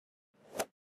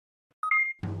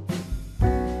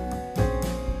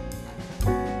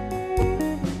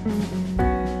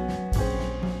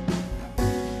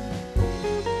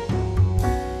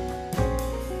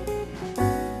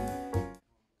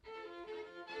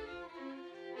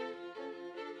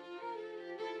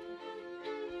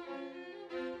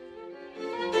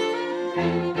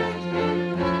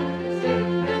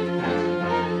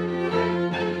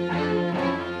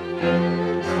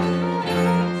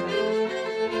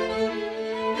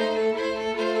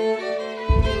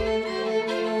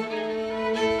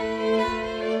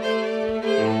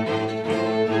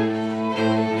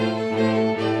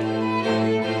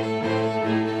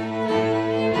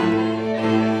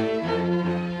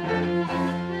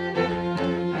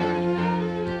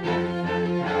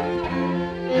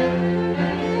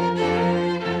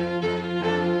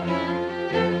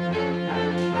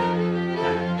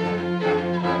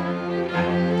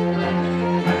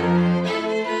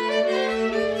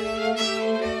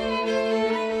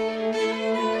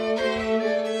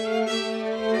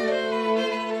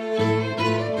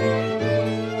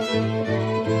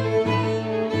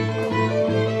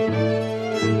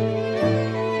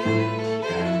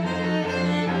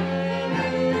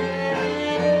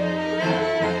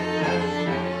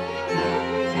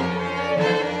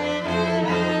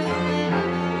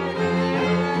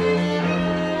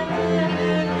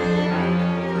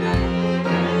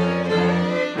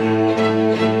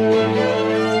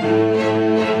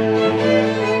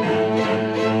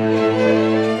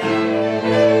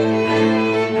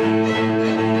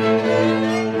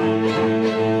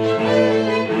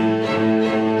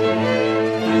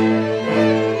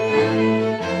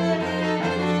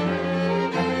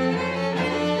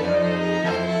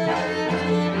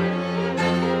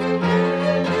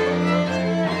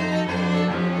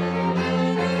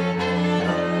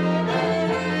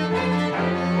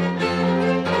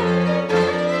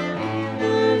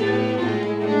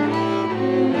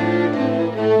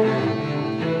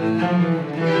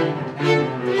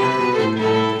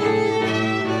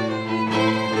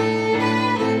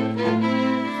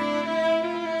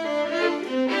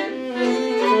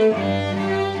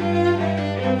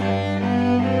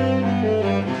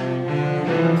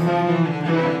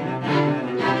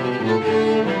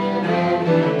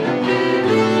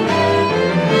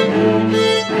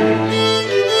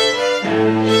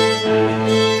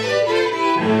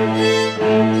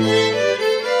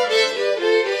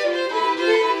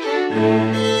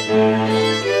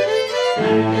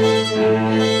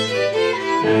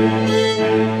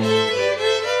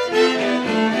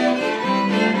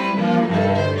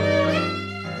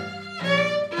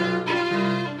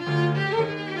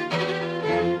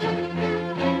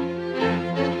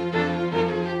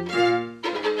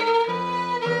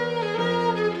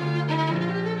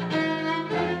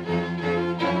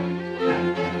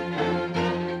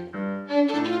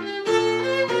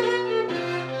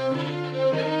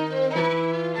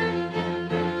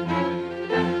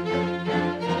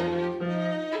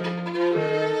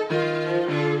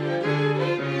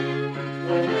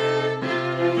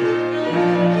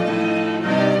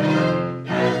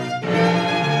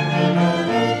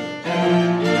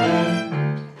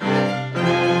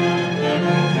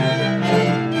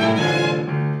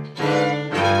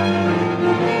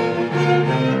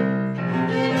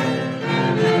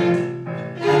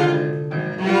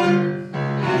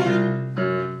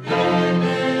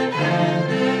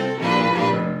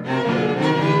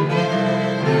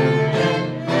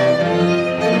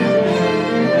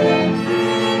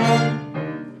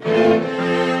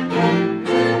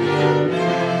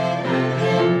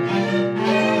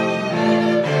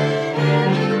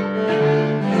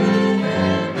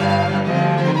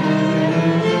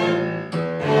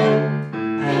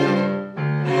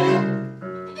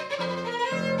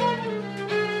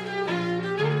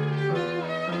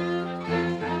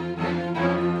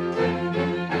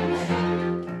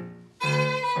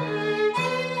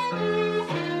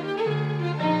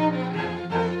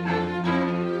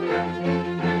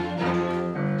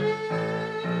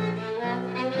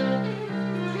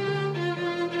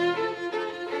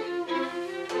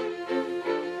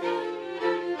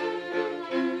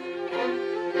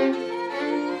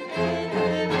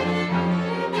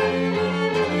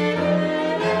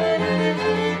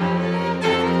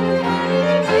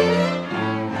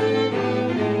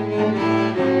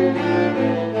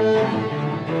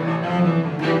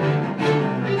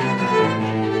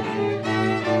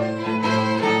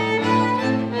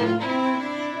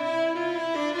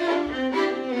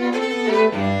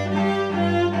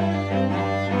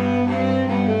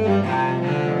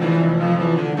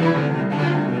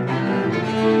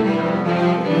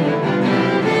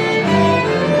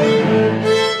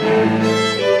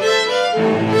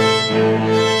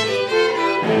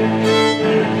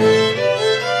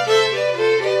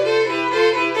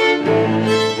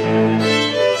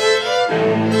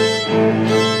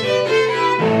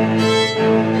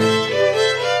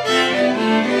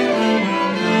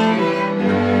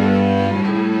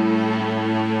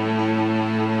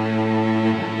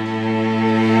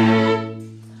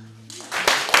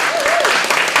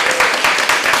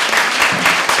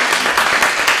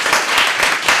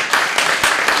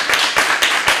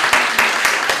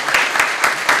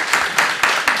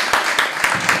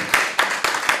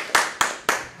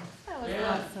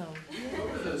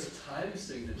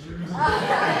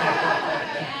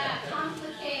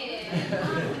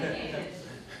98.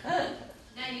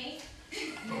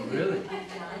 Really?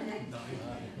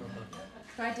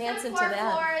 Try dancing to Floor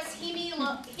that. floors,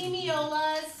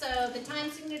 hemiolas, so the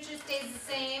time signature stays the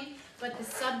same, but the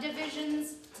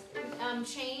subdivisions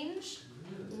change.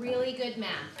 Really good math.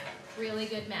 Really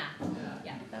good math.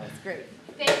 Yeah. That was great.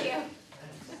 Thank you.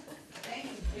 Thank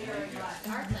you very much.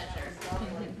 Our pleasure.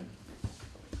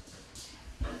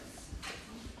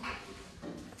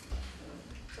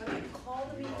 So I'm going to call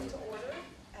the meeting to order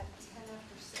at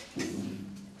 6:10.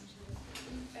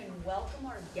 And welcome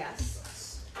our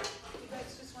guests. You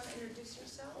guys just want to introduce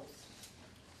yourselves?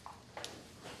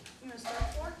 You want to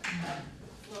start, Flor?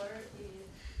 Flor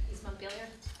is Montpelier.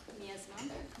 Mia's mom.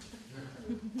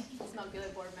 He's Montpelier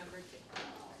board member too.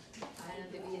 And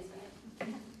Vivi is Mia.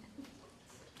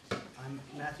 I'm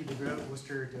Matthew DeGroat,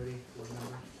 Worcester Doty board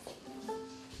member.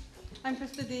 I'm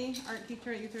Krista D., art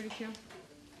teacher at U-32.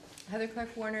 Heather Clark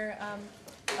Warner, I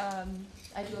do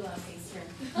a lot of things here.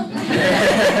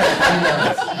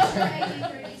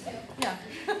 Yeah.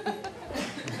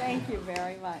 Thank you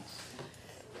very much.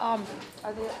 Are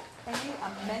there any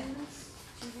amendments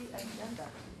to the agenda?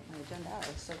 My agenda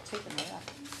is so taken away.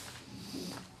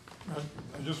 I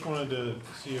just wanted to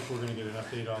see if we're going to get an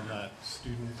update on that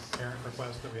student parent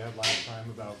request that we had last time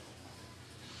about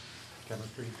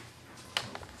chemistry,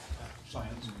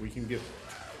 science.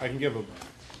 I can give a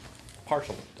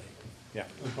partial update. Yeah.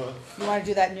 But You want to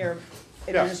do that in your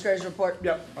administrator's report?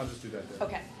 Yep, I'll just do that then.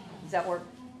 Okay. Does that work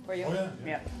for you? Oh, yeah.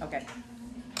 Yeah, okay.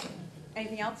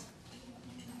 Anything else?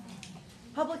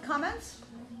 Public comments?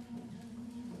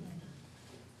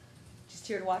 Just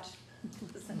here to watch?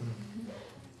 Listen.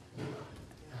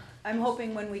 I'm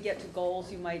hoping when we get to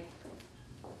goals, you might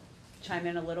chime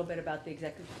in a little bit about the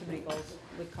executive committee goals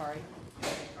with Kari.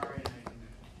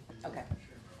 Okay,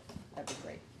 that'd be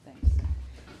great, thanks.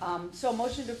 So a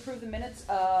motion to approve the minutes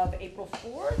of April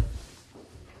 4th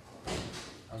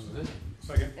How's this?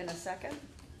 second. in a second.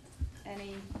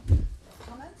 Any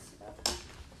comments? Had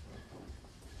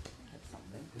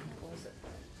something. What was it?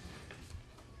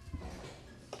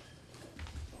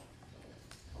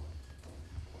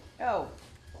 Oh,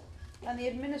 on the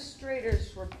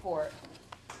administrator's report,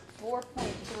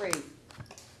 4.3,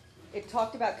 it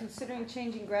talked about considering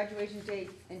changing graduation date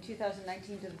in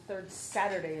 2019 to the third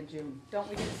Saturday in June. Don't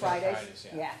we do Fridays? Fridays,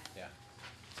 yeah. Yeah. Yeah.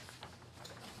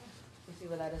 You see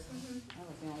where that is? That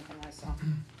was the only thing I saw.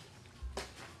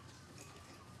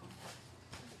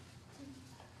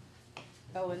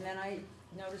 Oh, and then I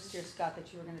noticed here, Scott,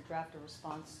 that you were going to draft a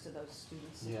response to those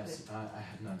students. Yes, I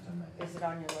have not done that Is yet. it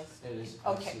on your list? It is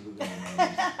Okay. absolutely on my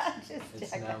list. Just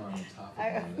It's checking. now on the top of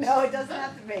my list. No, it doesn't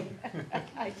have to be.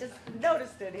 I just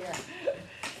noticed it here.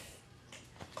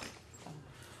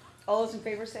 All those in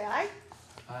favor say aye.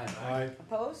 Aye.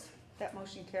 Opposed? That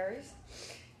motion carries.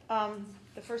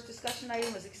 The first discussion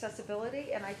item was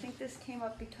accessibility, and I think this came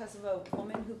up because of a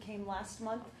woman who came last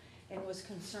month and was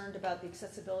concerned about the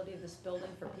accessibility of this building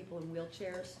for people in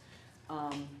wheelchairs,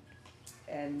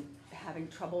 and having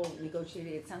trouble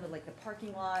negotiating. It sounded like the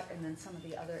parking lot and then some of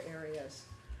the other areas.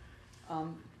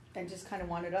 And just kind of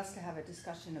wanted us to have a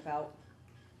discussion about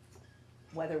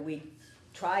whether we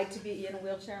tried to be in a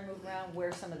wheelchair and move around,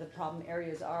 where some of the problem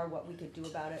areas are, what we could do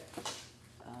about it.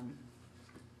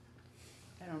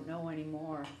 I don't know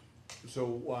anymore. So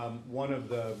one of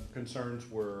the concerns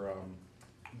were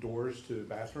doors to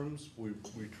bathrooms. We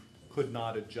could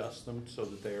not adjust them so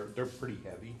that they're pretty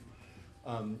heavy.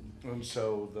 And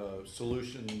so the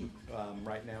solution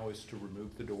right now is to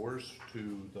remove the doors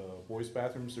to the boys'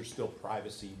 bathrooms. There's still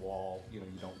privacy wall, you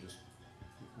don't just,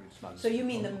 it's not. So you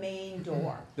mean the main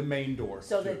door? The main door.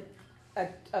 So that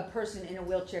a person in a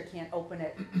wheelchair can't open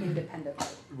it independently?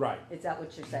 Right. Is that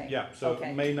what you're saying? Yeah, so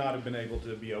Okay. it may not have been able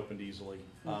to be opened easily,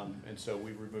 and so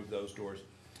we removed those doors.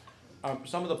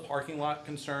 Some of the parking lot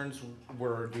concerns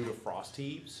were due to frost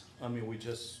heaves. I mean,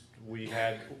 we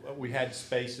had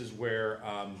spaces where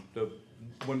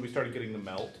when we started getting the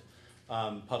melt,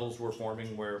 puddles were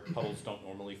forming where puddles don't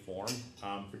normally form,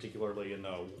 particularly in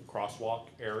the crosswalk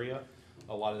area.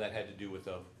 A lot of that had to do with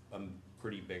a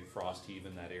pretty big frost heave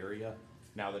in that area.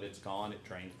 Now that it's gone, it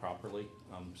drains properly.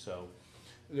 So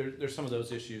there's some of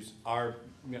those issues. Our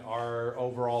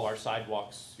overall, our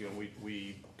sidewalks,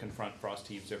 we confront frost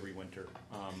heaves every winter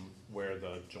where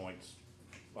the joints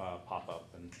pop up,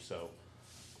 and so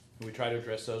we try to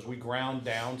address those. We ground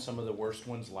down some of the worst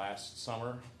ones last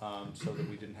summer so that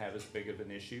we didn't have as big of an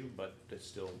issue, but it's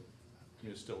still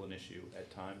an issue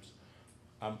at times.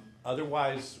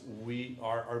 Otherwise,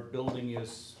 our building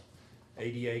is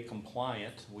ADA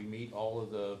compliant. We meet all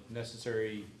of the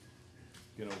necessary,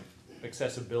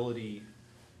 accessibility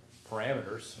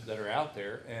parameters that are out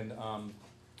there. And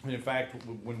in fact,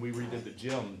 when we redid the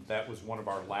gym, that was one of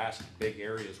our last big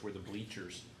areas where the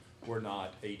bleachers were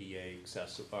not ADA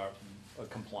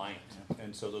compliant.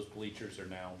 And so those bleachers are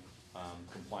now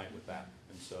compliant with that.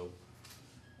 And so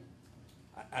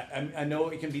I know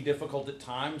it can be difficult at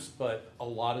times, but a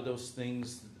lot of those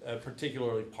things,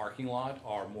 particularly parking lot,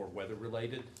 are more weather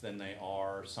related than they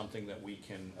are something that we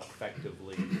can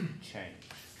effectively change.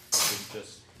 It's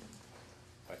just,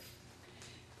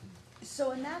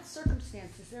 So in that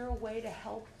circumstance, is there a way to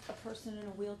help a person in a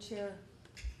wheelchair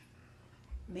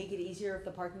make it easier if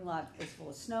the parking lot is full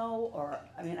of snow, or,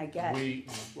 I mean, I get.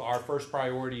 Our first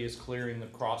priority is clearing the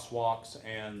crosswalks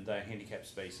and the handicap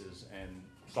spaces and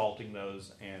salting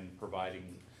those and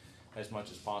providing as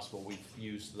much as possible. We've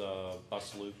used the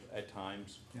bus loop at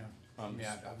times. Yeah.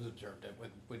 Yeah, I've observed it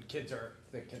when the kids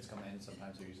come in,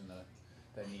 sometimes they're using that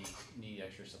need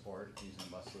extra support using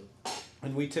the bus loop.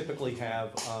 And we typically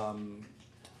have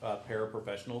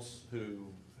paraprofessionals who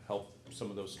help some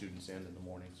of those students in the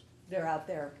mornings. They're out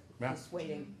there Yeah. just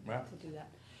waiting Yeah. to do that.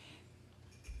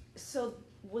 So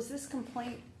was this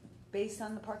complaint based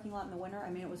on the parking lot in the winter? I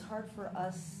mean, it was hard for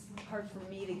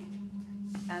me to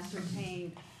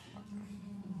ascertain.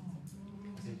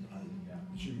 I think, yeah.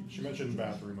 She mentioned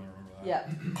bathroom, I remember that. Yeah.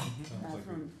 Sounds like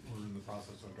Bathroom. we're in the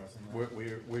process of addressing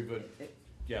that.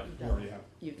 Yeah. We already have.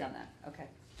 You've done that, okay.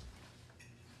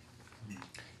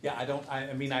 Yeah,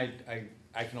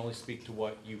 I can only speak to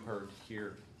what you heard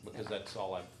here because that's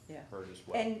all I've Yeah. heard as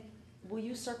well. And will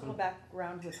you circle back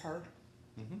around with her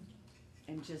Mhm.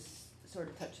 and just sort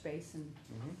of touch base and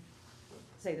Mhm.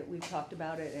 say that we've talked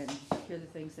about it and hear the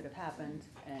things that have happened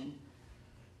and,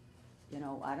 you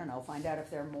know, I don't know, find out if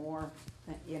there are more,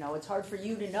 you know, it's hard for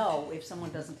you to know if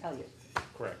someone doesn't tell you.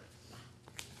 Correct.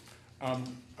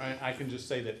 I can just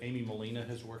say that Amy Molina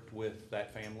has worked with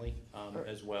that family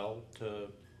as well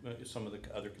to some of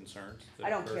the other concerns. that I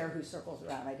don't occur. care who circles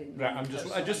around, I didn't know.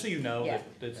 Yeah, just so you know Yeah.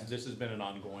 that this has been an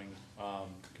ongoing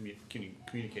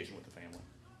communication with the family.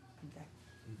 Okay.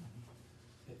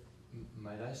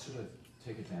 Might I sort of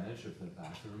take advantage of the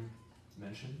bathroom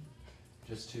mention,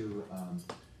 just to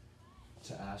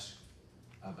ask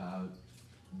about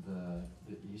the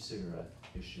e-cigarette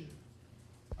issue?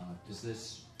 Does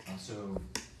this also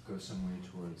go some way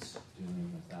towards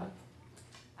dealing with that?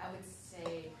 I would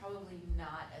say probably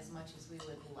not as much as we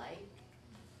would like.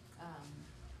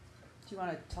 Do you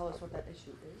wanna tell us what that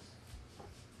issue is?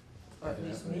 Or at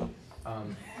least me?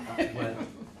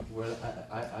 Well,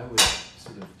 I would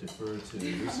sort of defer to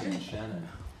Lucy and Shannon.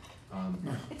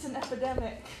 It's an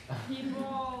epidemic.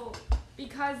 People,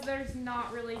 because there's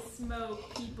not really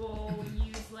smoke, people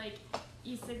use like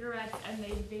e-cigarettes and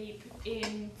they vape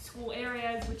in school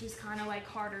areas, which is kind of like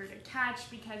harder to catch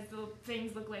because the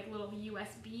things look like little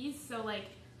USBs. So like,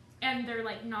 and they're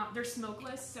like they're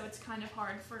smokeless, so it's kind of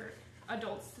hard for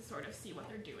adults to sort of see what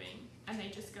they're doing, and they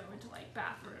just go into like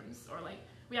bathrooms, or like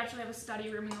we actually have a study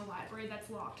room in the library that's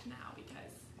locked now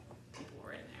because people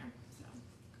were in there.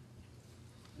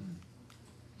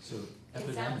 So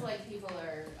It sounds like people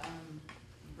are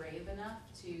brave enough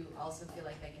to also feel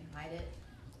like they can hide it,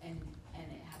 and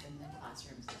it happens in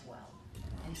classrooms as well.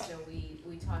 And so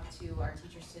we talked to our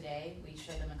teachers today. We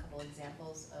showed them a couple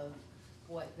examples of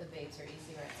what the vapes or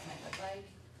e-cigarettes might look like.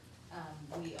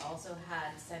 We also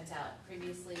had sent out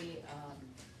previously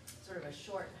sort of a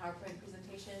short PowerPoint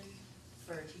presentation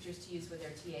for teachers to use with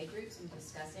their TA groups and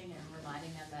discussing and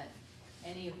reminding them that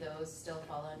any of those still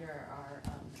fall under our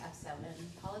F7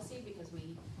 policy because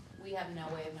we have no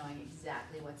way of knowing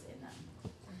exactly what's in them.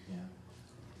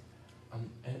 yeah.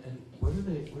 And what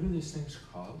are these things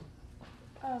called?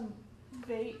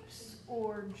 Vapes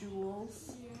or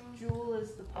Juuls. Juul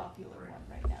is the popular one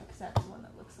right now because that's the one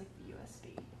that looks like the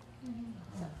USB.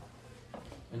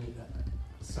 And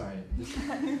sorry,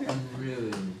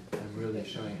 I'm really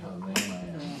showing how lame I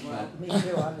am. But, Me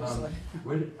too, obviously.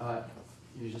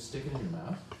 you just stick it in your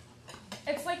mouth?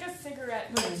 It's like a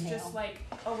cigarette, but it's Inhale. just like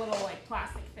a little like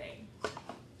plastic thing.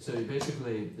 So you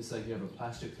basically, it's like you have a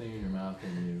plastic thing in your mouth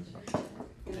and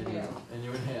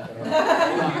you inhale.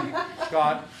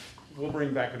 Scott, we'll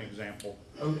bring back an example.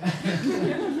 Okay.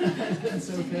 That's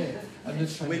okay. I'm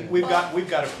just trying to. We've got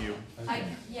a few. Okay.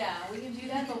 Yeah, we can do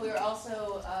that, but we're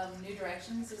also, New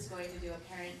Directions is going to do a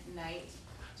parent night,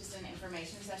 just an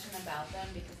information session about them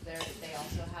because they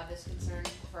also have this concern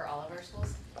for all of our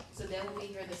schools. So they will be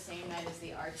here the same night as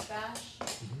the Arts Bash,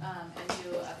 and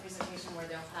do a presentation where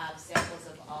they'll have samples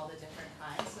of all the different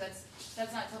kinds. So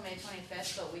that's not till May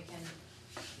 25th, but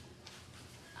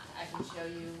I can show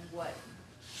you what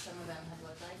some of them have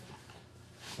looked like.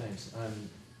 Thanks.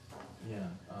 Yeah.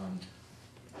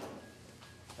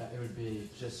 it would be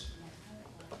just,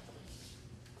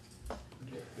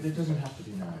 it doesn't have to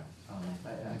be now.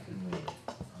 I can wait.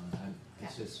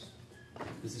 It's just,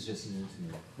 this is just new to me.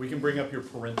 We can bring up your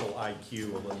parental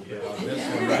IQ a little bit on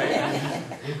this one,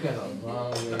 right? You've got a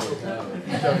long way to go.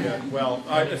 So, yeah, well,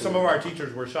 some of our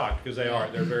teachers were shocked because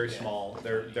they're very small.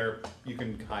 You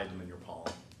can hide them in your palm.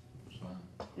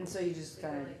 And so you just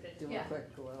kind of do a Yeah. quick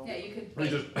little. Yeah, you could. We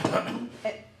just,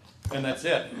 and that's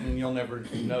it, and you'll never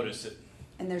notice it.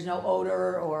 And there's no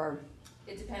odor or.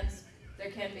 It depends. There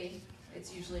can be.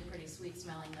 It's usually pretty sweet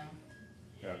smelling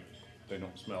though. Yeah, they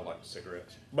don't smell like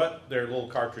cigarettes, but their little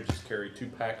cartridges carry 2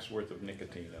 packs worth of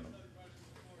nicotine in them.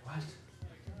 What?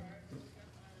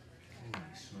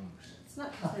 Holy smokes. It's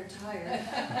not because they're tired.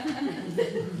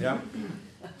 Yeah.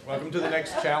 Welcome to the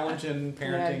next challenge in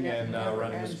parenting and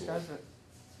running a school.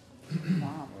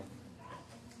 Wow.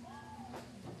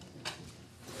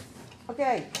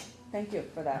 Okay, thank you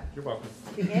for that. You're welcome.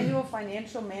 The annual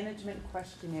financial management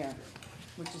questionnaire,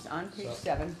 which is on page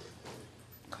 7.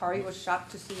 Kari was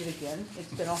shocked to see it again.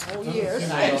 It's been a whole year.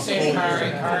 I'd say,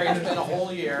 Kari, it's been a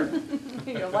whole year.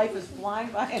 Your life is flying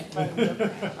by in front of you.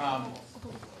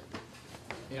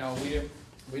 You know,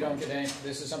 we don't get any,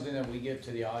 this is something that we give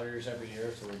to the auditors every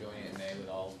year, so we're doing it in May with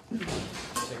all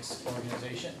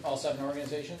 7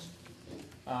 organizations.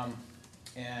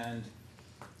 And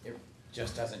it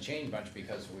just doesn't change much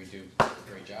because we do a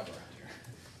great job around here,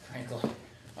 frankly.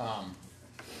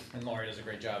 And Lori does a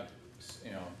great job,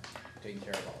 you know, taking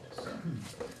care of all this.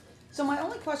 So my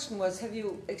only question was, have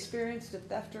you experienced a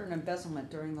theft or an embezzlement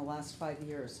during the last 5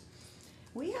 years?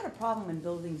 We had a problem in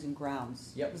buildings and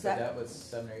grounds. Yep, Was but that was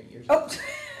 7 or 8 years ago.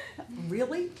 Oh,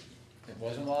 really? It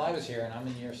wasn't while I was here, and I'm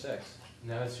in year 6.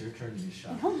 Now it's your turn to be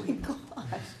shocked. Oh my God.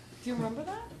 Do you remember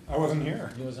that? I wasn't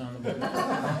here. He wasn't on the board.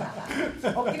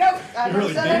 Oh, you know, I You never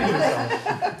really said dated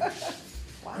anything.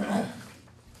 yourself. Wow.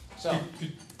 So,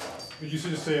 Could you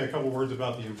just say a couple words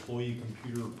about the employee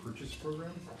computer purchase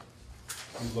program?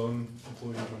 You loan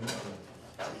employees money for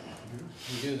computers?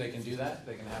 we do, they can do that.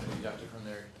 They can have it deducted from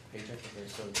their paycheck if they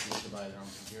so choose to buy their own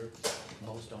computer.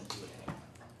 Most don't do it anymore.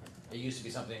 It used to be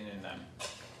something in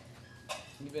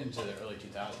even to the early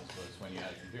 2000s was when you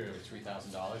had a computer with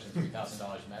 $3,000 and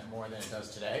 $3,000 meant more than it does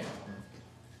today.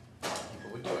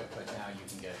 People would do it, but now you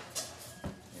can get,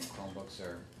 you know, Chromebooks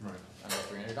are under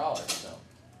 $300, so it's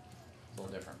a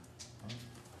little different.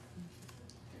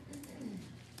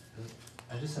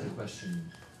 I just had a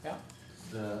question. Yeah.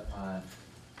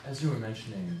 As you were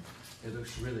mentioning, it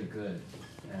looks really good,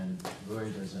 and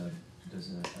Lori does an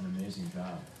amazing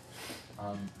job.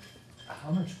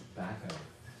 How much backup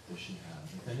does she have?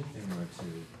 If anything were to,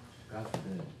 God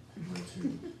forbid, were to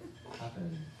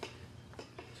happen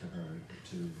to her,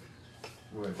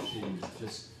 or if she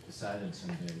just decided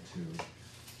someday to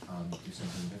do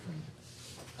something different.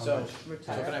 So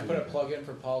can I put a plug in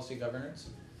for policy governance?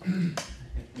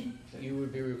 You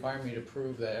would be requiring me to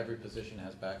prove that every position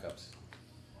has backups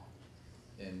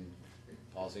in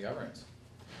policy governance.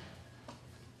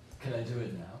 Can I do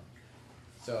it now?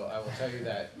 So I will tell you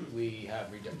that we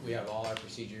have all our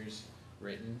procedures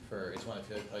written for, it's one of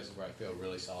the places where I feel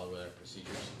really solid with our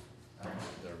procedures.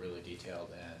 They're really detailed,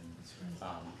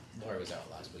 and Lori was out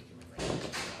last week and we ran into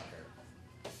out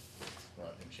here. Well,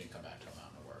 I think she didn't come back till I'm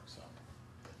out of work, so.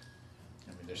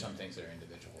 I mean, there's some things that are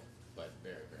individual, but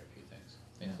very, very few things,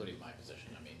 including my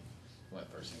position. I mean, one of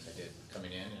the first things I did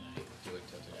coming in, and I do it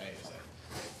till today, is that,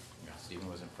 you know, Stephen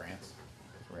was in France,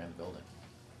 ran the building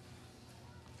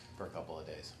for a couple of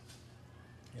days.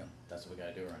 Yeah, that's what we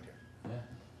gotta do around here. Yeah,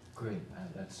 great.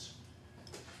 That's.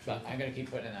 But I'm gonna keep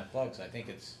putting in that plug, so I think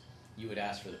it's, you would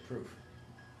ask for the proof.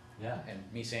 Yeah. And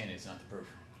me saying it's not the proof.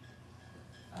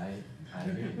 I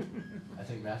agree. I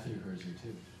think Matthew hears you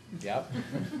too. Yep.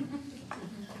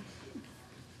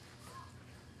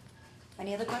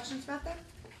 Any other questions about that?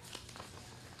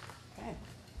 Okay.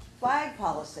 Flag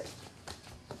policy.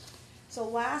 So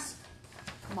last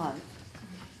month,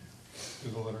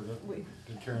 Did the letter go?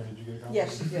 Did Karen, did you get a copy?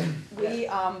 yes, you did. We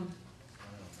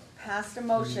passed a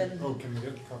motion. Oh, can we get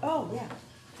a copy? Oh, yeah.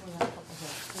 We have a couple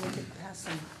here. We could pass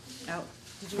them out.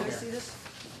 Did you guys see this?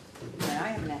 Yeah, I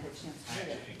haven't had a chance to read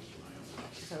it.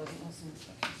 So I wasn't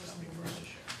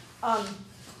listening.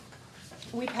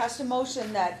 We passed a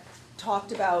motion that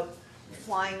talked about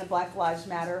flying the Black Lives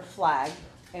Matter flag,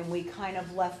 and we kind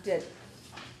of left it,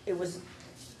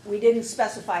 we didn't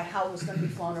specify how it was gonna be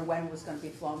flown or when it was gonna be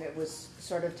flown. It was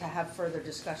sort of to have further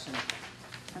discussion.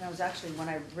 And I was actually, when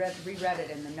I reread it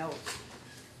in the notes,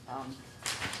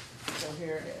 so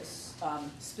here it is.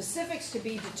 Specifics to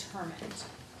be determined.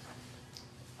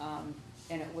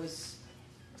 And it was,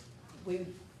 we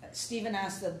Stephen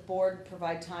asked the board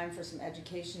provide time for some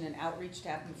education and outreach to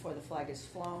happen before the flag is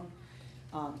flown.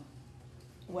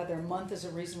 Whether a month is a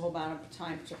reasonable amount of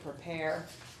time to prepare.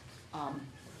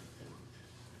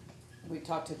 We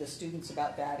talked to the students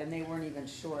about that, and they weren't even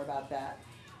sure about that.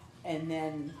 And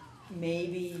then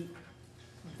maybe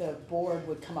the board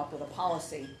would come up with a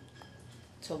policy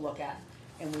to look at,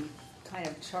 and we kind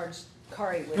of charged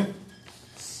Kari with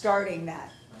starting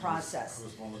that process. I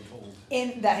was voluntold.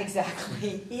 In that,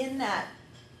 exactly, in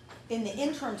the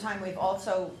interim time, we've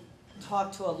also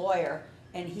talked to a lawyer,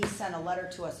 and he sent a letter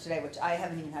to us today, which I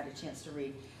haven't even had a chance to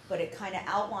read, but it kind of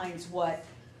outlines what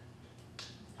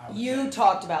you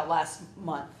talked about last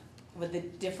month with the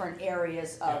different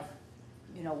areas of,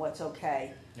 you know, what's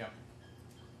okay. Yeah.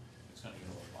 It's gonna get a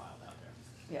little wild out there.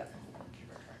 Yeah. Keep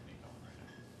our track meet going right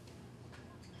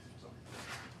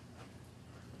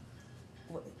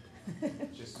now.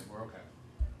 So, just, we're okay.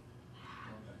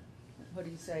 We're okay. What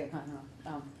do you say? I don't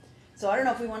know. So I don't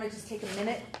know if we want to just take a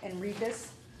minute and read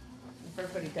this, if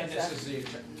everybody does And that. this is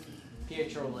the,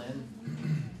 Pietro Lynn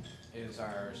is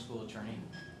our school attorney.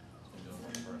 He's been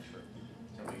doing work for us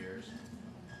for several years.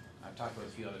 I've talked with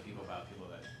a few other people about people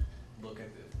that look at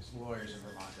the lawyers in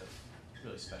Vermont that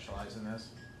really specialize in this.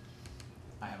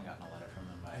 I haven't gotten a letter from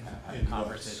them. I have had a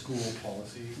conversation. School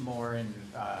policy? More in,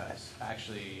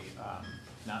 actually,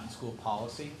 not in school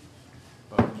policy,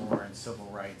 but more in civil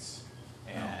rights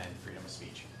and freedom of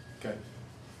speech. Okay.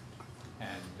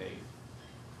 And they,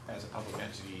 as a public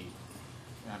entity,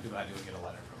 and I'm glad to get a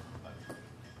letter from them, but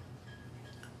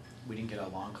we didn't get a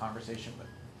long conversation, but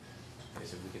they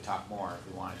said we could talk more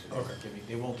if we wanted to. Okay.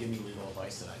 They won't give me legal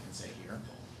advice that I can say here,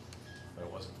 but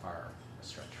it wasn't far a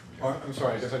stretch from here. Oh, I'm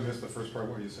sorry, I guess I missed the first part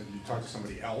where you said you talked to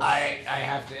somebody else. I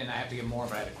have to, and I have to get more,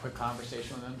 but I had a quick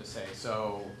conversation with them to say,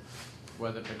 so what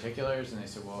are the particulars? And they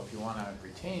said, well, if you wanna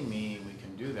retain me, we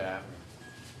can do that.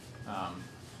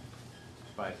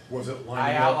 But Was it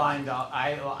I lining up?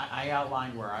 I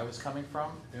outlined where I was coming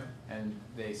from. Yeah. And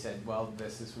they said, well,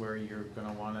 this is where you're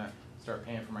gonna wanna start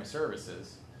paying for my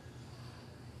services.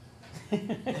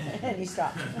 And you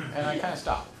stopped. And I kinda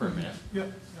stopped for a minute. Yeah.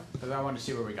 Cause I wanted to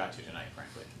see where we got to tonight,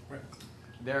 frankly.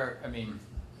 Right. I mean,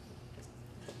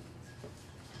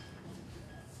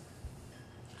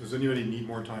 Does anybody need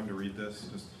more time to read this?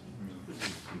 Just,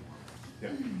 yeah.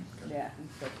 Okay. Yeah.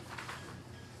 But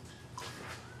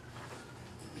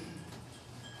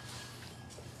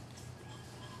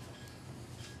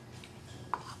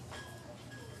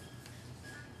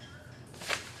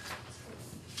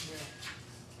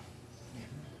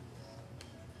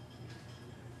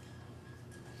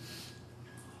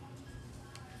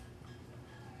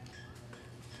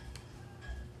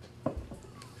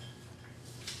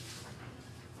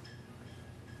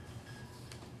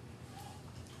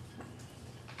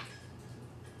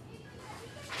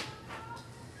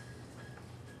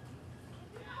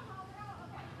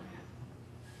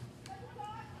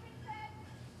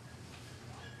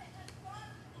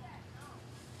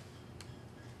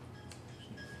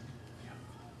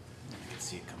you can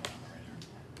see it coming on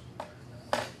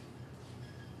the radar.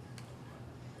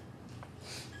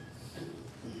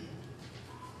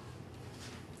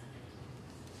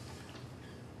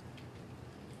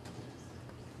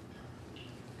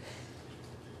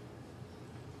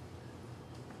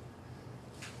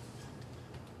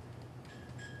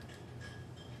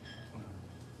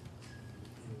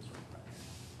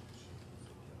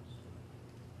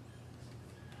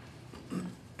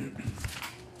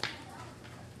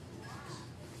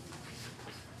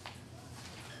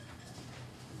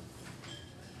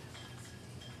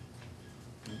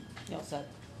 you all set?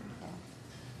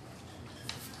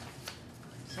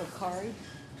 So Kari,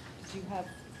 do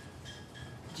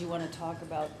you want to talk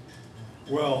about?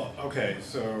 Well, okay,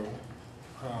 so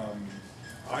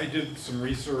I did some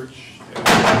research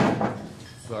and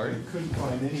Sorry? I couldn't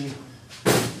find any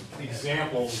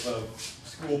examples of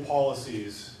school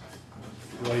policies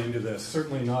relating to this.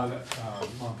 Certainly not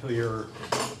Montpelier,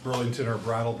 Burlington, or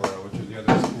Brattleboro, which are the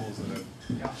other schools that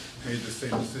have made the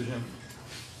same decision.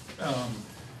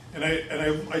 And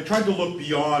I tried to look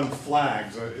beyond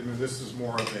flags. I mean, this is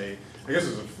more of a, I guess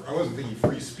I wasn't thinking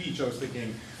free speech. I was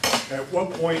thinking, at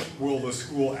what point will the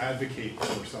school advocate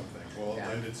for something? Will it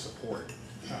lend its support,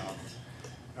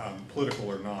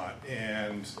 political or not?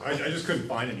 And I just couldn't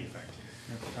find anything.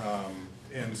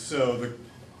 And so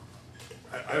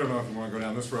I don't know if you want to go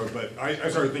down this road, but I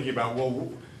started thinking about, well,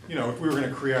 you know, if we were going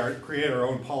to create our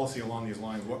own policy along these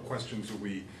lines, what questions would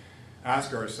we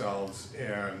ask ourselves?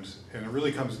 And it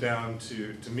really comes down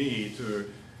to me, you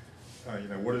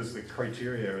know, what is the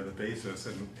criteria or the basis?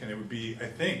 And it would be, I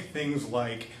think, things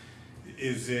like,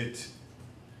 is it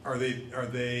are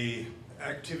they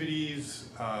activities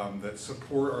that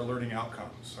support our learning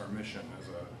outcomes, our mission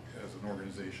as an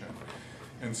organization?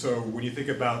 And so when you think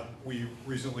about, we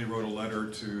recently wrote a letter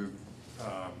to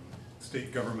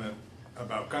state government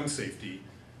about gun safety.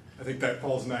 I think that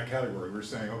falls in that category. We're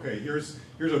saying, okay, here's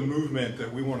a movement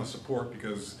that we want to support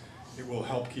because it will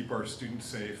help keep our students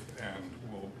safe and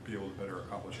we'll be able to better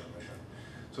accomplish our mission.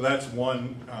 So that's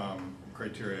one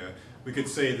criteria. We could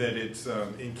say that it's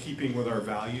in keeping with our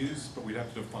values, but we'd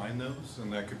have to define those,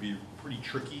 and that could be pretty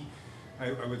tricky,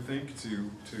 I would think,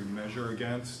 to measure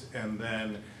against. And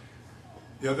then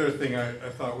the other thing I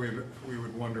thought we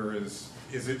would wonder is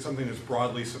it something that's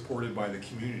broadly supported by the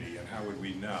community, and how would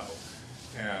we know?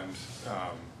 And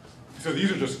so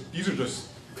these are just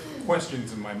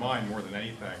questions in my mind more than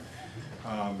anything.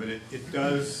 But it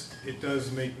does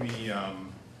make me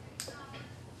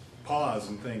pause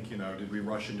and think, did we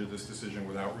rush into this decision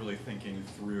without really thinking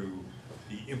through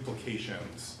the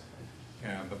implications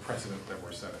and the precedent that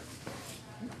we're setting?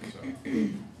 So,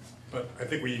 but I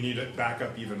think we need to back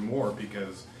up even more,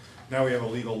 because now we have a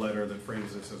legal letter that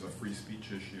frames this as a free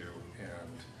speech issue,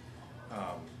 and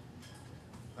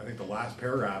I think the last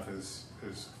paragraph is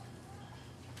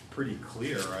pretty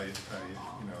clear. I'm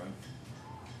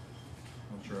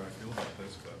not sure how I feel about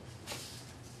this, but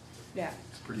Yeah.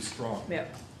 it's pretty strong. Yeah.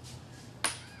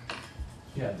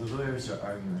 Yeah, the lawyers are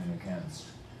arguing against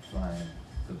flying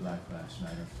the Black Lives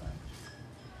Matter flag.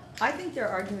 I think they're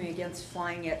arguing against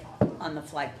flying it on the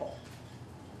flagpole.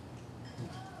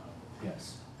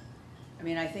 Yes. I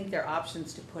mean, I think there are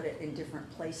options to put it in different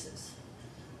places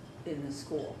in the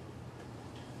school.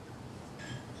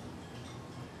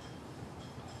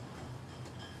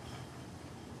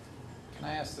 Can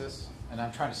I ask this? And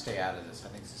I'm trying to stay out of this. I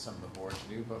think this is something the board should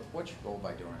do, but what's your goal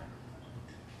by doing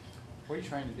it? What are you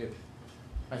trying to do?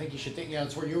 I think you should think,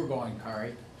 it's where you were going,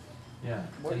 Kari. Yeah.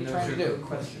 What are and you those trying to are do? good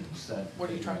questions that What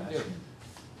are you trying to do? asking.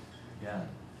 Yeah.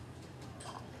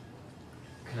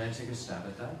 Can I take a stab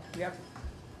at that? Yep.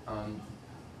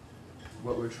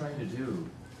 What we're trying to do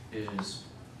is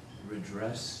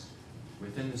redress,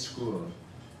 within the school,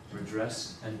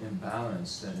 redress an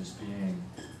imbalance that is being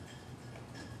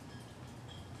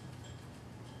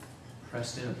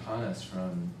pressed in upon us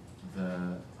from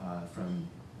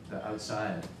the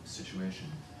outside situation.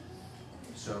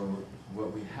 So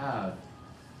what we have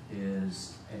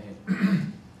is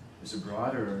a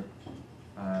broader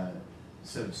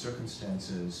set of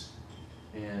circumstances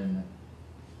in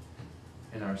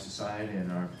our society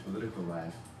and our political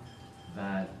life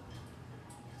that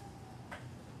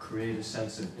create a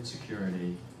sense of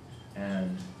insecurity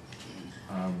and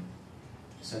a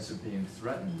sense of being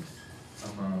threatened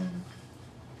among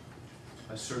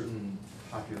a certain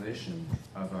population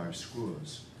of our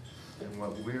schools. And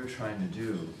what we're trying to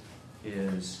do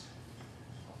is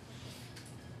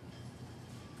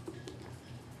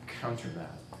counter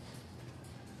that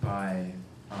by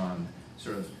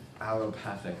sort of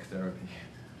allopathic therapy,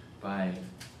 by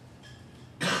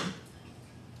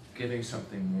giving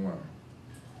something more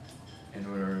in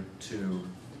order to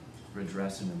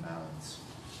redress an imbalance.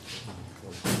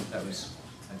 That was,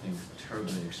 I think,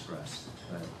 terribly expressed,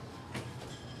 but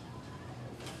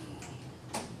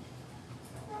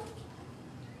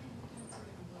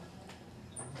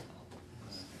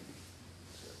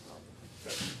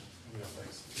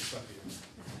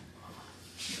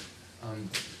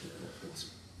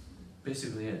that's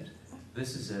basically it.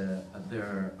 This is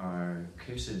there are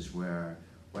cases where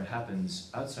what happens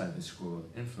outside the school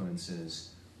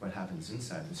influences what happens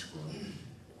inside the school.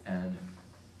 And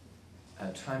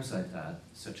at times like that,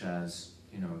 such as,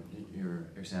 your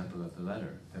example of the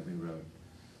letter that we wrote,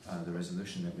 the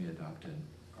resolution that we adopted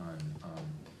on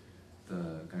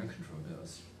the gun control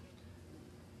bills,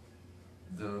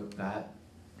 that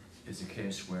is a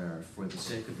case where, for the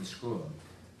sake of the school,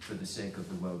 for the sake of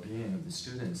the well-being of the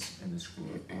students in the school,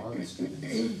 all the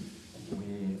students,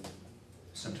 we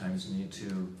sometimes need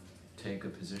to take a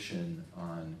position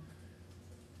on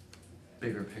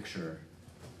bigger picture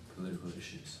political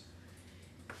issues.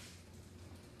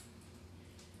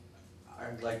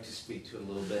 I'd like to speak to it a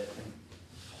little bit and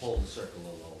hold the circle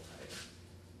a little tighter.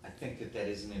 I think that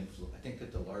is an influence. I think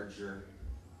that the larger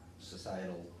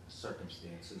societal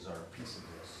circumstances are a piece of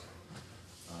this.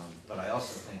 But I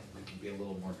also think we can be a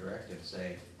little more direct and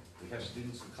say, we have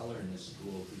students of color in this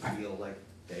school who feel like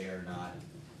they are not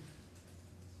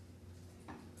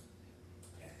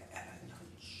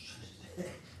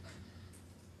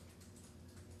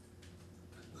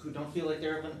who don't feel like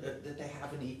that they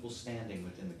have an equal standing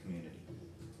within the community.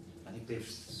 I think they've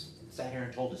sat here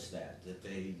and told us that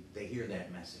they hear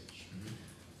that message.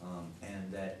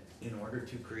 And that in order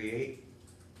to create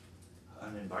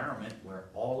an environment where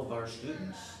all of our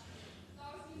students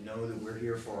know that we're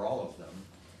here for all of them,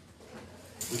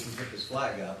 we can put this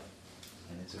flag up,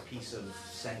 and it's a piece of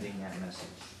sending that message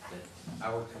that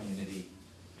our community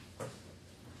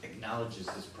acknowledges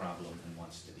this problem and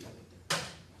wants to deal with it.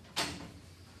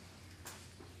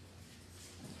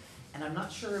 And I'm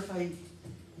not sure if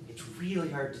it's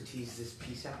really hard to tease this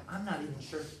piece out. I'm not even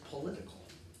sure it's political.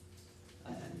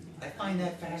 I find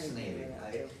that fascinating.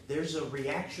 There's a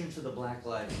reaction to the Black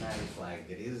Lives Matter flag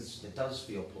that does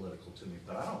feel political to me,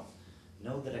 but I don't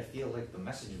know that I feel like the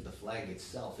message of the flag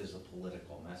itself is a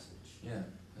political message. Yeah,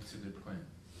 that's a good point.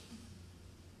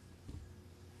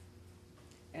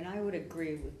 And I would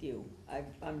agree with you.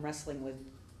 I'm wrestling with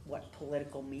what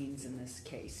political means in this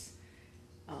case.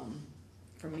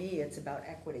 For me, it's about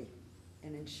equity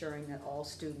and ensuring that all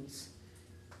students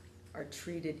are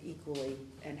treated equally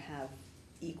and have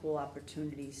equal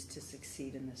opportunities to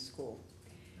succeed in this school.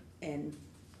 And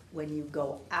when you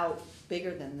go out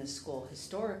bigger than this school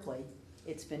historically,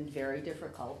 it's been very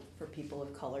difficult for people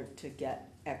of color to get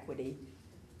equity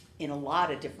in a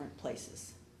lot of different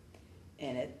places.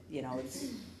 And it's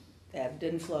ebbed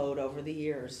and flowed over the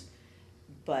years.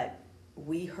 But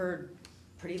we heard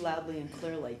pretty loudly and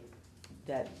clearly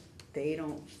that they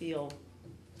don't feel,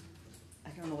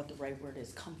 I don't know what the right word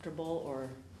is, comfortable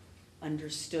or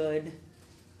understood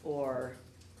or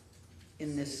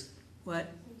in this,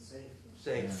 what?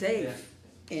 Safe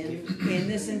in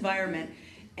this environment.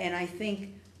 And I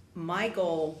think my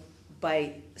goal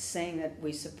by saying that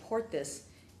we support this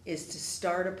is to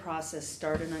start a process,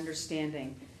 start an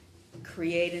understanding,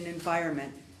 create an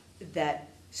environment that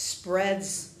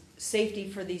spreads safety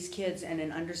for these kids and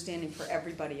an understanding for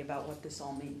everybody about what this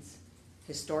all means,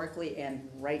 historically and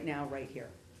right now, right here.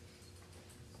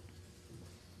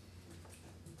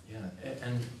 Yeah,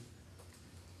 and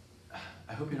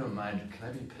I hope you don't mind, can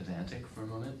I be pedantic for a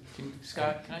moment?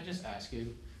 Scott, can I just ask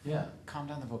you? Yeah. Calm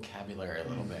down the vocabulary a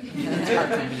little bit. It's hard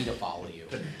for me to follow you.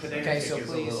 Okay, so is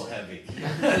please. a little heavy.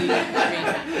 Please,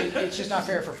 I mean, it's just not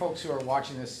fair for folks who are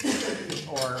watching this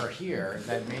or are here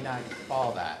that may not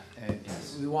follow that. And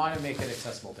Yes. we want to make it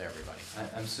accessible to everybody.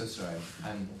 I'm so sorry.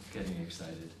 I'm getting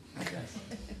excited. I guess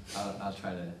I'll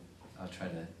try to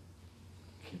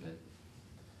keep it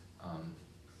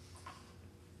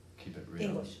real.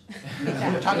 English.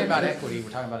 We're talking about equity. We're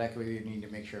talking about equity. You need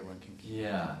to make sure everyone can keep.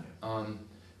 Yeah.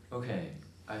 Okay.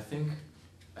 I think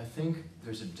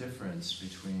there's a difference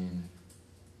between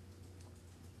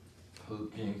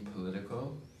being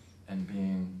political and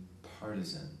being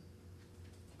partisan.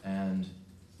 And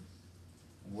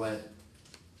what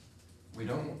we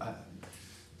don't,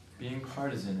 being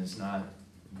partisan is not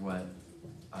what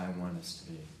I want us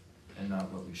to be, and not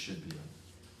what we should be,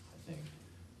 I think.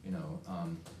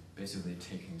 Basically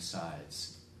taking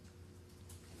sides.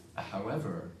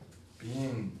 However,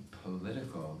 being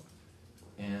political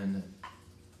in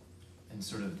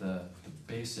sort of the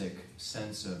basic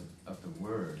sense of the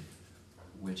word,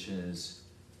 which is,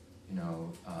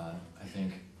 I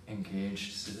think,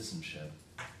 engaged citizenship,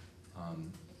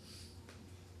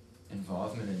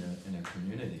 involvement in a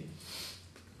community,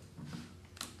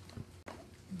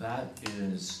 that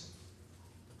is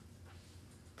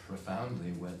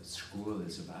profoundly what school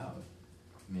is about.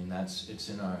 I mean, it's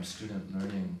in our student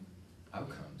learning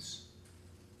outcomes.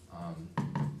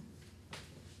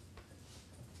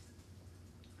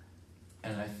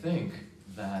 And I think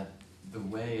that the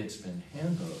way it's been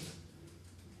handled,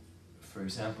 for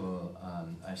example,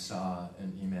 I saw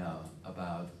an email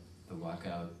about the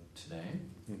walkout today.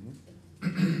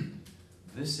 Mm-hmm.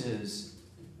 This is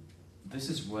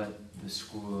what the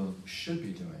school should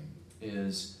be doing,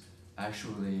 is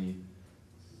actually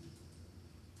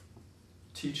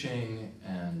teaching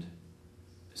and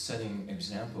setting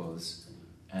examples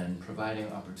and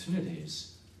providing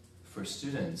opportunities for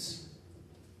students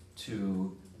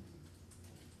to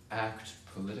act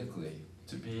politically,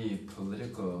 to be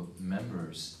political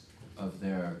members of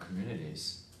their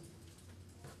communities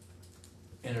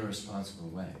in a responsible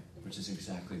way, which is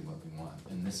exactly what we want.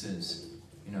 And this is,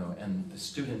 and the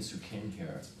students who came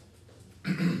here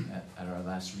at our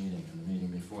last meeting and the meeting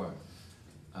before,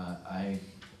 I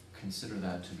consider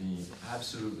that to be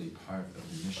absolutely part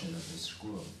of the mission of this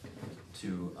school,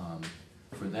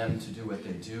 for them to do what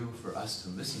they do, for us to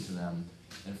listen to them,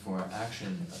 and for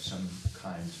action of some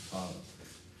kind to follow.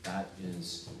 That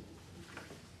is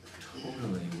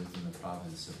totally within the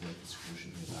province of what the school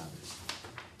should be about.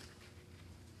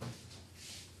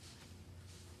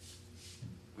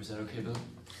 Was that okay, Bill?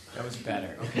 That was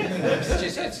better. Okay.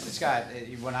 It's Scott,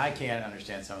 when I can't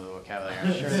understand some of the vocabulary,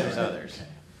 I'm sure there's others.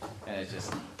 And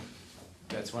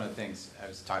that's one of the things, I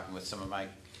was talking with some of my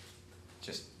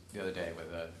just the other day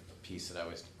with a piece that I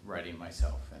was writing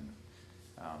myself and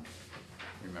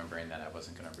remembering that I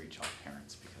wasn't going to reach all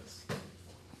parents because.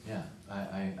 Yeah,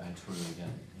 I totally get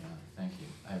it. Yeah, thank you.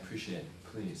 I appreciate it.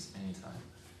 Please, anytime.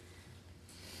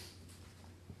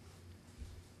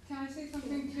 Can I say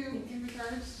something too in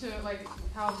regards to like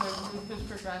how the group has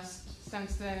progressed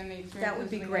since then and the experiences? That would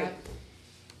be we great. had?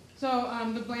 So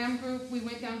the BLAM group, we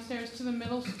went downstairs to the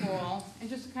middle school and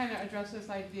just to kind of address this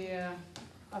idea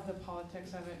of the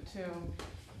politics of it too,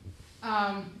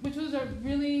 which was a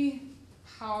really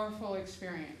powerful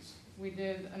experience. We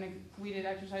did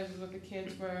exercises with the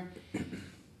kids where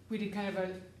we did kind of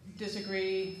a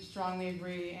disagree, strongly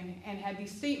agree, and had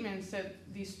these statements that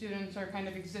these students are kind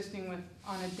of existing with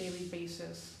on a daily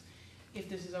basis, if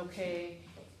this is okay.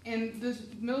 And the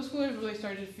middle schoolers really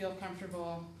started to feel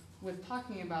comfortable with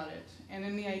talking about it. And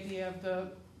then the idea of the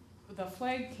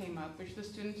flag came up, which the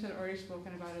students had already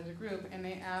spoken about as a group, and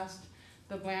they asked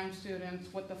the BLAM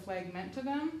students what the flag meant to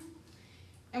them.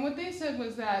 And what they said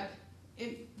was that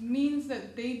it means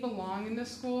that they belong in the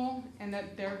school and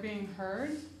that they're being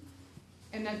heard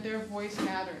and that their voice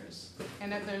matters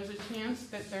and that there's a chance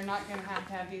that they're not going to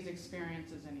have these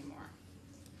experiences anymore,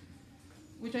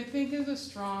 which I think is a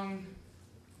strong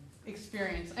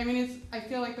experience. I mean, I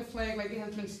feel like the flag it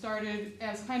has been started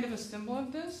as kind of a symbol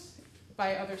of this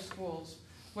by other schools,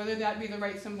 whether that be the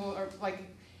right symbol or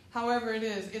however it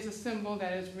is, it's a symbol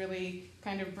that is really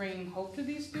kind of bringing hope to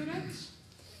these students.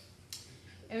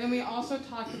 And then we also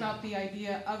talked about the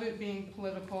idea of it being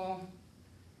political,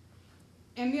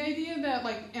 and the idea that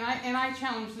and I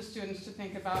challenged the students to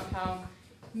think about how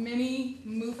many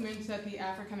movements that the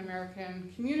African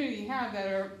American community have that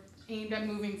are aimed at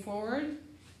moving forward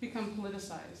become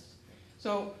politicized.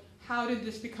 So how did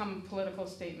this become a political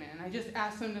statement? And I just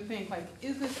asked them to think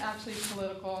is this actually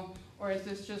political or is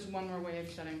this just one more way of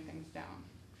shutting things down?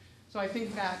 So I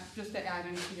think that just to add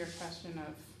into your question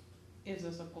of is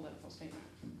this a political statement?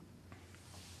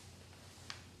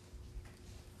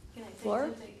 Can I say Flora?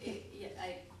 something?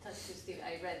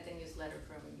 I read the newsletter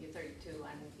from U-32,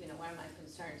 and one of my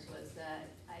concerns was that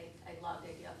I love the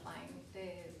idea of flying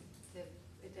the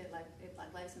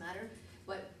Black Lives Matter,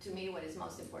 but to me, what is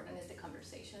most important is the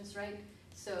conversations, right?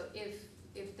 So if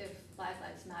the Black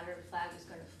Lives Matter flag is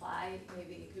going to fly,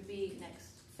 maybe it could be next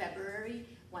February,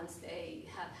 once they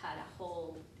have had a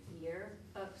whole year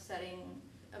of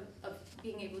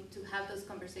being able to have those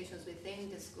conversations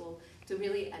within the school to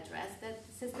really address that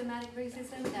systematic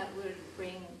racism that would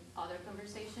bring other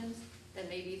conversations that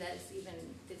maybe this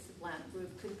BLAM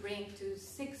group could bring to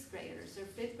 6th graders or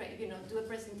 5th grade, do a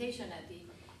presentation at the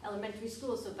elementary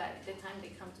school so by the time they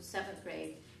come to 7th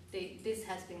grade, this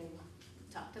has been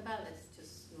talked about. That's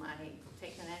just my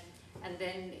take on it. And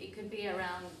then it could be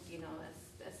around,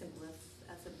 as simple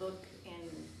as a book.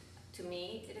 And to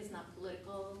me, it is not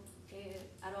political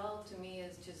at all. To me,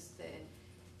 it's just the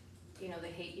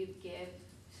hate you give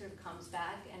sort of comes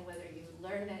back, and whether you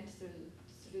learn it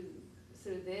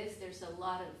through this, there's a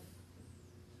lot of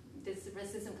this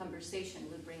racism conversation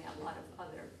will bring a lot of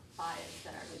other bias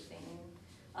that are within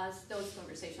us. Those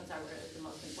conversations are what are the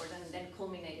most important, and then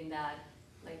culminating that,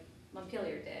 like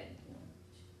Montpelier did,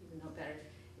 you know better,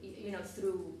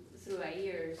 through a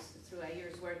year's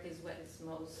work is what is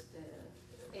most,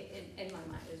 in my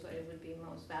mind, is what it would be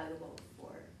most valuable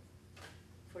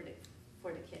for the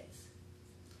kids.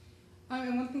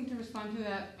 And one thing to respond to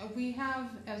that, we have,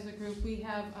 as a group,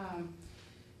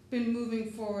 been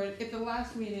moving forward. At the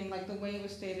last meeting, the way it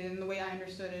was stated and the way I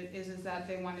understood it is that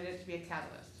they wanted it to be a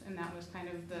catalyst, and that was kind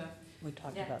of we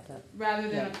talked about that. Rather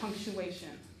than a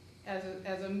punctuation, as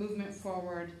a movement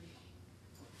forward.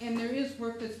 And there is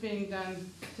work that's being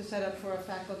done to set up for a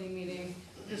faculty meeting.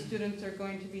 The students are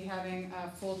going to be having a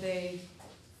full day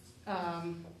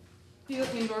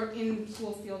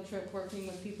in-school field trip, working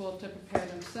with people to prepare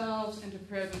themselves and to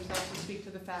prepare themselves to speak to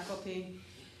the faculty.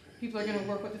 People are going to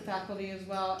work with the faculty as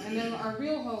well. And then our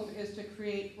real hope is to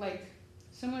create,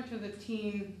 similar to the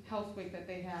teen health week that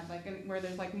they had, where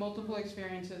there's multiple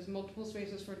experiences, multiple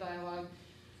spaces for dialogue,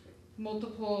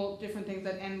 multiple different things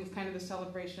that end with kind of the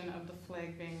celebration of the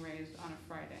flag being raised on a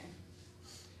Friday.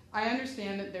 I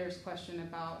understand that there's question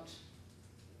about,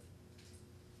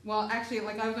 well, actually,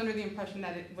 I was under the impression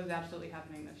that it was absolutely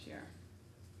happening this year.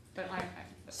 But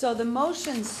So the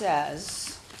motion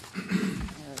says,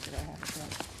 where did I have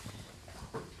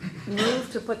it?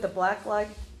 Move to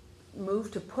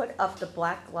put up the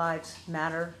Black Lives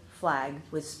Matter flag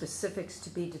with specifics to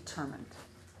be determined.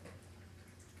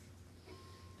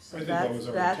 So that was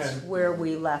our that's intent. where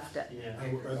we left it. Yeah.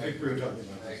 I think we were talking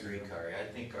about I this. agree, Kari. I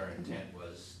think our intent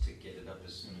was to get it up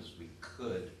as soon as we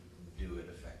could do it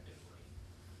effectively.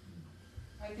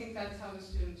 I think that's how the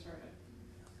students heard it.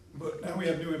 But now we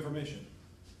have new information.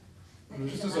 I mean,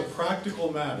 just as a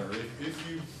practical matter, if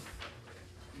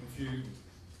you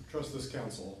trust this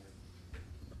council,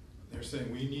 they're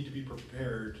saying we need to be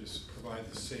prepared to provide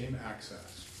the same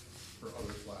access for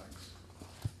other flags.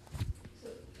 So,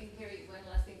 and Carrie, one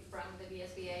last thing from the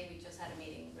VSBA, we just had a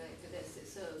meeting related to this.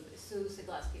 So Sue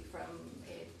Zagloski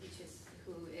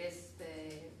who is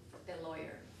the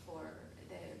lawyer for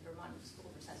the Vermont School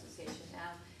Boards Association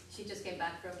now, she just came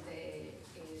back from the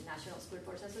National School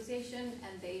Boards Association,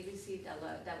 and they received a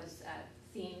lot, that was a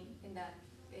theme in that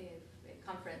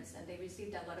conference, and they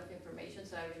received a lot of information,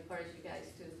 so I would encourage you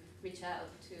guys to reach out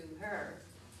to her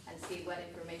and see what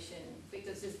information,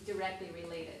 because it's directly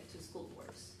related to school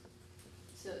boards.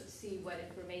 So see what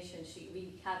information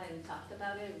we haven't talked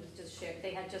about it, it was just shared.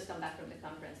 They had just come back from the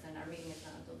conference, and our meeting is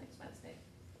not until next Wednesday.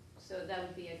 So that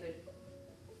would be a good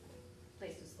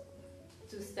place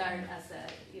to start as a,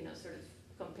 sort of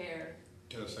compare.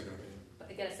 Get a second opinion.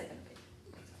 Get a second opinion.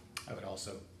 I would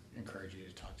also encourage you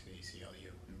to talk to the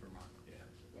ACLU in Vermont.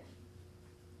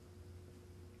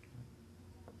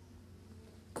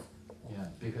 Yeah,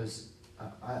 because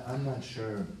I'm not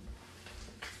sure.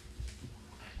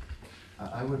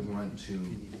 I would want to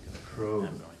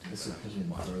probe this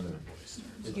opinion further.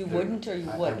 You wouldn't or you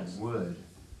would? I would,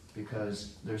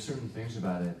 because there are certain things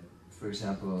about it. For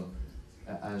example,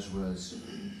 as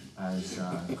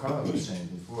Carl was saying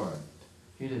before,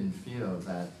 he didn't feel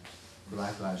that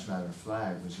Black Lives Matter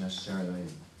flag was necessarily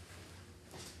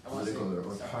political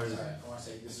or partisan. I want to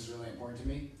say this is really important to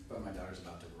me, but my daughter's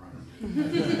about to run.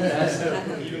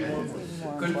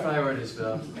 Good priorities,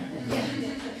 Bill.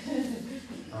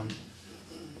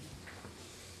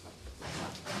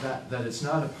 That it's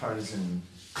not a partisan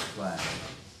flag.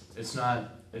 It's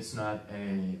not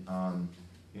a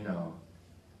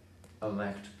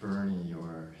elect Bernie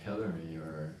or Hillary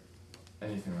or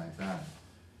anything like that.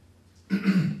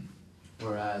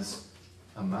 Whereas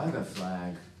a MAGA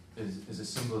flag is a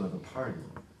symbol of a party.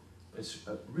 It's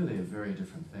really a very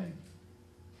different thing.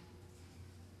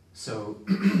 So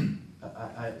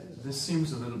this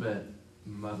seems a little bit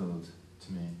muddled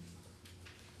to me.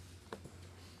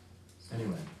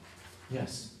 Anyway,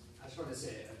 yes? I just wanted to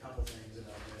say a couple things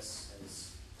about this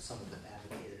as someone that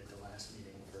advocated at the last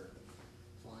meeting for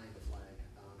flying the flag.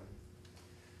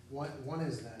 One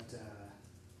is that,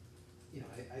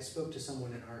 I spoke to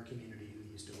someone in our community who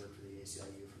used to work for the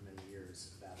ACLU for many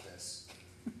years about this.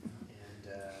 And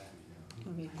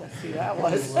that's who that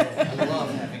was. I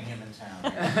love having him in town.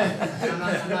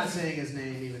 I'm not saying his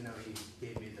name, even though he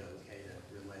gave me the okay to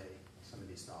relay some of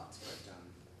these thoughts. But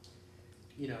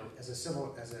as a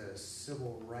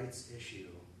civil rights issue,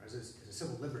 or as a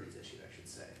civil liberties issue, I should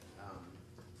say,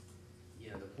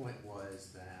 the point was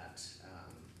that,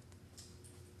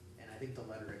 and I think the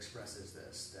letter expresses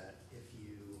this, that if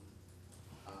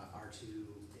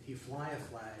you fly a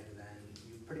flag, then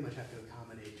you pretty much have to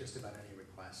accommodate just about any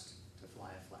request to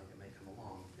fly a flag that may come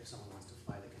along. If someone wants to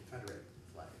fly the Confederate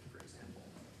flag, for example,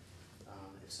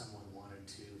 if someone wanted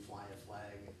to fly a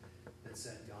flag that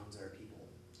said guns are people,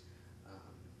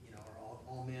 or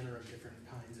all manner of different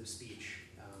kinds of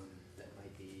speech that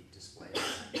might be displayed on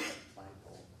the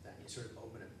flagpole, that you sort of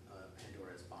open a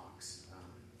Pandora's box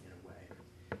in a way.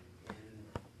 And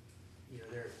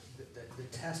the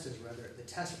test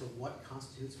for what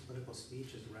constitutes political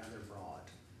speech is rather broad.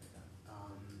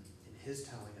 In his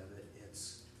telling of it,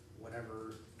 it's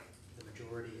whatever the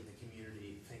majority in the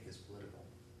community think is political,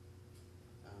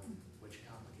 which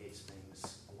complicates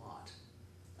things a lot.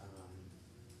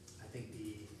 I think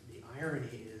the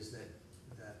irony is that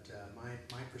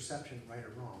my perception, right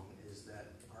or wrong, is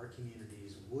that our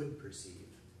communities would perceive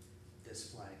this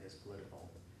flag as political.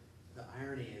 The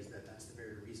irony is that that's the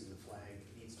very reason the flag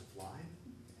needs to fly,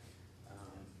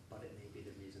 but it may be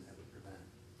the reason that would prevent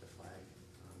the flag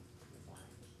from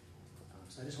flying.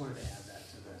 So I just wanted to add that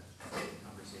to the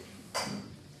conversation.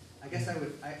 I guess I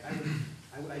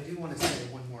do want to say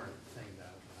one more thing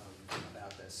though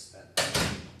about this. That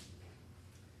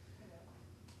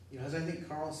as I think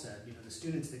Carl said, the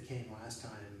students that came last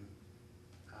time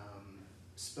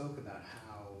spoke about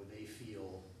how they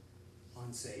feel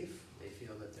unsafe. They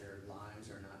feel that their lives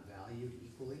are not valued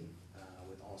equally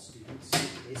with all students,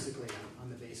 basically on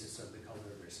the basis of the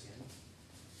color of their skin.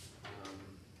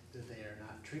 That they are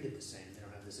not treated the same, they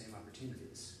don't have the same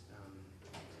opportunities.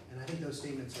 And I think those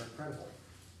statements are credible,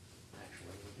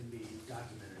 actually, and can be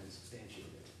documented and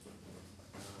substantiated.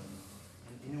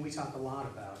 And we talk a lot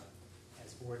about,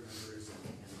 as board members, and I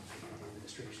think the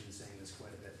administration is saying this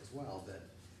quite a bit as well, that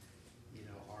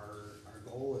our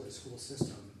goal as a school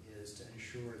system is to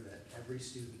ensure that every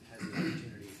student has the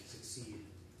opportunity to succeed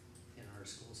our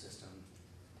school system,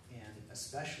 and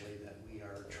especially that we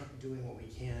are doing what we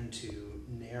can to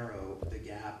narrow the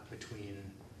gap between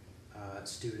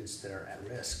students that are at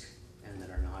risk and that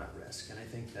are not at risk. And I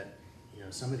think that, you know,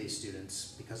 some of these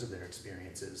students, because of their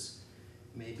experiences,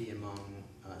 may be among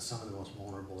some of the most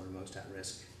vulnerable or most at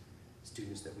risk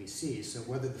students that we see. So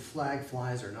whether the flag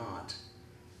flies or not,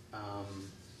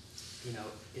 you know,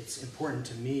 it's important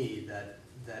to me that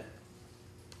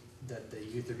the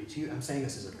U-32, I'm saying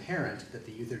this as a parent, that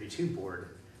the U-32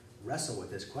 board wrestle with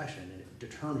this question and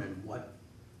determine what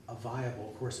a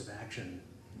viable course of action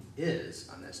is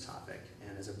on this topic.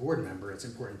 And as a board member, it's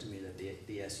important to me that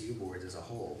the SU boards as a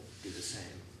whole do the same.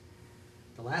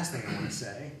 The last thing I want to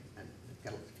say, and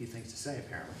I've got a few things to say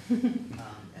apparently,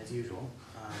 as usual,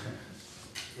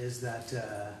 is that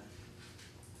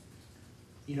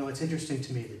you know, it's interesting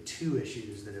to me the two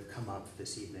issues that have come up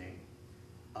this evening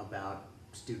about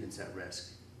students at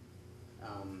risk.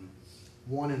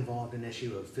 One involved an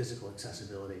issue of physical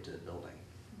accessibility to the building.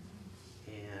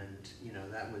 And, you know,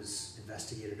 that was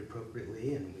investigated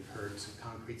appropriately, and we've heard some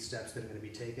concrete steps that are going to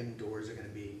be taken. Doors are going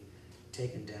to be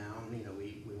taken down. You know,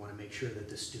 we want to make sure that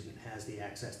the student has the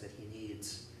access that he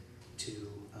needs to,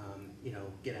 you know,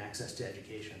 get access to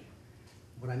education.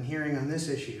 What I'm hearing on this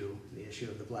issue, the issue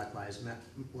of the Black Lives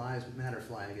Matter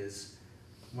flag, is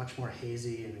much more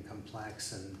hazy and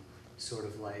complex and sort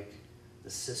of like the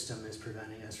system is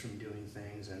preventing us from doing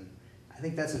things. And I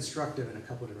think that's instructive in a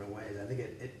couple of different ways. I think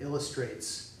it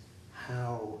illustrates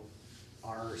how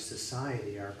our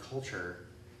society, our culture,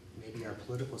 maybe our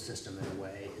political system in a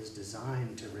way, is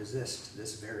designed to resist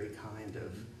this very kind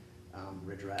of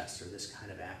redress or this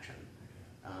kind of action.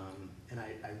 And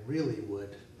I really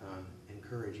would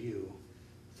encourage you,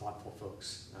 thoughtful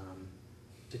folks,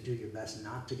 to do your best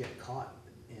not to get caught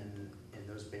in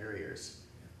those barriers,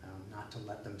 not to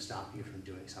let them stop you from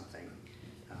doing something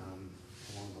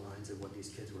along the lines of what these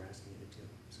kids were asking you to do.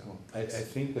 So I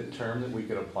think the term that we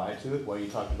could apply to it, while you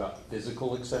talked about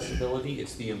physical accessibility,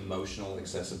 it's the emotional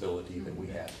accessibility that we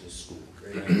have to school.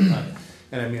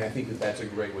 And I mean, I think that that's a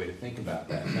great way to think about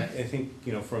that. And I think,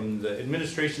 you know, from the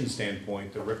administration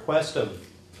standpoint, the request of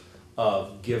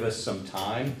give us some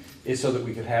time is so that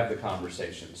we could have the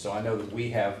conversation. So I know that we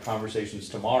have conversations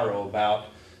tomorrow about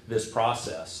this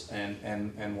process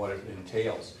and what it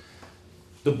entails.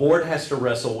 The board has to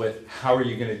wrestle with how are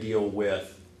you going to deal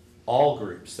with all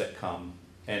groups that come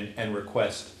and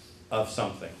request of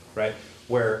something, right?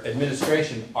 Where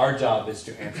administration, our job is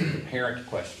to answer the parent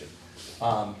question.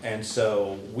 And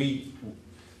so I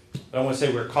don't want to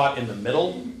say we're caught in the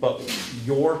middle, but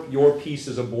your piece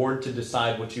as a board to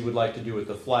decide what you would like to do with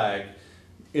the flag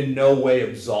in no way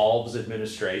absolves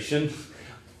administration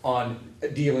on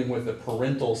dealing with the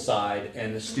parental side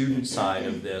and the student side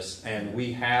of this. And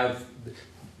we have,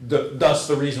 thus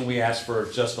the reason we ask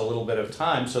for just a little bit of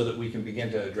time so that we can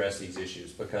begin to address these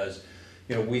issues, because,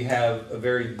 you know, we have a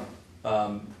very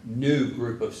new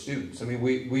group of students. I mean,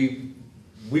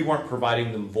 we weren't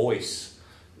providing them voice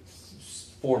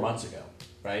 4 months ago,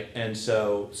 right? And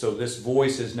so this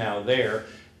voice is now there,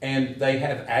 and they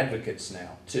have advocates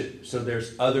now too. So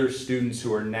there's other students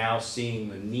who are now seeing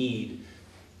the need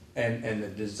and the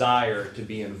desire to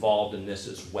be involved in this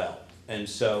as well. And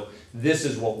so this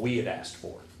is what we had asked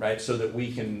for, right? So that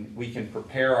we can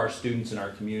prepare our students in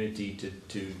our community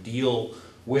to deal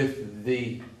with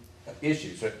the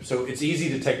issues. So it's easy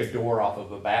to take a door off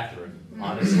of a bathroom,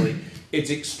 honestly. It's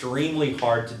extremely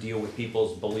hard to deal with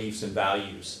people's beliefs and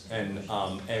values, and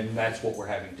that's what we're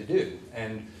having to do.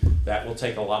 And that will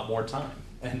take a lot more time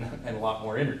and a lot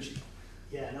more energy.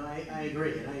 Yeah, no, I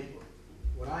agree. And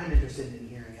what I'm interested in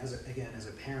hearing, as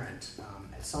a parent,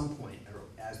 at some point, or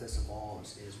as this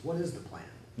evolves, is what is the plan?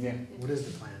 Yeah. What is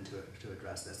the plan to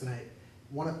address this? And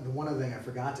one other thing I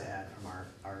forgot to add from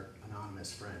our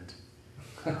anonymous friend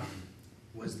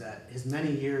was that his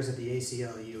many years at the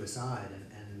ACLU aside,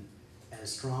 and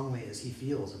as strongly as he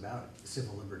feels about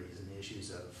civil liberties and the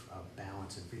issues of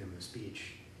balance and freedom of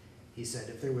speech, he said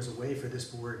if there was a way for this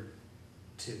board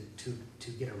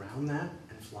to get around that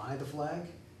and fly the flag,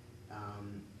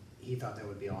 he thought that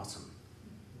would be awesome,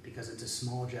 because it's a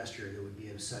small gesture that would be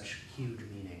of such huge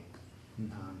meaning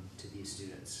to these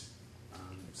students.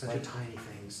 Such a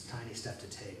tiny step to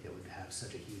take that would have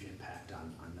such a huge impact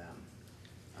on them.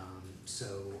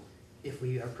 So if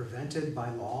we are prevented by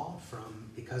law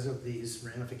because of these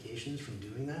ramifications from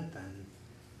doing that, then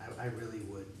I really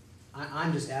would,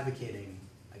 I'm just advocating,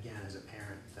 again, as a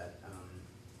parent, that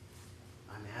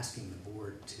I'm asking the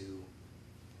board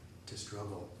to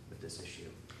struggle with this issue,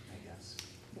 I guess.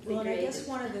 Well, and I guess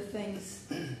one of the things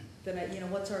that,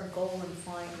 what's our goal in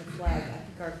flying the flag? I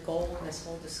think our goal in this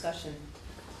whole discussion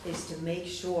is to make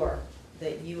sure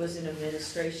that you as an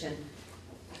administration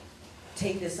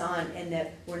take this on and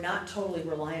that we're not totally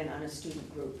reliant on a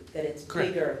student group, that it's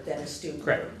Correct. bigger than a student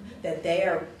Correct. group. That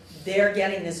they're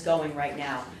getting this going right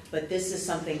now, but this is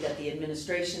something that the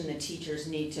administration, the teachers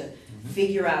need to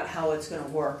figure out how it's gonna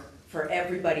work for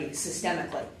everybody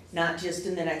systemically, not just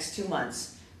in the next 2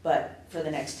 months, but for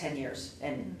the next 10 years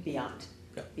and beyond.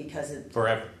 Yeah. Because it,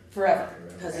 Forever.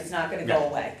 because it's not gonna go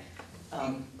away.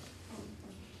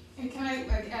 And can I,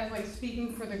 like, as like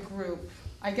speaking for the group,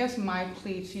 I guess my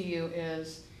plea to you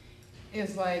is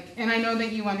like, and I know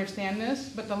that you understand this,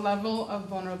 but the level of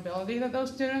vulnerability that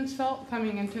those students felt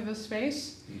coming into this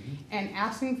space and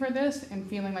asking for this and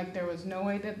feeling like there was no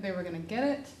way that they were gonna get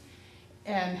it,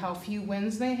 and how few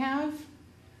wins they have,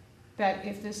 that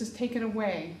if this is taken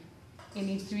away, it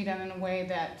needs to be done in a way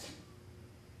that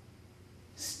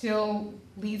still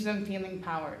leaves them feeling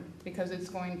powered, because it's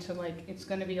going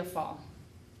to be a fall.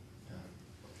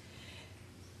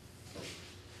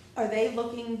 Are they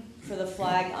looking for the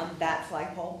flag on that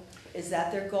flagpole? Is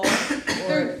that their goal?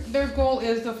 Their goal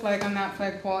is the flag on that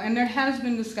flagpole, and there has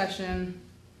been discussion.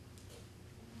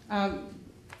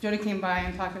 Jody came by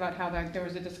and talked about how there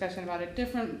was a discussion about a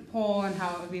different pole and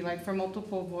how it would be like for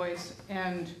multiple voice,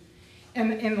 and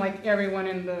like everyone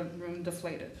in the room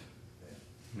deflated.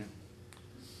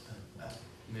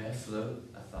 May I float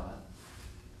a thought?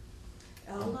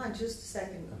 Hold on just a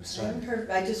second. I'm I sorry. haven't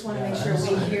heard, I just wanna Yeah, make sure I'm we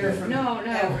sorry. hear from No.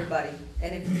 everybody.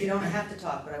 And if you don't have to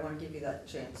talk, but I wanna give you that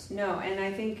chance. No, and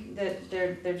I think that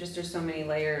there just are so many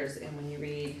layers, and when you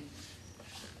read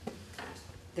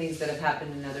things that have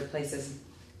happened in other places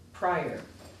prior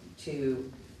to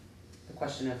the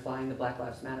question of flying the Black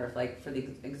Lives Matter, like for the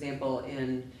example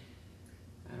in,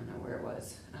 I don't know where it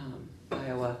was,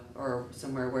 Iowa or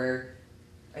somewhere where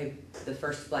the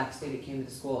first black student came to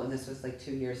the school, and this was like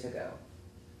 2 years ago.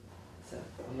 It's a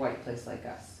white place like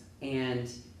us.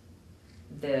 And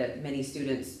many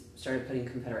students started putting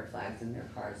Confederate flags in their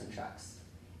cars and trucks.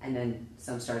 And then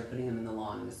some started putting them in the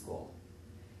lawn in the school.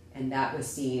 And that was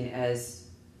seen as,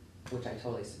 which I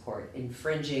totally support,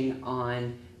 infringing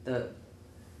on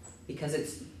because it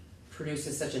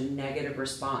produces such a negative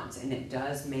response, and it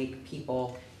does make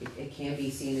people, it can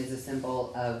be seen as a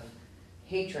symbol of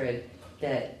hatred,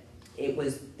 that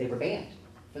they were banned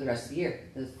for the rest of the year.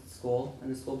 The school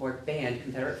and the school board banned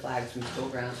Confederate flags from school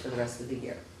grounds for the rest of the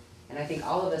year. And I think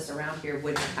all of us around here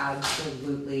would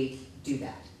absolutely do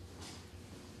that.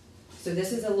 So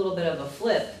this is a little bit of a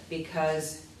flip,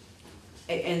 because,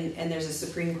 and there's a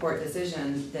Supreme Court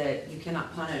decision that you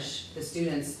cannot punish the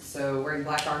students so wearing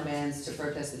black armbands to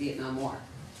protest the Vietnam War.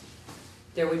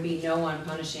 There would be no one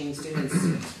punishing students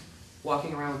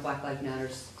walking around with Black Lives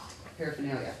Matter's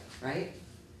paraphernalia, right?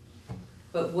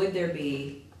 But would there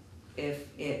be if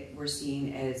it were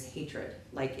seen as hatred?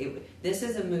 This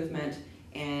is a movement,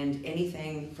 and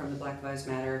anything from the Black Lives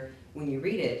Matter, when you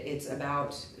read it, it's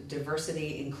about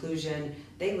diversity, inclusion.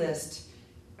 They list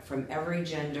from every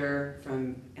gender,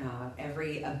 from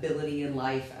every ability in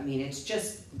life. I mean, it's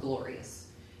just glorious.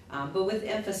 But with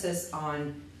emphasis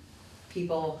on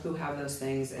people who have those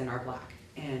things and are black.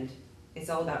 And it's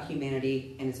all about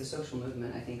humanity, and it's a social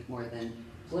movement, I think, more than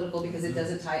political, because it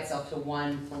doesn't tie itself to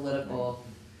one political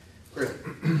group.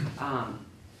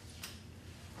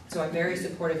 So I'm very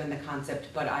supportive in the concept,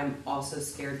 but I'm also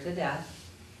scared to death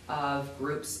of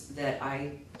groups that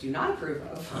I do not approve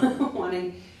of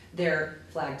wanting their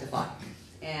flag to fly.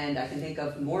 And I can think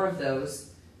of more of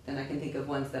those than I can think of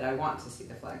ones that I want to see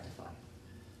the flag to fly.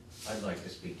 I'd like to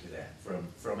speak to that,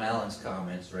 from Alan's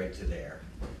comments right to there.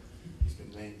 He's been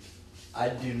named. I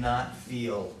do not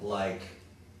feel like,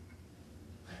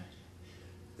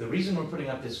 the reason we're putting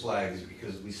up this flag is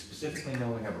because we specifically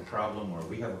know we have a problem, or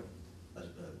we have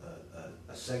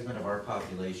a segment of our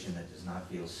population that does not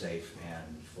feel safe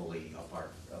and fully a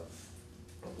part of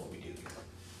what we do here.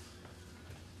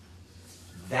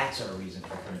 That's our reason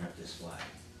for putting up this flag.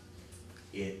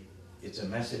 It's a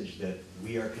message that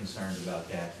we are concerned about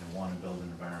that and want to build an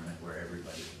environment where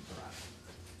everybody can thrive.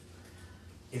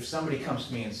 If somebody comes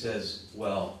to me and says,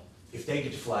 well, if they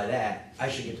get to fly that, I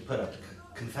should get to put up the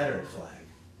Confederate flag,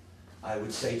 I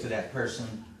would say to that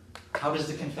person, how does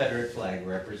the Confederate flag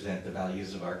represent the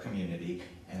values of our community?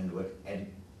 And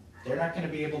they're not going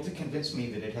to be able to convince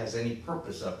me that it has any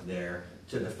purpose up there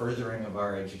to the furthering of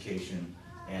our education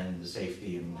and the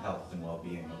safety and health and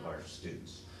well-being of our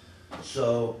students.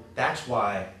 So that's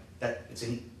why it's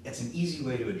an easy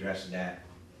way to address that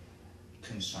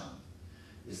concern.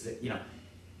 Is that,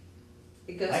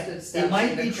 It goes to it establishing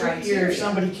might the be trickier criteria. if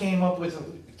somebody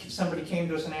came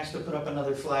to us and asked to put up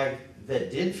another flag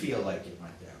that did feel like it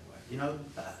went that way.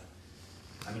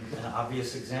 I mean, an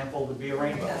obvious example would be a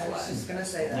rainbow Yeah, I flag. was just gonna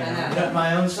say You that. know,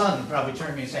 my own son would probably turn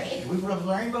to me and say, hey, do we put up a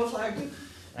rainbow flag too? And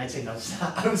I'd say, no, it's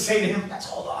not. I would say to him, let's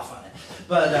hold off on it.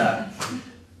 But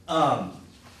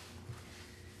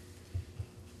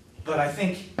I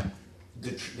think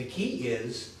the key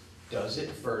is,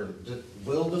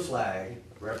 will the flag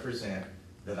represent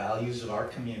the values of our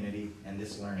community and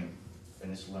this learning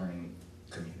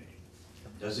community?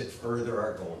 Does it further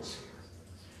our goals here?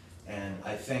 And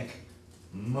I think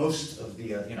most of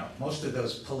the, most of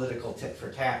those political tit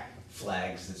for tat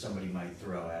flags that somebody might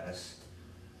throw at us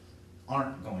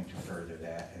aren't going to further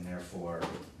that, and therefore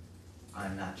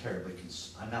I'm not too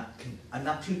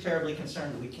terribly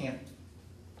concerned that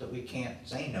we can't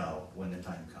say no when the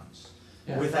time comes.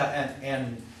 Yeah. Without,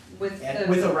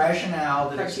 with a rationale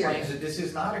that explains that this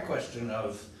is not a question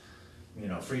of,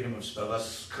 freedom of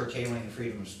us curtailing the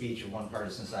freedom of speech of one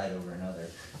partisan side over another.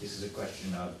 This is a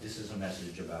question of, this is a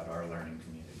message about our learning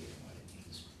community and what it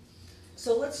means.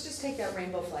 So let's just take that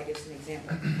rainbow flag as an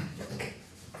example.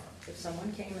 If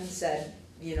someone came and said,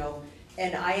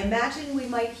 and I imagine we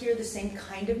might hear the same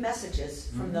kind of messages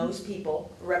from those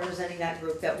people representing that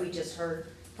group that we just heard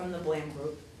from the Blam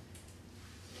group.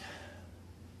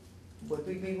 Would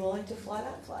we be willing to fly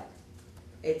that flag?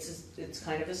 It's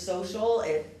kind of a social,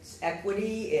 it's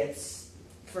equity, it's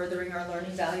furthering our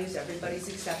learning values, everybody's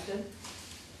accepted.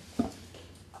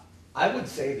 I would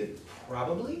say that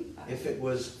probably, if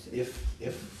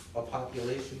a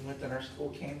population within our school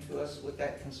came to us with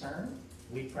that concern,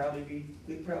 we'd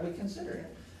probably consider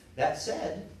it. That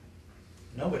said,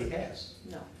 nobody has.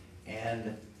 No.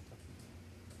 And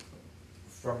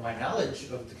from my knowledge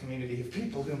of the community of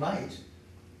people who might,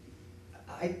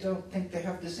 I don't think they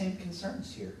have the same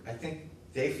concerns here. I think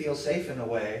they feel safe in a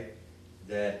way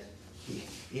that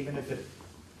even if it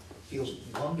feels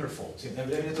wonderful to them,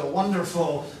 it's a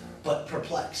wonderful but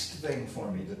perplexed thing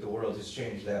for me that the world has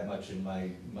changed that much in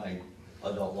my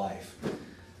adult life.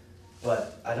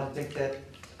 But I don't think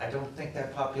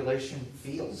that population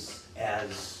feels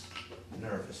as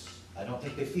nervous. I don't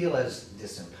think they feel as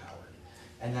disempowered.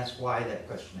 And that's why that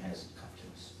question hasn't come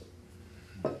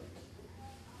to us.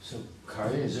 So,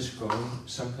 Kari, is this going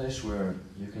someplace where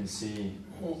you can see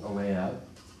a way out?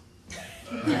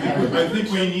 I think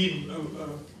we need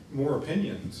more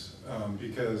opinions,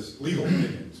 legal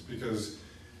opinions, because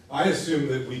I assume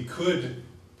that we could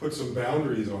put some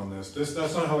boundaries on this. That's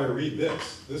not how I read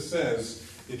this. This says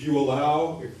if you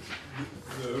allow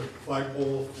the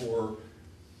flagpole for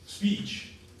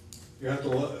speech, you have to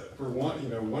for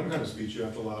one kind of speech you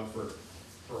have to allow it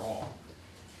for all.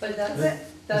 But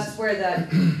that's where that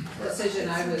decision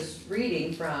I was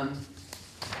reading from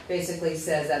basically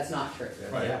says that's not true.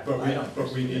 Right, Yeah,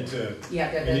 but we need to You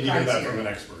have to have we the need to hear that criteria. from an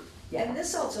expert. Yeah, and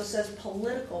this also says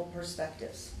political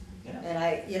perspectives. Yeah. And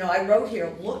I wrote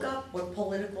here, look up what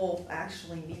political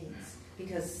actually means,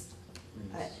 because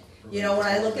when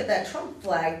I look at that Trump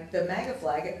flag, the MAGA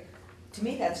flag, to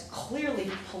me that's clearly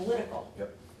political.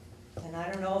 Yep. And I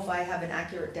don't know if I have an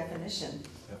accurate definition.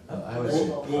 I would say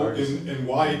Well, partisan. and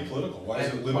why political? Why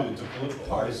is it limited to political? Why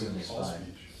Partisan isn't it is all fine.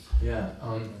 speech? Yeah.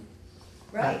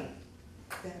 Right.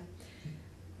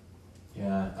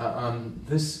 Yeah.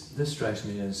 This strikes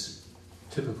me as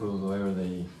typical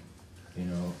lawyerly,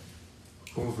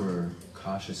 over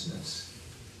cautiousness.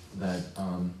 That.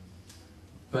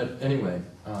 But anyway,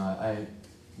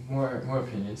 more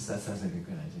opinions. That sounds like a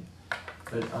good idea.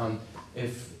 But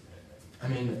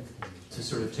to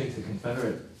sort of take the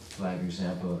Confederate flag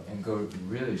example and go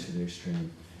really to the extreme,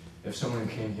 if someone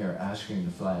came here asking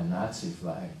to fly a Nazi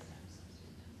flag,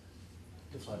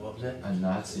 What was that? a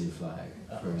Nazi flag,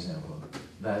 for example,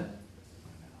 that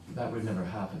would never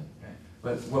happen. Right.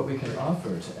 But what we can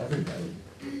offer to everybody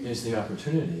is the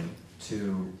opportunity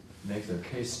to make their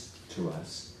case to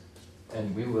us,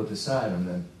 and we will decide on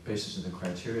the basis of the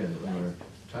criteria that we were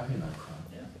talking about, Carl.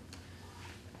 Yeah.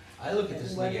 I look at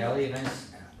this legality, and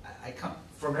I come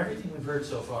from everything we've heard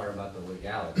so far about the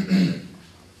legality.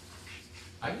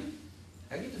 I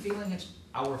get the feeling it's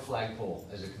our flagpole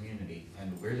as a community,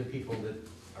 and we're the people that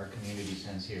our community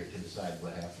sends here to decide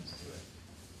what happens to it.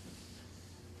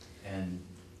 And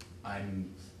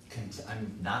I'm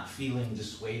not feeling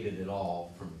dissuaded at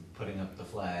all from putting up the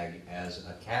flag as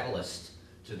a catalyst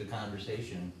to the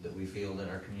conversation that we feel that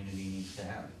our community needs to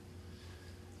have.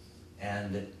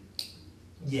 And that,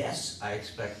 yes, I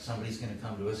expect somebody's going to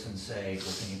come to us and say,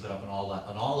 well, can you put up an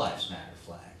all lives matter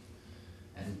flag?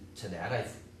 And to that,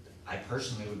 I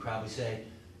personally would probably say,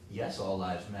 yes, all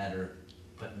lives matter,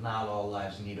 but not all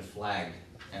lives need a flag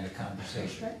and a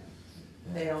conversation. Right.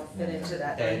 They don't fit into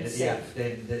that.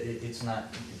 It's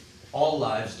not, all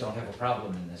lives don't have a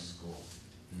problem in this school.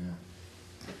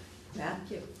 Yeah.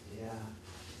 Matthew? Yeah.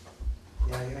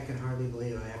 Yeah, I can hardly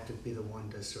believe I have to be the one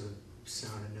to sort of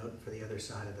sound a note for the other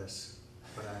side of this,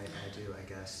 but I do, I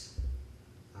guess.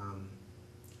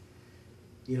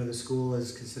 You know, the school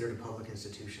is considered a public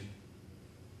institution,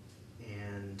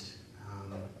 and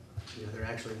you know, there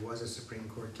actually was a Supreme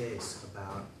Court case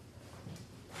about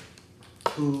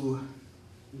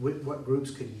what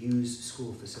groups could use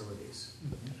school facilities,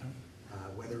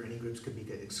 whether any groups could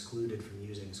be excluded from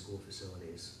using school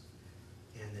facilities.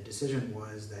 And the decision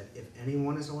was that if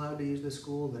anyone is allowed to use the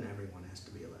school, then everyone has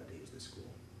to be allowed to use the school.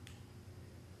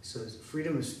 So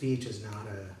freedom of speech is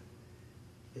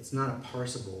it's not a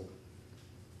parsable,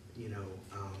 you know,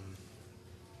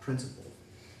 principle.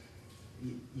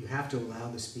 You have to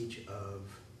allow the speech of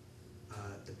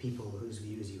the people whose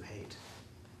views you hate,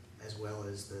 as well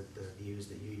as the views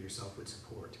that you yourself would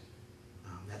support.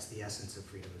 That's the essence of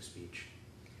freedom of speech.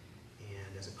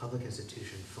 And as a public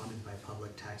institution funded by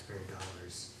public taxpayer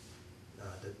dollars,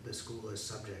 the school is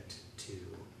subject to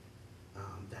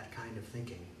that kind of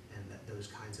thinking and those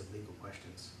kinds of legal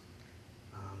questions.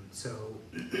 So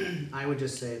I would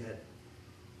just say that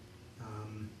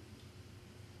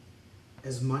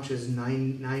as much as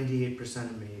 98%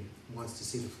 of me wants to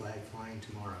see the flag flying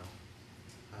tomorrow,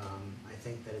 I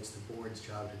think that it's the board's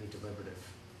job to be deliberative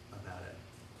about it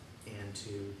and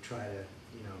to try to,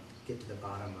 you know, get to the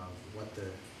bottom of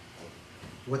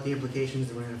what the implications,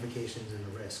 the ramifications, and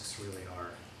the risks really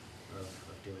are of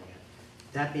doing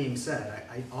it. That being said,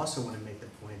 I also want to make the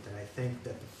point that I think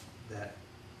that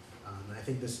and I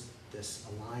think this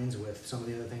aligns with some of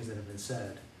the other things that have been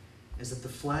said, is that the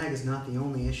flag is not the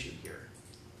only issue here.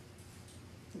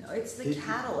 No, it's the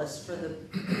catalyst for the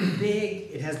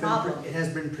big problem. It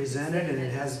has been presented, and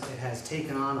it has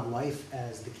taken on a life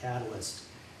as the catalyst,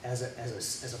 as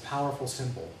a powerful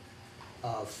symbol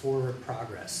of forward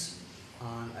progress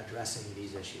on addressing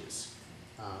these issues.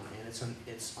 And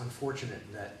it's unfortunate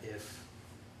that if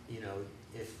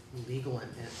legal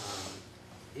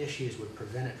issues would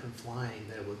prevent it from flying,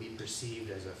 that it would be perceived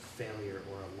as a failure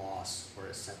or a loss or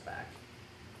a setback.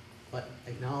 But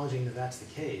acknowledging that that's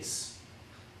the case,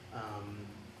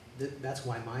 that's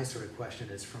why my sort of question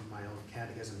is from my own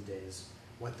catechism days: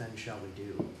 what then shall we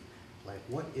do? Like,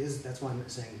 that's why I'm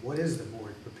saying, what is the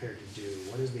board prepared to do?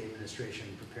 What is the administration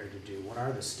prepared to do? What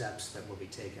are the steps that will be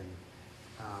taken?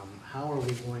 How are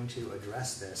we going to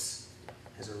address this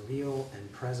as a real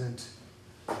and present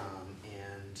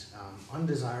and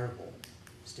undesirable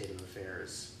state of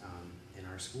affairs in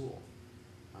our school?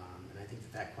 And I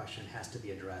think that question has to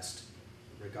be addressed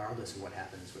regardless of what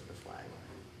happens with the flag.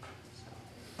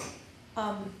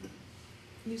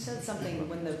 You said something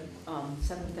when the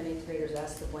 7th and 8th graders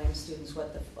asked the Blame students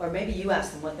or maybe you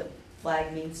asked them what the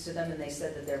flag means to them, and they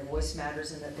said that their voice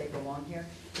matters and that they belong here.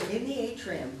 In the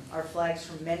atrium are flags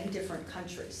from many different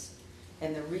countries.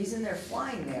 And the reason they're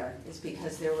flying there is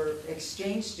because there were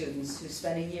exchange students who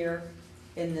spent a year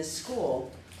in this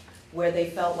school where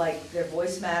they felt like their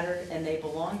voice mattered and they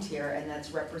belonged here, and that's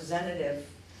representative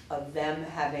of them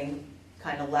having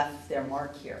kind of left their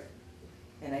mark here.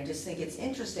 And I just think it's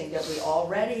interesting that we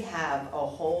already have a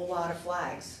whole lot of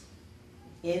flags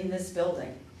in this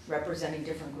building representing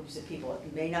different groups of people.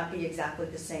 It may not be exactly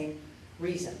the same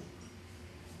reason,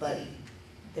 but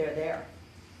they're there.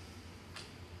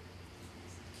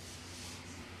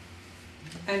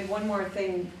 And one more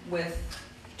thing with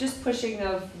just pushing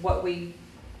of what I'm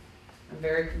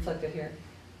very conflicted here,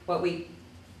 what we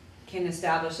can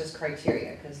establish as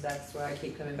criteria, because that's what I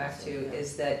keep coming back to,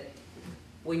 is that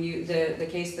when the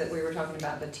case that we were talking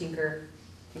about, the Tinker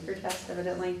test,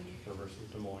 evidently. Tinker versus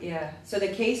Des Moines. Yeah, so the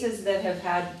cases that have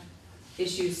had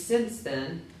issues since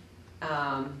then,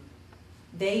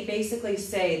 they basically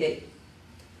say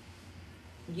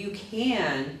that you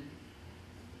can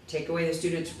take away the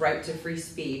student's right to free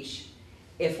speech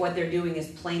if what they're doing is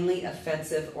plainly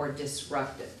offensive or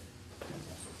disruptive.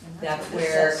 That's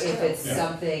where if it's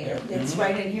something. It's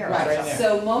right in here. Right.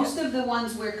 So most of the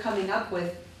ones we're coming up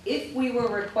with, if we were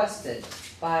requested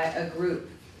by a group,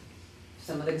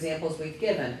 some of the examples we've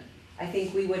given, I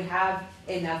think we would have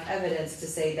enough evidence to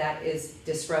say that is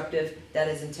disruptive, that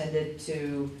is intended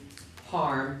to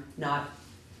harm, not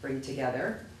bring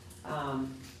together.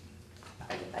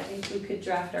 I think we could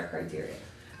draft our criteria.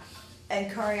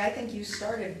 And Kari, I think you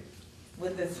started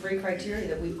with the 3 criteria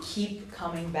that we keep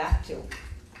coming back to.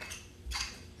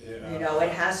 Yeah. You know,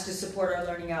 it has to support our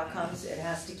learning outcomes, it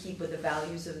has to keep with the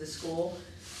values of the school,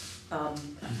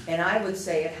 and I would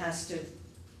say it has to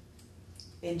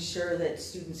ensure that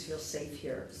students feel safe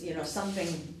here. You know,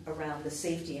 something around the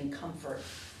safety and comfort,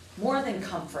 more than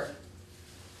comfort.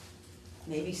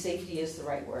 Maybe safety is the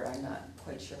right word, I'm not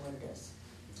quite sure what it is.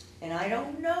 And I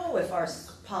don't know if our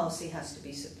policy has to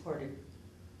be supported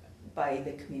by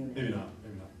the community. Maybe not,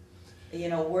 maybe not. You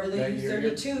know, we're the Yeah,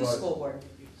 U-32 but- school board.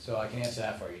 So I can answer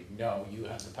that for you. No, you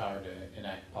have the power to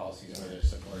enact policies whether they're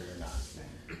supported or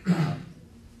not.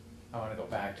 I wanna go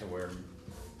back to where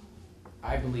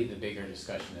I believe the bigger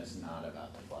discussion is not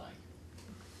about the flag.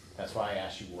 That's why I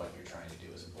asked you what you're trying to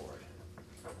do as a board.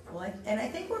 Well, and I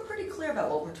think we're pretty clear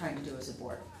about what we're trying to do as a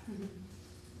board.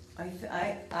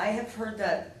 I have heard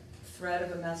that thread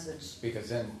of a message. Because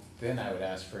then I would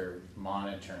ask for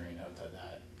monitoring of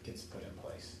that gets put in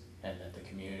place, and that the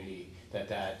community,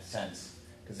 that sense,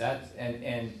 because that,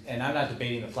 and I'm not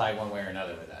debating the flag one way or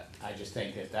another with that. I just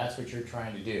think if that's what you're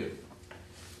trying to do,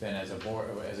 then as a board,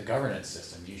 as a governance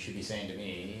system, you should be saying to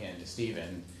me and to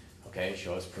Stephen, okay,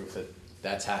 show us proof that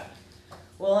that's happened.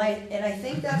 Well, I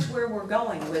think that's where we're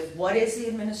going with what is the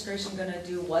administration gonna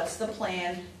do, what's the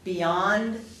plan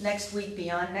beyond next week,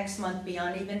 beyond next month,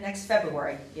 beyond even next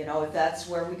February, you know, if that's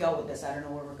where we go with this, I don't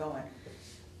know where we're going.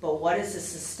 But what is the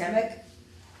systemic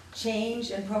change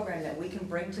and program that we can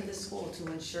bring to the school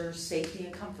to ensure safety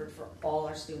and comfort for all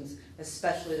our students,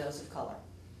 especially those of color?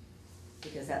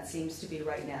 Because that seems to be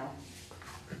right now.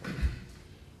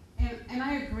 And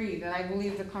I agree that I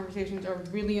believe the conversations are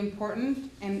really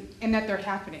important and that they're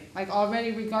happening. Like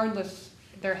already, regardless,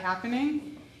 they're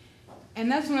happening.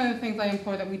 And that's one of the things I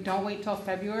implore, that we don't wait till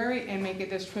February and make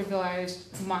it this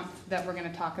trivialized month that we're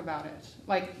gonna talk about it.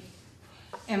 Like,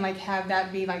 and like have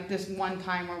that be like this one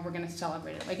time where we're gonna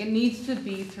celebrate it. Like it needs to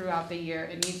be throughout the year.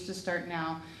 It needs to start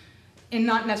now. And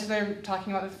not necessarily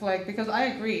talking about the flag, because I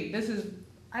agree,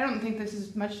 I don't think this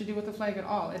is much to do with the flag at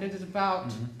all. It is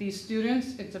about these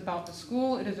students, it's about the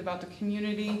school, it is about the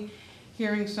community,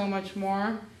 hearing so much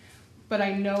more. But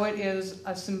I know it is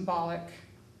a symbolic,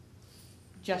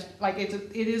 just like it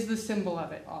is the symbol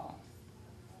of it all.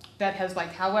 That has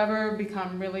like, however,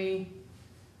 become really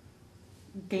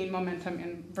gained momentum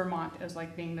in Vermont as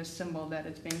like being the symbol that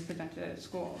is being presented at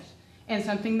schools. And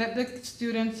something that the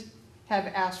students have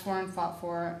asked for and fought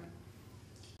for.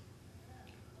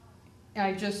 And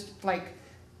I just, like,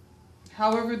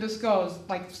 however this goes,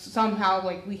 like, somehow,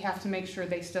 like, we have to make sure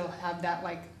they still have that,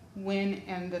 like, win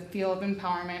and the feel of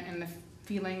empowerment and the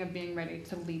feeling of being ready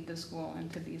to lead the school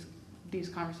into these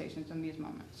conversations and these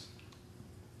moments.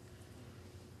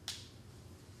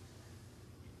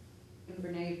 In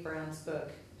Brene Brown's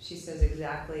book, she says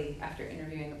exactly, after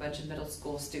interviewing a bunch of middle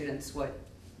school students, what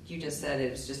you just said.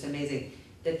 It was just amazing.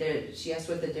 That she asked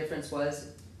what the difference was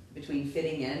between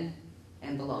fitting in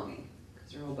and belonging.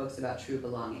 Her whole book's about true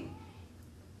belonging.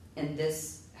 And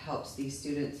this helps these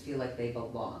students feel like they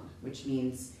belong, which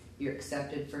means you're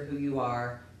accepted for who you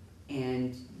are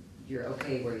and you're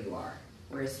okay where you are.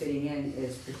 Whereas fitting in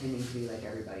is pretending to be like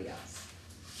everybody else,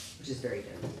 which is very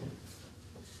different.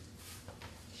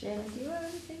 Shannon, do you have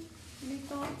anything? Any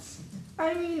thoughts?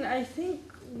 I mean, I think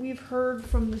we've heard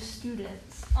from the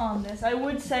students on this. I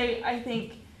would say, I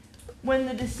think when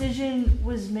the decision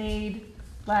was made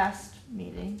last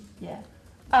meeting,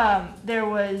 there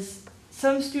was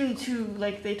some students who,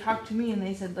 like, they talked to me and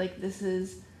they said, like, this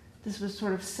was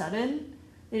sort of sudden.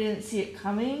 They didn't see it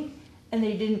coming, and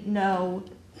they didn't know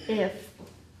if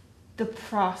the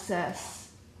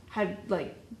process had,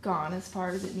 like, gone as far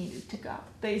as it needed to go.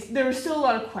 There were still a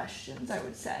lot of questions, I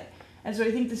would say. And so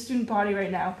I think the student body right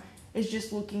now is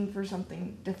just looking for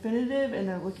something definitive, and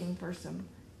they're looking for some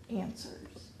answers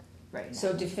right now.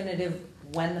 So definitive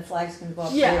when the flag's gonna go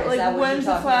up? Yeah, where? Is like that what when you're the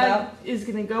talking flag about? is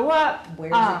gonna go up.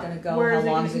 Where's it gonna go? where How is it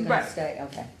long is it gonna right. stay?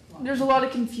 Okay. There's a lot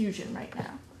of confusion right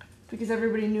now because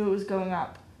everybody knew it was going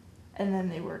up, and then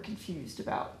they were confused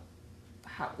about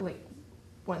how, like,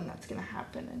 when that's gonna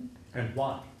happen And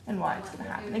why? and why it's gonna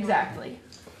happen. Exactly.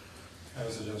 I have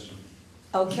a suggestion.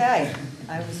 Okay,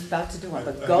 I was about to do one,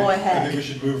 but I go think- ahead. I think we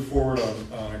should move forward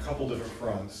on a couple different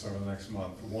fronts over the next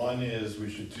month. One is we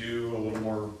should do a little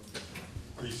more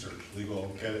research,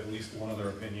 legal, get at least one other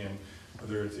opinion,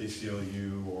 whether it's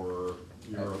ACLU or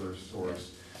your other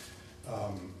source.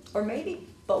 Or maybe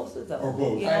both of them. Or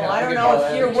both. You know, I know, I we don't could know go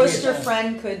if that your way. Worcester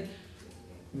friend could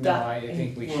No, I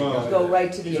think we should go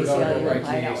right to the should go ACLU. right to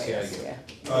I the know, ACLU. yes, yeah.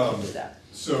 We can do that.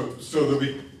 So that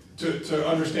we, to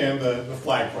understand the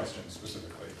flag question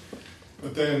specifically.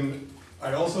 But then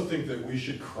I also think that we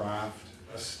should craft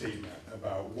a statement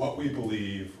about what we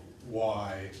believe,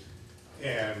 why,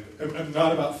 and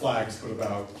not about flags, but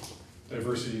about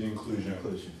diversity and inclusion.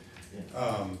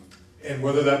 And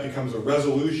whether that becomes a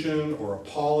resolution or a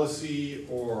policy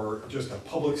or just a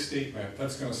public statement,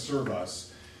 that's going to serve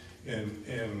us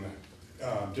in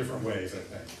different ways, I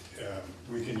think.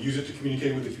 We can use it to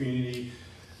communicate with the community.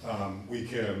 We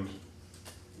can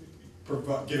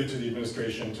give it to the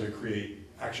administration to create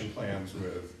action plans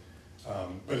with,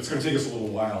 but it's gonna take us a little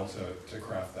while to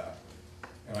craft that.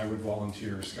 And I would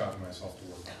volunteer Scott and myself to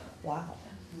work on Wow.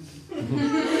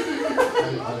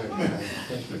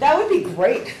 That would be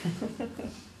great.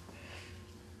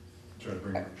 Try to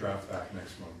bring the draft back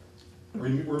next month.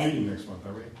 We're meeting next month,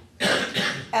 are we?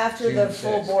 After June the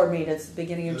full 6th. board meeting, it's the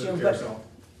beginning of The June, carousel.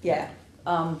 yeah.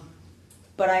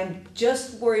 But I'm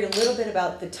just worried a little bit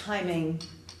about the timing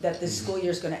that this school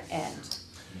year's gonna end.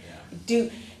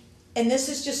 And this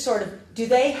is just sort of, do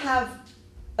they have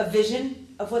a vision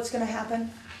of what's gonna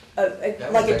happen?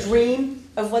 Like a dream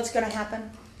of what's gonna happen?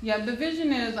 Yeah, the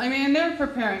vision is, I mean, they're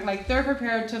preparing, like, they're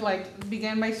prepared to, like,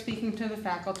 begin by speaking to the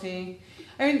faculty.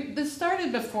 I mean, this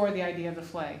started before the idea of the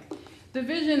flag. The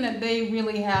vision that they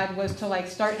really had was to, like,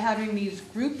 start having these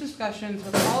group discussions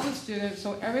with all the students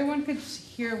so everyone could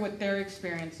hear what their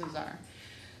experiences are.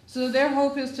 So their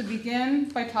hope is to begin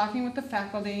by talking with the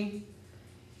faculty,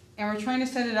 and we're trying to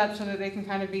set it up so that they can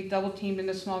kind of be double teamed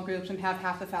into small groups and have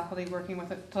half the faculty working with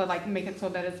it to, like, make it so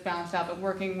that it's balanced out, but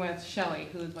working with Shelley,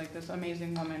 who's like this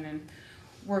amazing woman and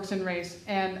works in race.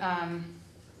 And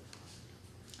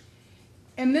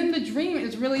then the dream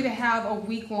is really to have a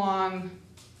week-long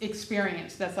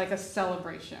experience that's like a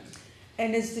celebration.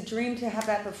 And is the dream to have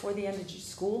that before the end of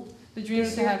school? The dream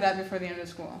is to have that before the end of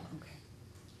school. Okay.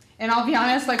 And I'll be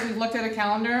honest, like, we've looked at a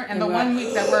calendar, and the one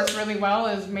week that works really well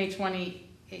is May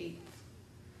 28th,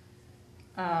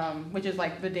 which is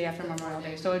like the day after Memorial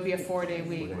Day. So it'd be a 4-day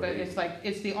week, but it's like,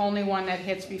 it's the only one that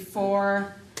hits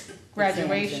before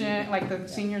graduation, like the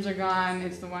seniors are gone.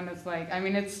 It's the one that's like, I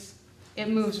mean, it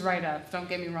moves right up, don't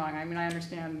get me wrong. I mean, I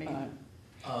understand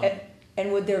the.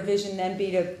 And would their vision then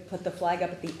be to put the flag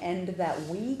up at the end of that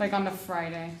week? Like on the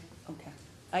Friday. Okay.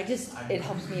 It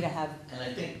helps me to have. And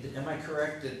I think, am I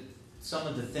correct that some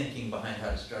of the thinking behind how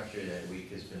to structure that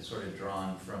week has been sort of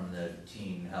drawn from the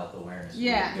teen health awareness week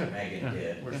that Megan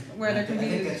did? Where there can be. I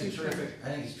think that's terrific. I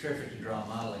think it's terrific to draw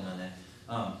modeling on that.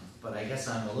 But I guess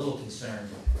I'm a little concerned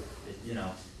that, you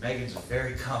know, Megan's a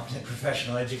very competent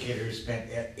professional educator who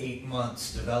spent 8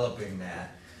 months developing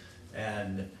that.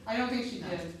 And I don't think she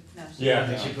did. No, Yeah, I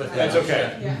think she put that that's out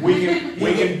okay. there. We can do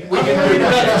I'm worried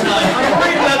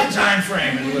about the time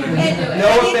frame.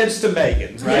 No offense to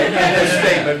Megan, right, in this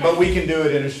statement, but we can do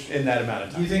it in that amount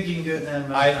of time. You think you can do it in that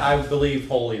amount of time? I believe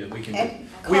wholly that we can do it.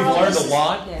 We've Carl, learned this a is-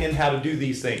 lot yeah. in how to do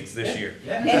these things this year.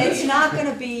 And it's not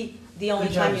gonna be the only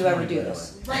time you ever do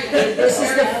this. Right. This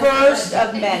is the first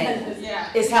of many,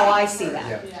 Yeah. is how I see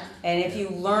that. Yeah. And if you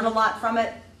learn a lot from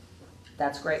it,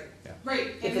 that's great. Right,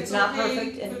 If and it's not okay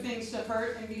perfect and- for things to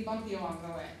hurt and be bumpy along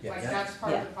the way. Yeah. Like, Yeah. that's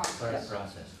part of the Part of process. the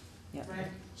process. Right?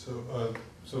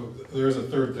 So there's a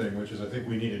third thing, which is I think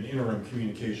we need an interim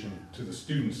communication to the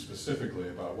students specifically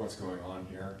about what's going on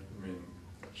here. I mean,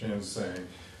 Jan's saying,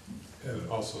 and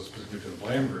also specifically to the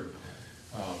Blam group,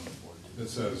 that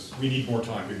says, we need more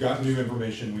time. We've got new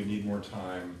information, we need more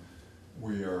time.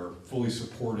 We are fully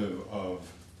supportive of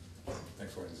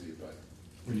X, Y, and Z, but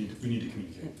we need to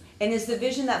communicate. And is the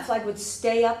vision that flag would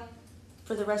stay up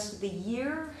for the rest of the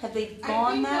year? Have they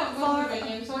gone that far? I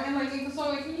think that was the vision.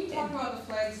 So when you talk about the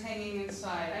flags hanging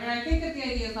inside, I mean, I think that the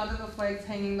idea is not that the flag's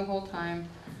hanging the whole time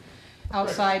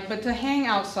outside, but to hang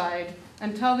outside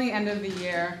until the end of the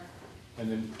year. And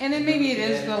then maybe it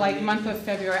is the like month of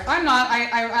February.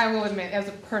 I will admit, as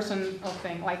a personal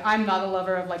thing, like I'm not a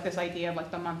lover of like this idea of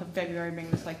like the month of February being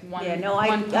this like one. Yeah, no, one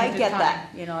I point get in time. that,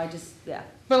 you know, yeah.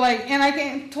 But like, and I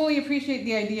can totally appreciate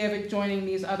the idea of it joining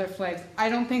these other flags. I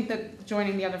don't think that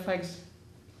joining the other flags,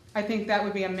 I think that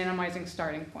would be a minimizing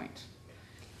starting point.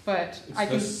 But I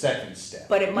can. It's the second step.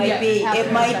 But it might Yes, be, have it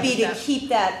to might have be a to step. keep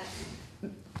that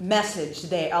message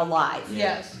there alive.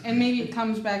 Yes, and maybe it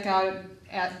comes back out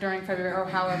during February or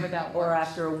however that works. Or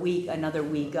after a week, another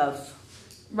week of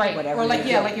Right, whatever. or like,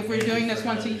 you yeah, do. like if we're doing this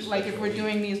once, like if we're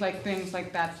doing these like things,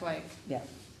 like that's like, Yeah.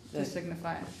 to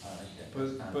signify. But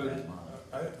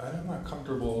I'm not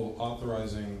comfortable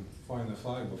authorizing flying the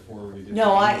flag before we get.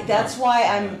 No, that's why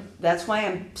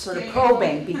I'm sort of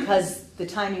probing, because the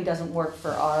timing doesn't work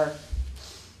for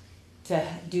to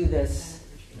do this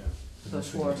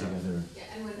before. Yeah,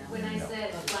 and when I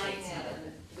said flying at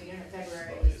the beginning of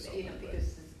February, it was, you know, because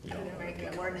it's African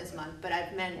American Awareness Month, but I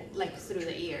meant like through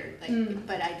the year, like,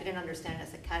 but I didn't understand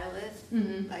as a catalyst.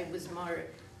 I was more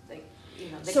like, you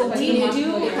know, the So we continuum, do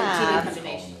the continuum have,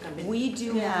 combination. we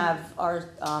do have our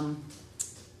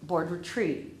board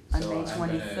retreat on May So I'm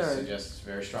gonna 23rd. suggest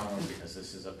very strongly, because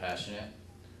this is a passionate,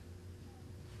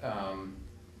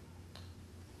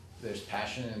 there's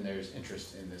passion and there's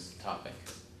interest in this topic.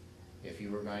 If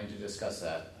you were going to discuss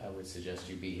that, I would suggest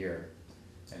you be here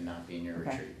and not be in your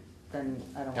Okay. retreat. then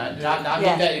I don't Not, want not, not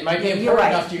Yeah. that, it might be Yeah, important you're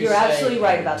right. enough to You're say. absolutely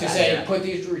right about to that. say, Yeah. put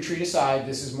the retreat aside,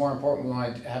 this is more important, we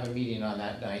want to have a meeting on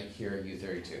that night here at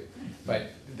U-32.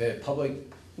 But the public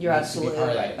You're needs to be absolutely part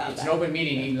of right that. about It's that. an open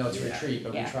meeting, even though it's a Yeah. retreat,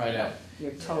 but we Yeah. try to,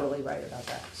 You're totally right about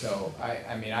that. so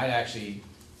I mean, I'd actually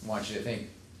want you to think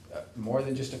more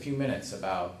than just a few minutes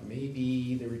about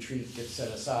maybe the retreat gets set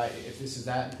aside. If this is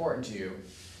that important to you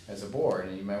as a board,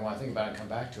 and you might want to think about it and come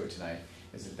back to it tonight,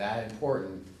 is it that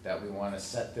important that we want to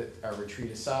set our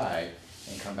retreat aside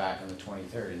and come back on the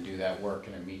 23rd and do that work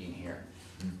in a meeting here?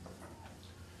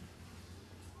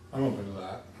 I'm open to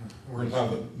that. We're gonna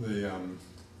have the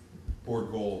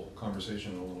board goal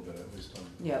conversation in a little bit, at least on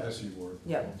Yep. SU board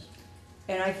Yep. goals.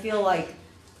 And I feel like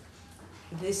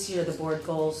this year, the board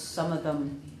goals, some of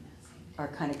them are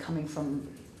kind of coming from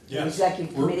the Yes.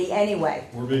 executive We're- committee anyway.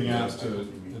 We're being asked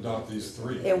to adopt these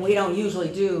 3. And we don't usually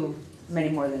do many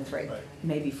more than 3, Right.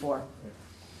 maybe 4.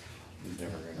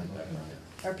 Never gonna do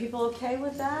that. Are people okay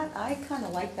with that? I kind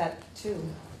of like that too.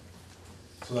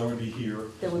 So that would be here.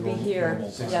 That would be normal- here.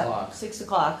 normal 6 Yep, o'clock. 6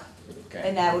 o'clock. Okay.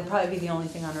 And that would probably be the only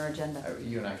thing on our agenda.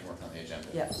 You and I can work on the agenda.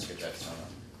 Yep. Let's get that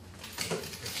done.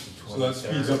 So that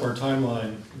speeds up our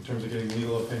timeline in terms of getting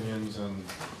legal opinions and.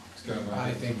 it's got my-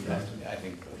 I think those.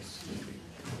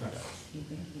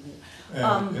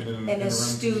 And in an And interim- a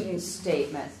student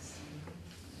statement.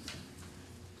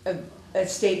 A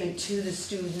statement to the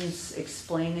students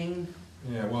explaining.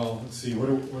 Yeah, well, let's see, what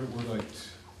like, is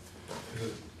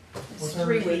it? It's what's our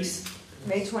 3 retreat? weeks,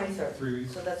 May 23rd. 3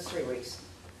 weeks? So that's 3 weeks.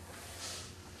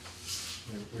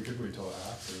 We could wait till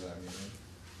after that meeting.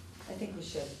 I think we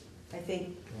should. I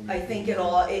think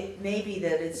it may be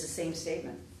that it's the same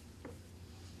statement.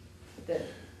 That,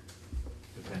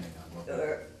 Depending on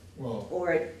what. Well,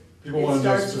 it people want to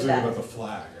know starts with specifically that. about the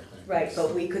flag, I think. Right,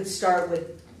 but we could start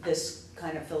with this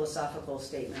kind of philosophical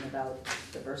statement about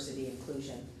diversity,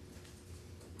 inclusion,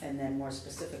 and then more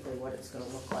specifically what it's gonna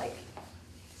look like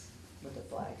with the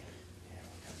flag.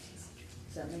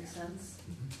 Does that make sense?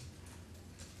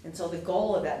 And so the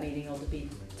goal of that meeting will be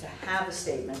to have a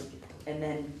statement and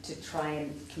then to try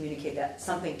and communicate that,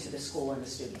 something to the school and the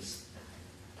students.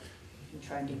 And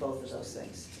try and do both of those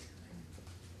things.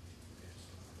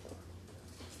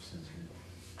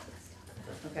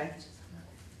 Okay?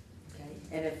 Okay,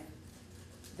 and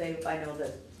if I know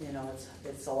that, you know,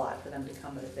 it's a lot for them to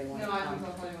come, but if they want to No, I come, think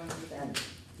I'll probably want to do that. then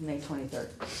May 23rd.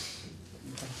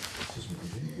 Excuse me,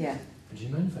 could you? Yeah. Do you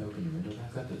mind if I open the window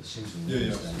back up? It seems a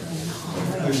Yeah,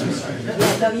 little.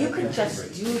 Yeah, no, you could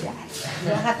just do that. You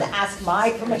don't have to ask my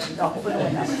permission to open the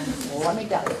window. Let me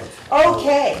tell you.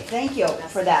 Okay, thank you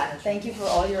for that. Thank you for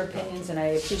all your opinions, and I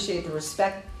appreciate the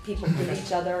respect people give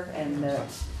each other and the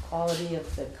quality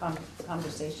of the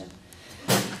conversation.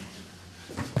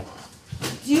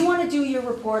 Do you want to do your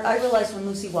report? I realized when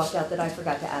Lucy walked out that I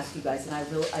forgot to ask you guys, and I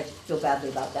feel badly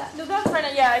about that. No, that's fine.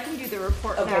 Yeah, I can do the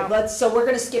report now. Okay, so we're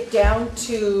gonna skip down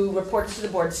to reports to the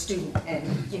board student and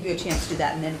give you a chance to do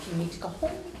that, and then if you need to go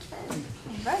home, you can.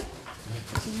 All right.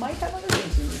 You might have other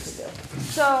things you need to do.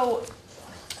 So,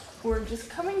 we're just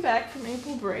coming back from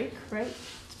April break, right?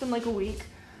 It's been like a week.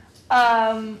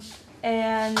 And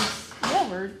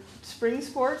yeah, spring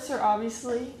sports are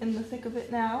obviously in the thick of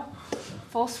it now,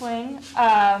 full swing.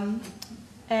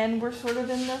 And we're sort of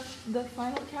in the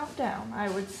final countdown, I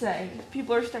would say.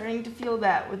 People are starting to feel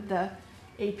that with the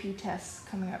AP tests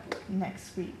coming up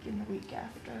next week and the week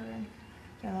after, and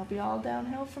then it'll be all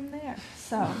downhill from there.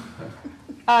 So,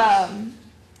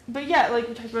 but yeah, like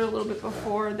we talked about a little bit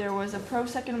before, there was a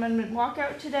pro-Second Amendment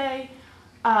walkout today,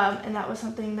 and that was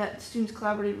something that students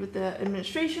collaborated with the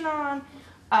administration on,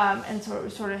 and so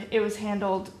it was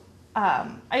handled.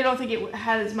 I don't think it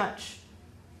had as much.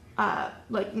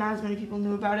 Like not as many people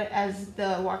knew about it as the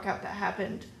walkout that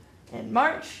happened in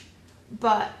March,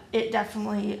 but it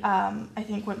definitely, I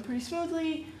think, went pretty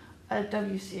smoothly.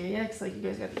 WCAX, like you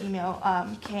guys got the email,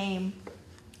 came,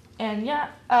 and yeah,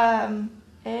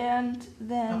 and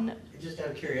then... Just out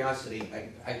of curiosity,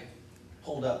 I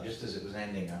pulled up just as it was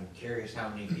ending. I'm curious how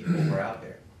many people were out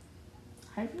there.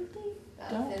 I really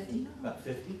About don't 50. know. About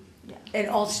 50? Yeah. And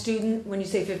all student, when you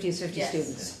say 50, is 50 Yes.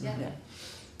 students? Yeah.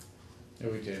 Yeah,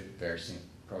 we did various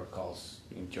protocols.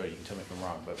 Joy, you can tell me if I'm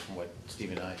wrong, but from what Steve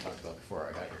and I talked about before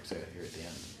I got here, because I got here at the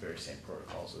end, very same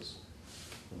protocols as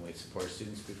when we supported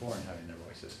students before and having their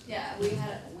voices. Yeah,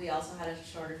 we also had a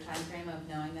shorter time frame of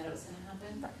knowing that it was gonna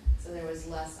happen, so there was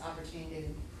less opportunity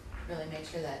to really make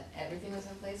sure that everything was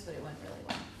in place, but it went really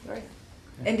well. Right.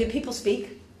 And did people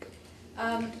speak?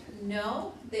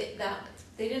 No, they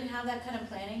didn't have that kind of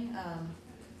planning.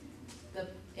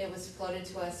 It was floated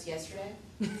to us yesterday.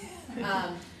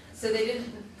 So they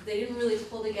didn't really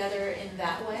pull together in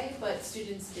that way, but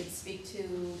students did speak to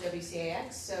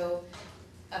WCAX, so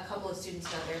a couple of students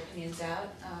got their opinions out.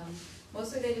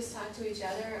 Mostly they just talked to each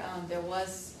other. There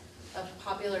was a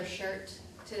popular shirt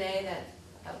today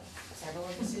that several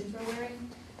of the students were wearing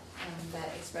that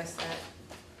expressed that.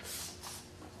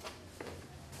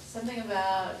 Something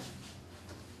about,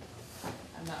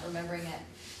 I'm not remembering it,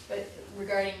 but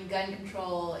regarding gun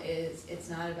control it's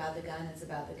not about the gun, it's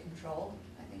about the control,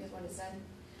 I think is what it said.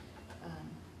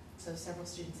 So several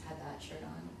students had that shirt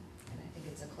on, and I think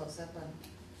it's a close-up on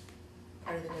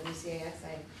part of the WCAX.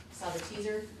 I saw the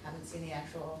teaser, haven't seen the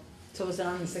actual. So was it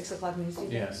on the 6 o'clock news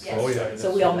TV? Yes. Yes. Oh, yeah.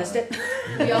 So we all missed it?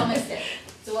 We all missed it,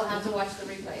 so we'll have to watch the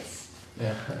replays.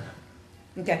 Yeah.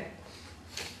 Okay.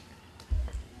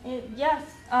 Yes,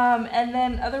 and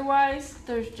then otherwise,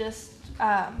 there's just,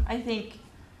 I think,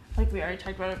 like we already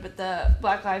talked about it, but the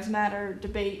Black Lives Matter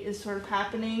debate is sort of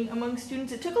happening among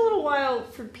students. It took a little while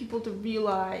for people to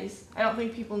realize, I don't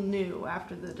think people knew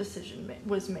after the decision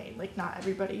was made, like not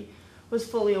everybody was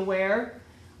fully aware,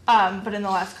 but in the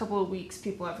last couple of weeks,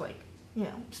 people have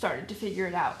started to figure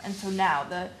it out, and so now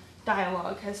the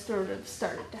dialogue has sort of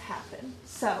started to happen,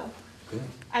 so. Good.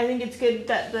 I think it's good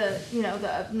that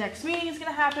the next meeting is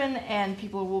going to happen and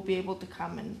people will be able to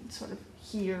come and sort of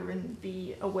hear and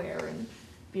be aware and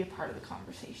be a part of the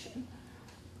conversation.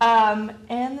 And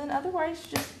then otherwise,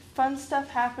 just fun stuff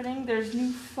happening. There's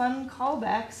new fun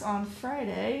callbacks on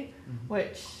Friday,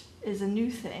 which is a new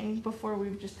thing. Before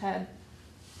we've just had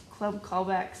club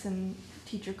callbacks and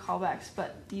teacher callbacks,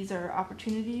 but these are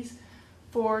opportunities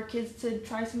for kids to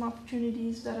try some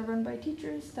opportunities that are run by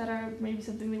teachers that are maybe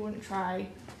something they wouldn't try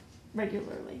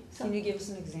regularly. So Can you give us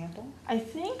an example? I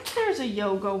think there's a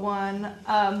yoga one.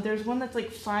 There's one that's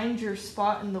like find your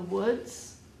spot in the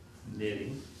woods.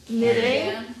 Knitting.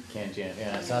 Knitting. Can Jam,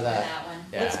 yeah, I saw that. one.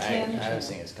 Yeah, What's Can I Jam? was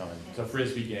thinking it's coming. It's a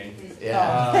frisbee game.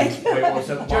 Yeah. Wait, what was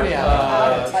it? Jody,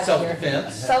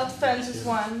 Self-defense. Self-defense is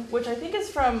one, which I think is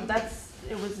from,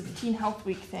 it was a Teen Health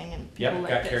Week thing and people Yep, liked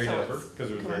got it, carried so over it's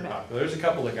because it was coming very back. popular. There's a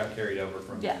couple that got carried over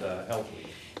from Yeah. the health week.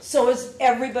 So is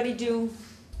everybody do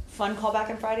fun callback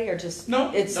on Friday or just,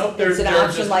 No, it's there's an there are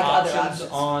option just like other options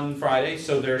options? on Friday.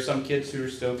 So there are some kids who are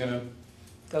still gonna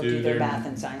Go do their math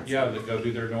and science. Yeah, they go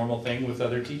do their normal thing with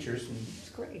other teachers. And,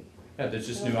 It's great. yeah, there's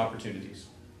just new opportunities.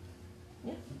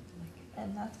 Yeah,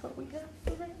 and that's what we have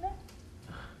for right now.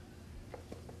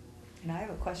 And I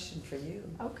have a question for you.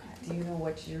 Okay. Do you know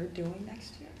what you're doing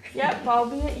next year? Yep, I'll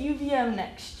be at UVM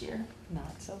next year.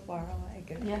 Not so far away,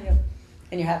 good for Yeah. you.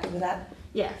 And you're happy with that?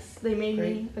 Yes, they made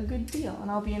me Great. a good deal, and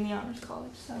I'll be in the honors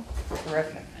college, so.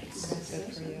 Terrific.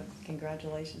 Good for you.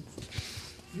 Congratulations.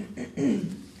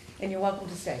 And you're welcome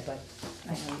to stay, but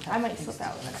I know you have I might things slip to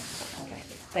out. do. Okay,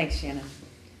 thanks Shannon.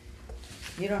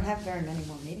 You don't have very many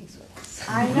more meetings with us.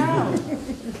 I know.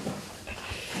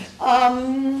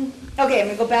 Okay, I'm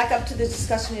gonna go back up to the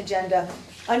discussion agenda.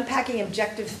 Unpacking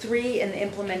objective 3 in the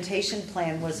implementation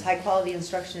plan was high quality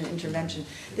instruction and intervention.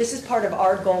 This is part of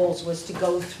our goals, was to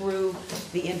go through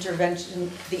the implementation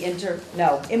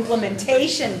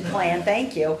plan,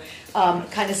 thank you,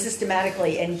 kind of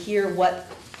systematically and hear what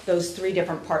those 3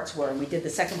 different parts were. And we did the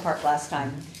second part last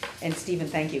time. And Stephen,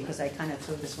 thank you, because I kind of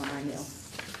threw this one on you.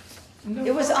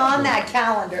 It was on that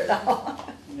calendar though.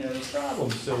 No problem.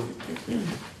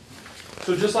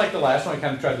 So just like the last one, I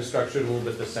kind of tried to structure it a little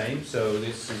bit the same. So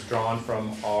this is drawn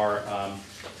from our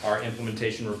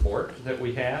implementation report that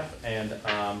we have, and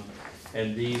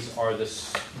these are the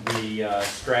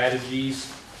strategies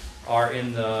are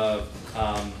in the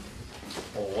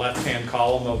left-hand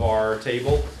column of our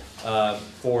table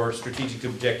for strategic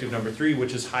objective number 3,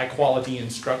 which is high quality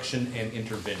instruction and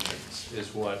interventions,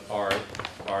 is what our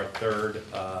third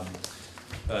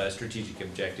strategic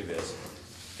objective is,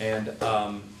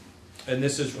 and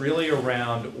this is really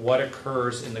around what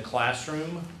occurs in the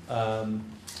classroom,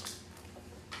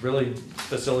 really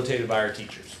facilitated by our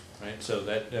teachers, right? So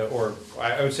that, or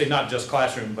I would say not just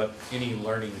classroom, but any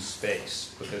learning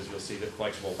space, because you'll see that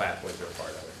flexible pathways are a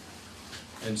part of it.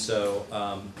 And so,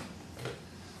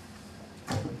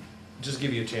 just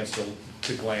give you a chance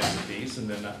to glance at these, and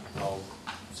then I'll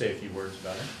say a few words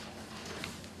about it.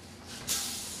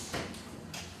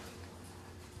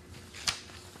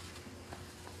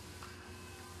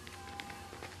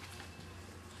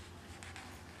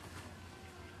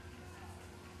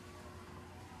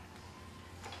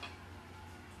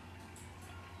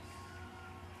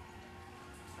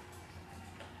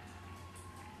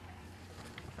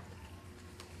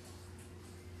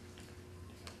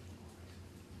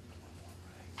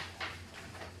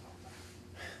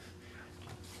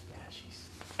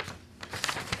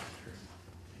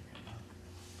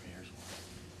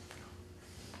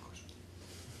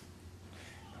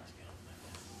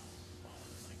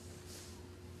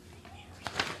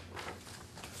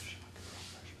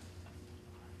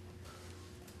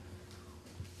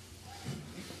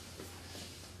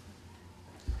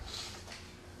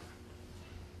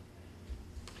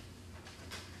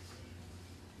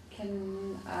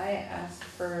 can I ask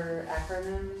for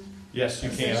acronym? Yes, you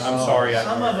can. I'm sorry.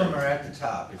 Some of them are at the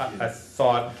top. If you, I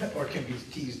thought, or can be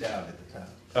teased out at the top.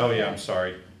 oh yeah, I'm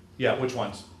sorry. Yeah, which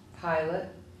ones? Pilot.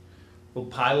 Well,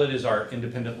 pilot is our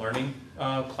independent learning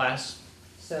class.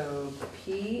 So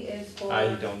P is for.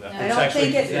 I don't know. I don't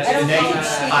think it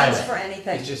stands pilot. for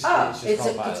anything. It's just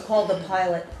It's called the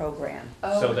pilot program.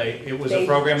 So it was They a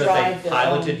program that drive they their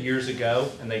piloted own- years ago,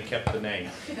 and they kept the name.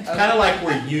 Kind of like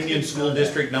we're Union School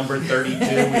District number 32. We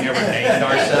never named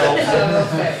ourselves. Oh,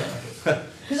 okay.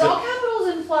 Because all capitals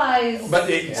implies But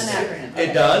an acronym.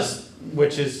 it does,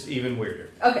 which is even weirder.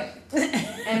 Okay.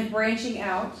 And branching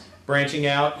out. Branching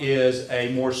out is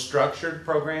a more structured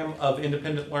program of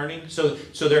independent learning. So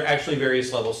there are actually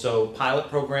various levels. So pilot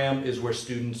program is where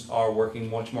students are working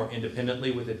much more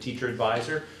independently with a teacher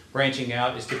advisor. Branching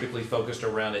out is typically focused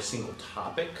around a single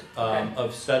topic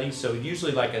of study. So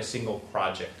usually like a single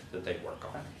project that they work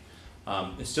on.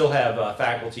 And still have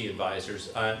faculty advisors,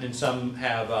 and some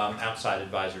have outside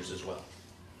advisors as well.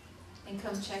 And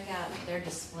come check out their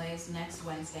displays next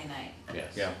Wednesday night.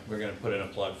 Yes. Yeah, we're going to put in a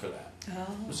plug for that.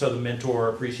 Oh. So the mentor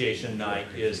appreciation night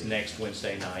is next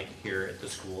Wednesday night here at the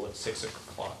school at 6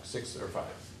 o'clock, 6 or 5?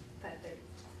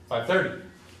 5:30.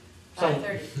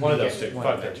 5:30. One of those two,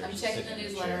 5:30. I'm checking the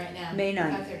newsletter right now. May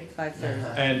 9th, 5:30.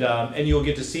 5:30. And you'll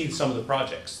get to see some of the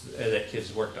projects that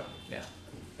kids worked on. Yeah.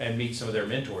 And meet some of their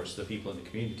mentors, the people in the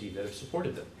community that have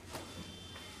supported them.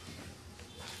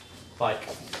 Like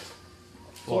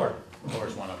Florida.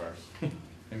 Floor's one of ours,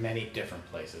 in many different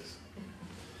places.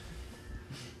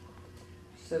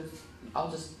 So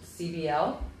I'll just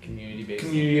CBL.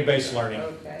 Community-based learning,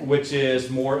 Okay. which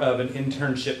is more of an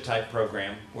internship type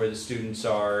program where the students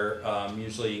are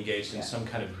usually engaged in some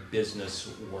kind of business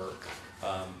work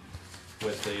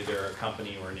with either a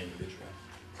company or an individual.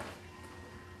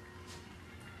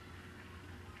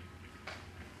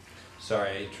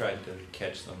 Sorry, I tried to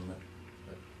catch them.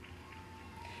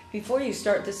 Before you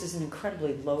start, this is an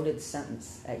incredibly loaded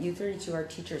sentence. At U-32, our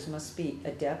teachers must be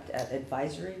adept at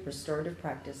advisory, restorative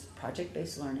practice,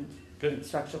 project-based learning,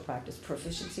 instructional practice,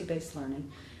 proficiency-based learning,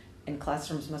 and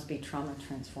classrooms must be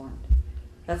trauma-transformed.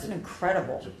 That's an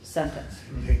incredible sentence.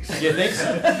 You think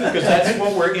so? Because that's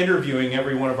what we're interviewing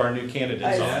every one of our new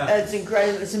candidates on. It's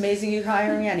incredible. It's amazing you're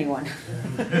hiring anyone.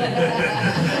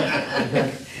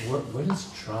 What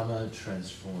is trauma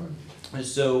transformed?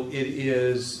 So it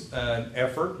is an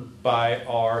effort by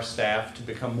our staff to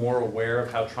become more aware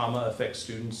of how trauma affects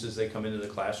students as they come into the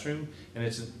classroom, and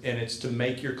it's to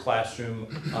make your classroom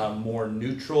more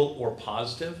neutral or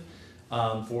positive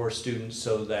for students,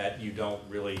 so that you don't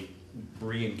really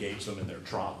re-engage them in their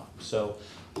trauma. So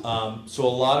a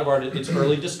lot of it's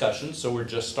early discussions, so we're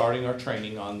just starting our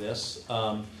training on this,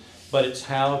 but it's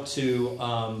how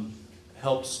to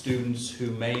help students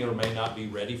who may or may not be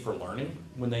ready for learning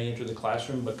when they enter the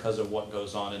classroom because of what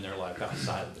goes on in their life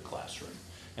outside of the classroom,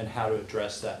 and how to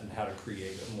address that and how to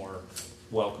create a more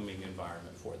welcoming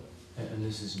environment for them. And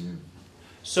this is new.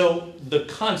 So the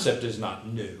concept is not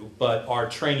new, but our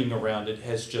training around it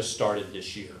has just started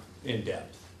this year in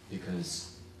depth.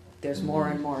 Because there's more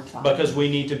and more trauma. Because we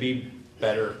need to be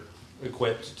better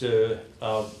equipped to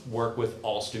work with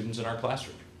all students in our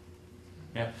classroom.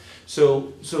 Yeah.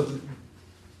 So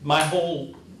my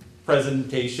whole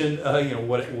presentation,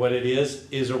 what it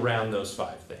is around those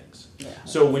 5 things. Yeah.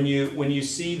 So when you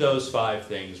see those 5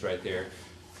 things right there,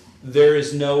 there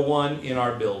is no one in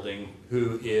our building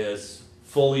who is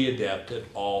fully adept at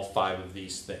all 5 of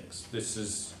these things.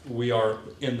 We are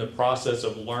in the process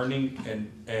of learning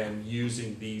and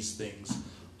using these things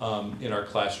in our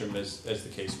classroom as the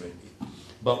case may be.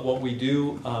 But what we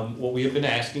do, what we have been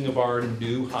asking of our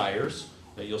new hires,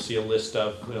 that you'll see a list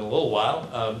of in a little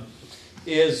while,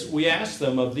 is we ask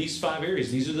them of these 5 areas.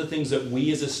 These are the things that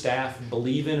we as a staff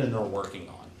believe in and are working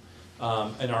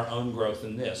on, and our own growth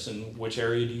in this. And which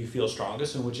area do you feel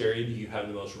strongest, and which area do you have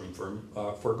the most room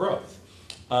for growth?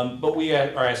 But we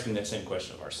are asking that same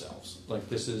question of ourselves. Like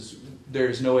there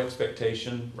is no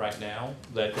expectation right now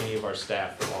that any of our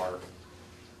staff are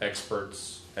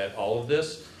experts at all of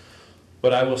this.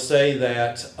 But I will say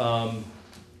that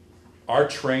our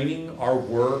training, our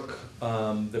work,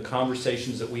 the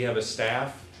conversations that we have as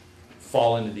staff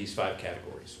fall into these 5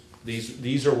 categories.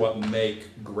 These are what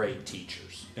make great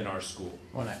teachers in our school.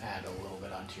 I want to add a little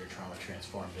bit onto your trauma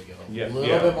transform to give a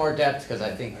little bit more depth, because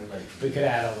I think we could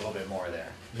add a little bit more there.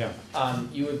 Yeah.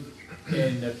 You would,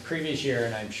 in the previous year,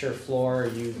 and I'm sure Floor,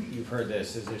 you've heard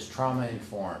this, is there's trauma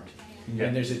informed,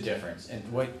 and there's a difference. And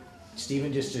what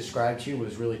Stephen just described to you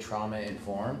was really trauma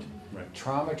informed. Right.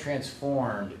 Trauma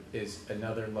transformed is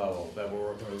another level that we're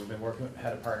working with. We've been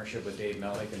had a partnership with Dave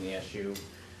Melnick and the SU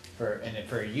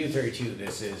for U-32,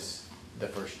 this is the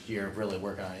first year of really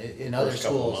working on it. In other First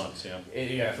couple schools, months,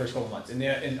 first couple months.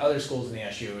 In other schools in the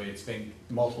SU, it's been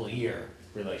multiple year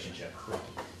relationship with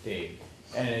Dave.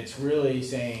 And it's really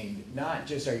saying, not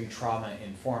just are you trauma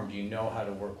informed, do you know how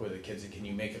to work with the kids, and can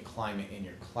you make a climate in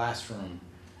your classroom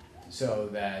so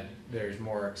that there's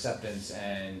more acceptance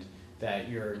and that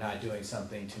you're not doing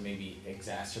something to maybe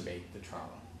exacerbate the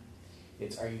trauma.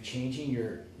 It's, are you changing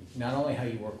not only how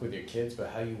you work with your kids, but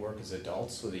how you work as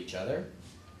adults with each other?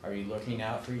 Are you looking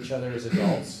out for each other as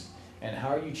adults? And how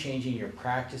are you changing your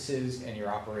practices and your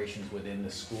operations within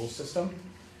the school system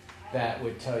that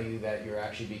would tell you that you're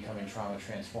actually becoming trauma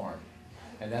transformed?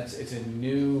 And it's a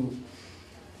new,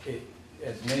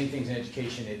 as many things in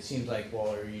education, it seems like,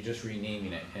 well, are you just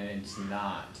renaming it? And it's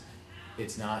not.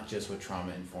 It's not just what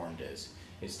trauma informed is.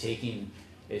 It's taking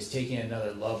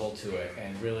another level to it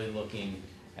and really looking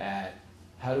at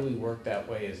how do we work that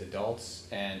way as adults,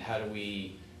 and how do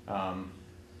we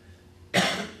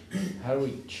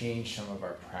change some of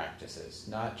our practices?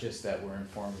 Not just that we're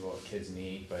informed of what kids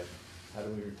need, but how do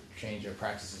we change our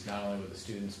practices not only with the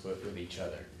students but with each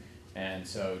other? And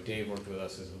so Dave worked with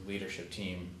us as a leadership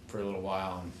team for a little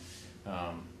while,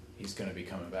 and he's going to be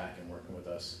coming back and working with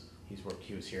us.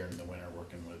 He was here in the winter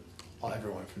working with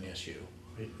everyone from the SU.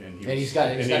 And he's got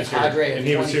a cadre of 25. And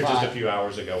he was here just a few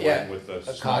hours ago with a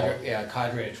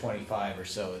cadre of 25 or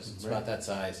so. It's about that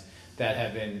size. That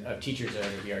have been teachers that are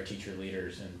going to be our teacher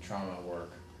leaders in trauma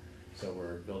work. So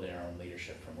we're building our own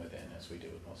leadership from within, as we do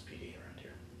with most PD around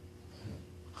here.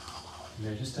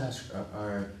 May I just ask,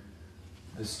 are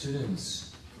the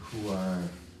students who are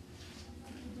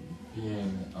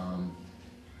being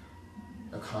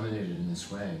accommodated in this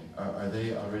way, are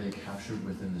they already captured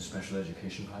within the special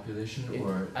education population,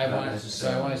 or not necessarily?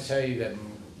 So I want to tell you that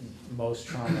most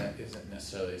trauma isn't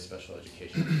necessarily a special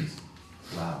education piece.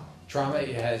 Wow. Trauma,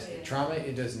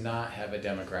 it does not have a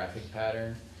demographic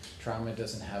pattern. Trauma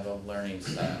doesn't have a learning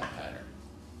style pattern.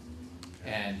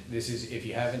 And this is, if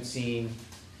you haven't seen,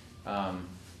 I'm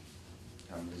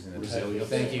losing the title.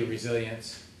 Thank you,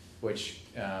 Resilience, which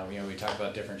we talk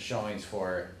about different showings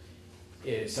for.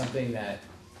 Is something that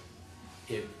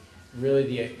it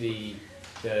really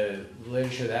the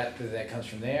literature that comes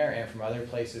from there and from other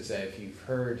places that if you've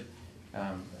heard,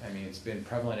 it's been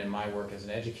prevalent in my work as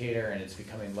an educator, and it's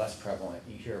becoming less prevalent.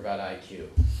 You hear about IQ,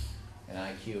 and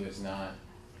IQ is not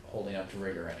holding up to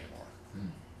rigor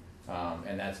anymore,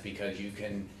 and that's because you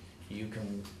can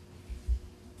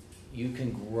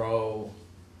grow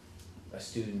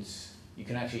you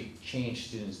can actually change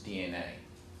students' DNA.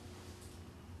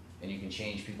 And you can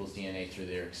change people's DNA through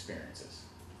their experiences.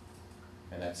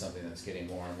 And that's something that's getting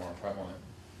more and more prevalent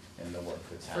in the work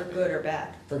that's happening. For good or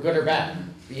bad. For good or bad.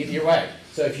 You're right.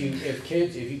 So if you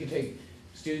can take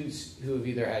students who have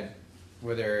either had,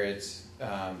 whether it's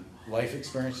life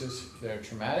experiences that are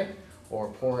traumatic or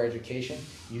poor education,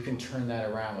 you can turn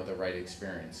that around with the right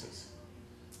experiences,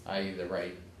 i.e. the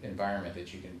right environment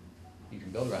that you can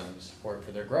build around them to support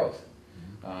for their growth.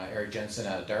 Eric Jensen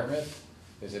out of Dartmouth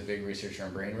is a big researcher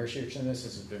on brain research in this.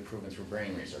 This has been proven through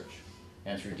brain research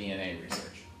and through DNA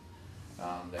research.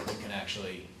 That you can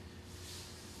actually,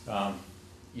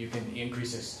 you can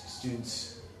increase a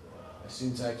student's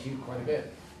IQ quite a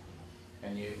bit.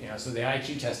 And so the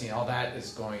IQ testing, all that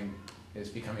is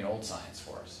becoming old science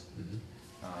for us.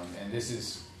 And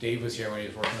Dave was here when he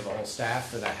was working with the whole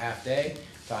staff for that half day,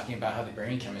 talking about how the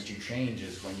brain chemistry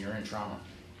changes when you're in trauma.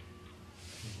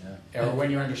 Yeah. Or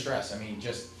when you're under stress.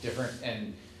 Just different,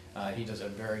 and he does a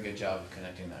very good job of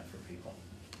connecting that for people.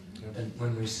 And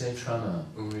when we say trauma,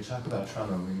 when we talk about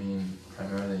trauma, we mean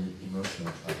primarily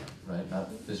emotional trauma, right?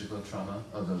 Not physical trauma,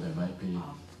 although there might be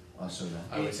also that.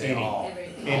 I would say all.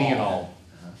 Any and all.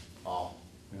 All.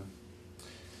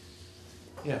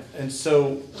 Yeah, and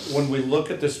so when we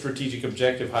look at the strategic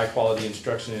objective, high quality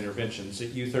instruction interventions at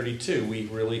U-32, we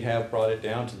really have brought it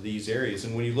down to these areas.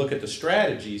 And when you look at the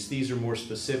strategies, these are more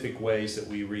specific ways that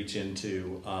we reach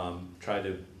into try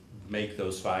to make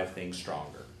those 5 things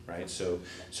stronger, right? So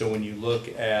when you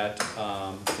look at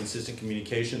consistent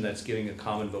communication, that's getting a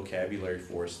common vocabulary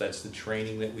for us. That's the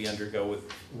training that we undergo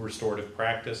with restorative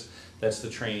practice. That's the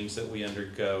trainings that we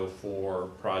undergo for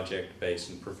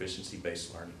project-based and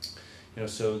proficiency-based learning.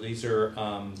 So these are,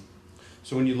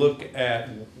 so when you look at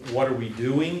what are we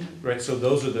doing, right, so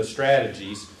those are the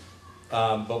strategies,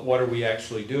 but what are we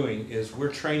actually doing is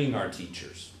we're training our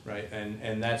teachers, right,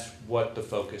 and that's what the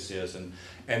focus is.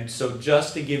 And so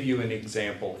just to give you an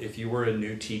example, if you were a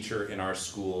new teacher in our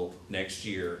school next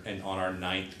year and on our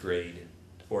 9th grade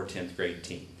or 10th grade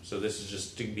team, so this is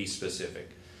just to be specific,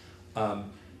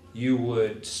 You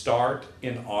would start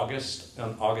in August,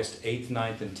 on August 8th,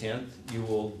 9th, and 10th. You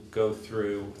will go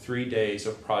through 3 days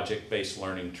of project-based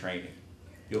learning training.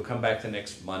 You'll come back the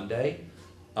next Monday,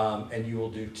 and you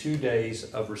will do 2 days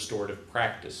of restorative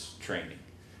practice training.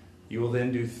 You will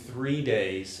then do 3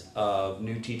 days of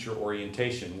new teacher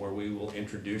orientation, where we will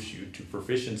introduce you to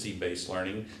proficiency-based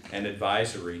learning and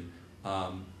advisory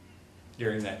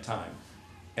during that time.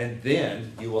 And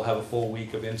then you will have a full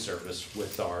week of in-service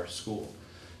with our school.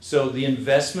 So the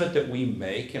investment that we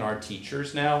make in our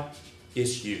teachers now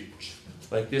is huge.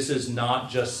 Like, this is not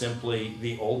just simply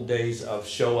the old days of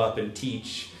show up and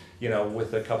teach,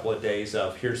 with a couple of days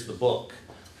of here's the book.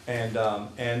 And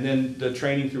then the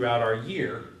training throughout our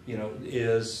year,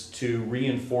 is to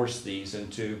reinforce these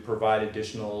and to provide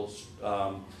additional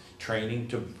training,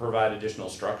 to provide additional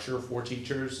structure for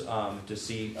teachers, to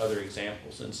see other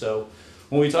examples. And so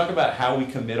when we talk about how we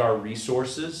commit our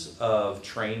resources of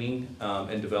training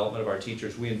and development of our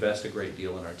teachers, we invest a great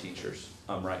deal in our teachers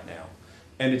right now.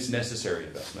 And it's necessary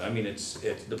investment. I mean, it's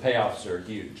the payoffs are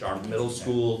huge. Our middle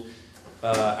school,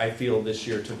 I feel this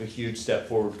year took a huge step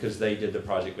forward because they did the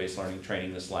project-based learning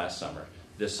training this last summer.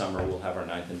 This summer we'll have our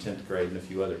 9th and 10th grade and a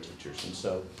few other teachers. And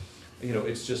so,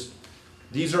 it's just,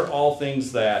 these are all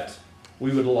things that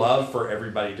we would love for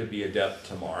everybody to be adept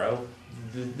tomorrow.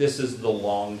 This is the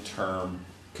long-term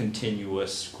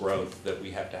continuous growth that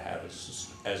we have to have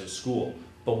as a school,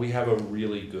 but we have a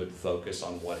really good focus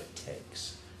on what it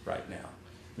takes right now.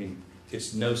 I mean,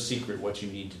 it's no secret what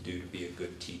you need to do to be a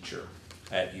good teacher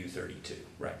at U-32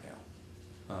 right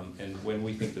now. And when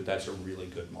we think that that's a really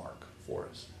good mark for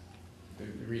us. The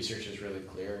research is really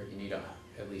clear. You need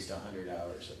at least 100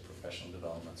 hours of professional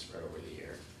development spread over the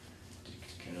year to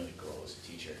continually grow as a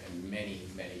teacher. And many,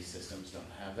 many systems don't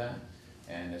have that.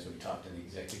 And as we talked in the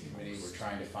executive committee, we're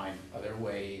trying to find other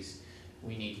ways.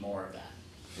 We need more of that.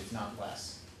 It's not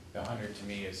less. The 100 to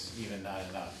me is even not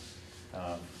enough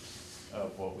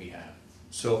of what we have.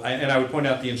 So, and I would point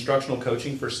out the instructional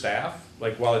coaching for staff,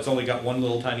 like while it's only got one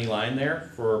little tiny line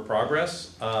there for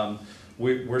progress,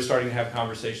 we're starting to have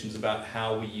conversations about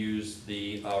how we use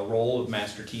the role of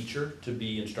master teacher to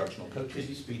be instructional coaches. Could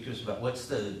you speak to us about what's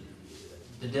the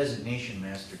designation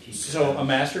master teacher? So a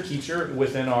master teacher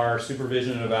within our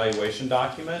supervision and evaluation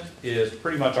document is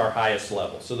pretty much our highest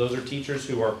level. So those are teachers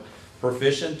who are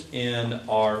proficient in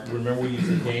remember we use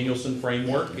the Danielson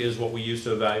framework is what we use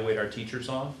to evaluate our teachers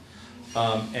on.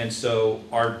 And so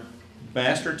our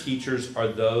master teachers are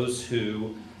those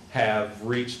who have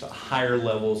reached higher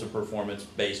levels of performance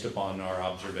based upon our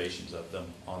observations of them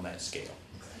on that scale.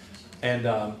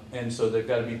 And so they've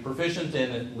got to be proficient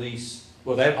in at least,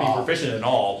 well, they have to be proficient in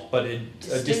all, but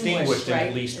distinguished in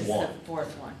at least one. The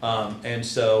fourth one. And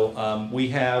so we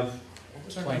have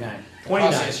 29.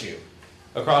 29. Across the SU.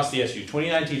 Across the SU.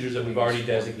 29 teachers that we've already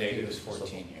designated. It was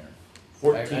 14 here.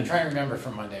 14. I'm trying to remember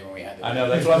from Monday when we had the I know,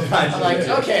 that's what I'm trying to I'm like,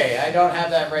 do. okay, I don't have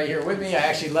that right here with me. I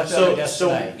actually left it on the desk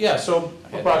tonight. Yeah, so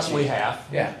approximately half.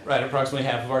 Yeah. Right, approximately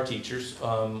half of our teachers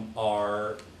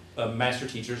are master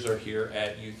teachers are here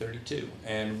at U-32,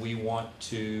 and we want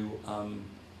to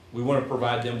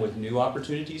provide them with new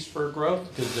opportunities for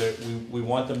growth because we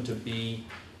want them to be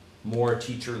more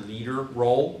teacher leader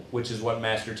role, which is what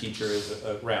master teacher is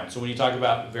around. So when you talk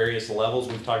about various levels,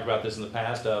 we've talked about this in the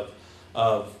past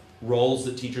of roles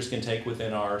that teachers can take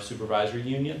within our supervisory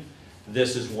union.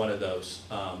 This is one of those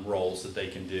roles that they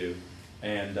can do,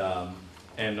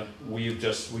 and we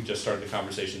just started the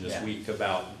conversation this week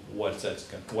about what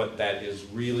that is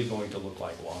really going to look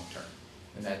like long term.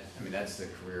 And that's the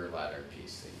career ladder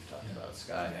piece that you've talked about,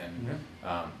 Scott. And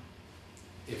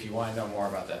if you want to know more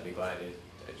about that, be glad to.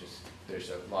 There's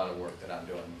a lot of work that I'm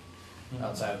doing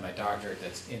outside of my doctorate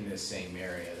that's in this same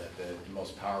area. That the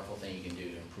most powerful thing you can do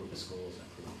to improve the schools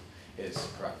is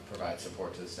provide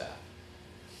support to the staff.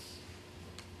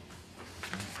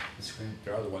 That's great.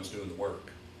 They're the ones doing the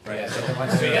work, right? Yeah,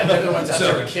 they're the ones out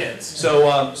there with kids.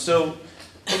 So,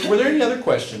 were there any other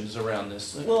questions around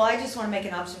this? Well, I just want to make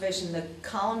an observation. The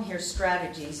column here,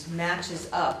 strategies, matches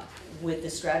up with the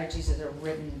strategies that are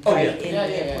written in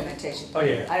the implementation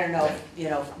plan. I don't know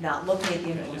if, not looking at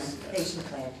the implementation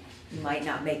plan, you might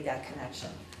not make that connection.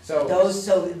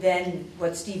 So then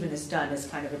what Stephen has done is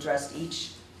kind of addressed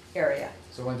each area.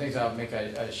 So one thing I'll make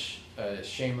a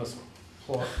shameless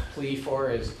plea for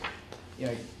is,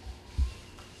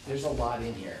 there's a lot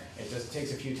in here. It just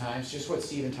takes a few times. Just what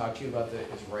Stephen talked to you about is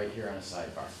right here on a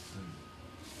sidebar.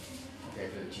 Okay,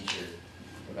 for the teacher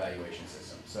evaluation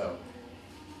system. So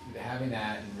having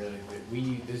that and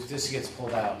really, this gets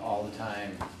pulled out all the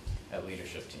time at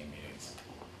leadership team meetings.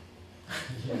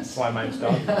 That's why mine's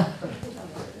dog.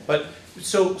 But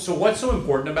so what's so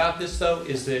important about this though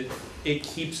is that it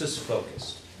keeps us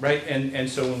focused, right? And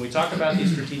so when we talk about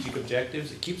these strategic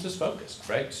objectives, it keeps us focused,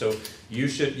 right? So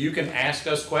you can ask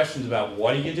us questions about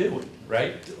what are you doing,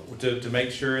 right? To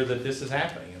make sure that this is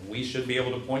happening. And we should be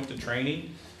able to point to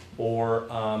training or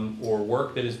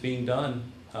work that is being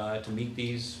done to meet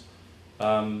these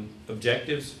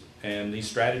objectives, and these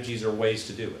strategies are ways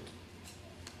to do it.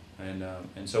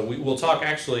 And so we'll talk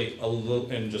actually a little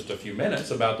in just a few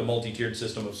minutes about the multi-tiered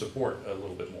system of support a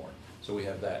little bit more. So we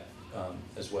have that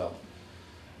as well.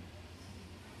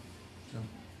 So.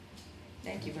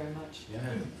 Thank you very much. Yeah.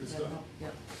 Good stuff.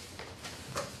 Yep.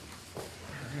 All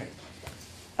right.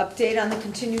 Update on the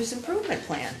continuous improvement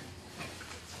plan.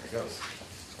 There it goes.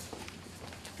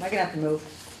 Am I gonna have to move?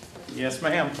 Yes,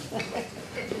 ma'am.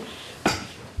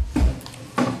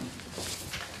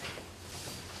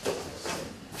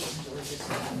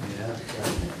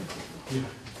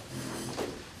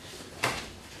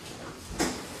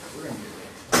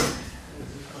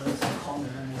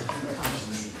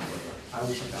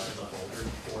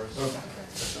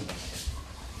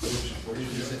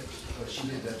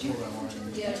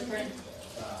 Yeah, print.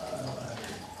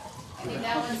 I think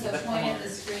that one's the point of the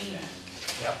screen.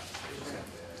 Yep.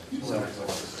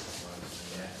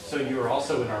 So you were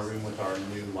also in our room with our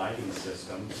new lighting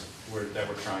system that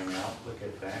we're trying out. Look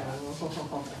at that.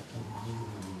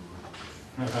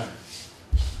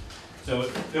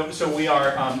 So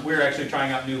we're actually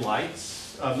trying out new lights.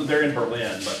 They're in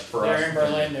Berlin, but for us. They're in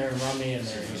Berlin, they're in Rumney, and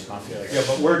they're in East Montpelier. Yeah,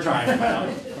 but we're trying them out.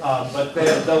 But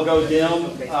they'll go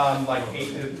dim like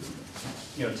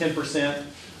 10%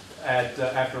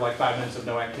 after like 5 minutes of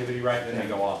no activity, right? Then they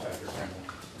go off after 10 minutes.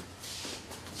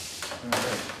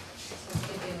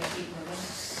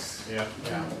 Yeah.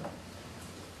 Yeah.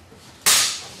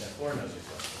 Floor knows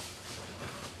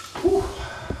Whew.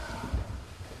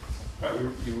 All right,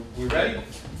 we ready?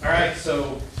 All right,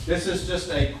 so this is just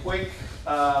a quick,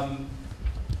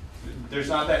 there's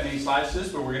not that many slides to this,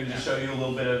 but we're going to just show you a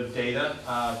little bit of data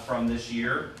from this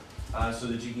year so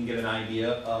that you can get an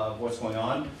idea of what's going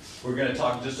on. We're going to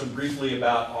talk just briefly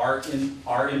about our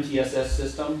MTSS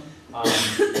system.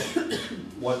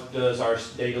 What does our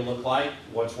data look like?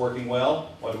 What's working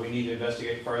well? What do we need to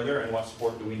investigate further? And what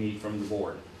support do we need from the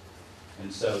board?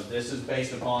 And so this is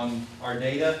based upon our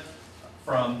data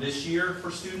from this year for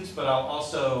students, but I'll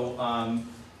also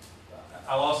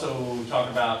talk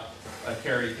about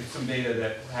carry some data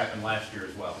that happened last year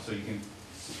as well, so you can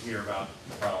hear about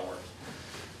how it all works.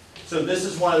 So this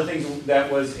is one of the things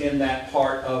that was in that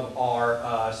part of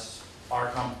our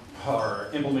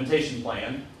implementation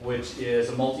plan, which is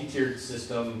a multi-tiered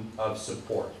system of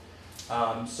support.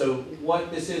 So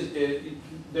what this is,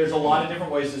 there's a lot of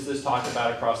different ways this is talked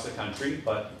about across the country,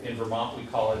 but in Vermont we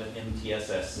call it an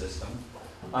MTSS system.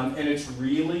 And it's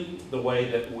really the way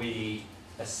that we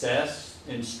assess,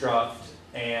 instruct,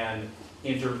 and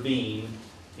intervene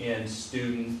in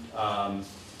student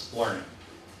learning.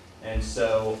 And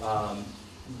so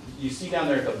you see down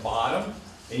there at the bottom,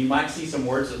 and you might see some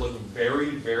words that look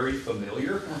very, very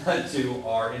familiar to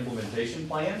our implementation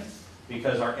plan,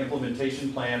 because our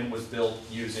implementation plan was built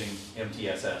using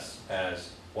MTSS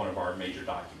as one of our major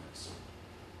documents.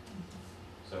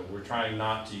 So we're trying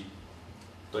not to,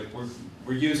 like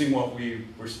we're using what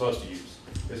we're supposed to use,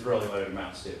 is really what it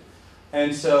amounts to.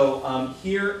 And so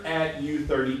here at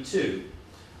U-32,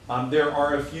 there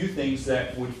are a few things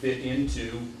that would fit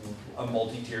into a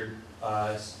multi-tiered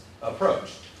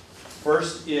approach.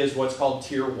 First is what's called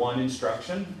Tier 1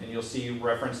 instruction, and you'll see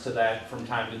reference to that from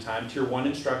time to time. Tier 1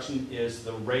 instruction is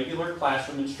the regular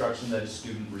classroom instruction that a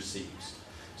student receives.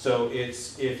 So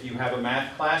it's, if you have a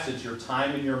math class, it's your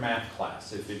time in your math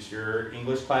class. If it's your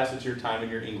English class, it's your time in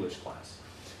your English class.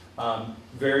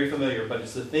 Very familiar, but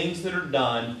it's the things that are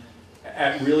done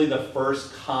at really the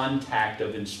first contact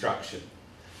of instruction.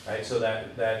 Right? So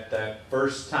that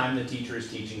first time the teacher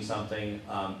is teaching something,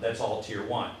 that's all Tier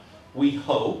 1. We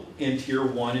hope in Tier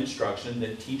 1 instruction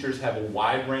that teachers have a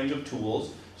wide range of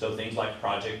tools, so things like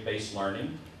project-based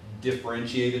learning.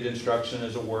 Differentiated instruction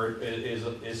is a word,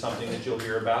 is something that you'll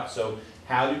hear about. So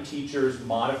how do teachers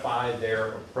modify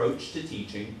their approach to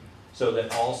teaching so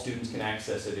that all students can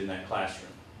access it in that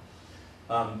classroom?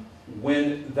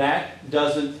 When that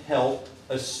doesn't help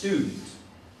a student,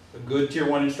 a good Tier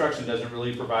 1 instruction doesn't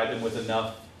really provide them with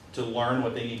enough to learn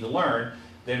what they need to learn,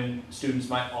 then students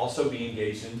might also be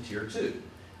engaged in Tier 2.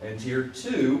 And Tier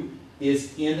 2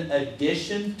 is in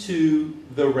addition to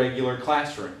the regular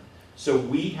classroom. So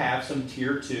we have some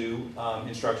Tier 2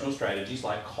 instructional strategies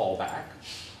like callback.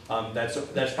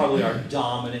 That's probably our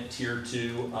dominant Tier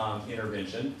 2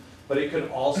 intervention. But it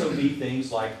could also be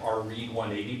things like our Read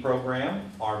 180 program,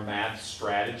 our math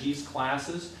strategies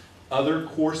classes, other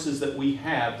courses that we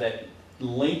have that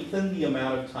lengthen the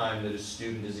amount of time that a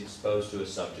student is exposed to a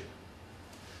subject.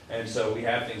 And so we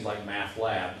have things like math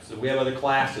labs. So we have other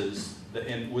classes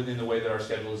that within the way that our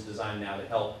schedule is designed now to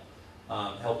help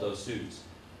those students.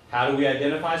 How do we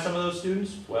identify some of those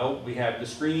students? Well, we have the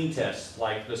screening tests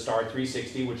like the STAR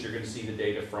 360, which you're going to see the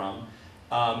data from.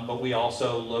 But we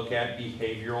also look at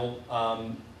behavioral,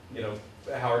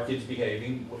 how are kids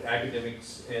behaving,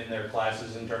 academics in their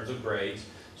classes in terms of grades.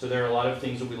 So there are a lot of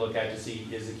things that we look at to see,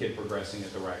 is the kid progressing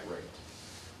at the right rate?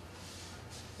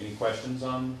 Any questions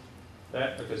on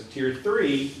that? Because tier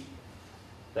 3,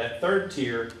 that third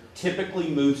tier, typically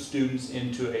moves students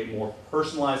into a more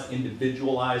personalized,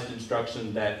 individualized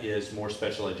instruction that is more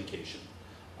special education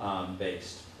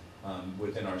based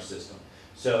within our system.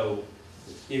 So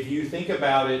if you think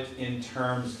about it in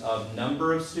terms of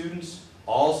number of students,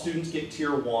 all students get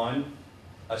tier 1,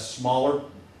 a smaller,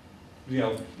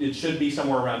 it should be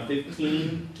somewhere around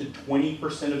 15 to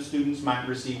 20% of students might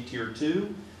receive tier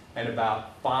 2, and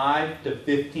about 5 to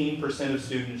 15% of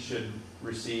students should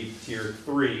receive tier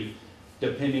 3,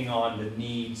 depending on the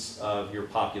needs of your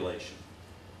population.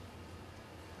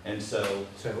 And so,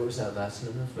 sorry, what was that last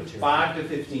number for tier 5 to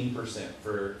 15%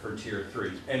 for tier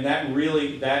 3. And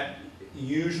that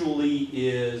usually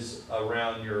is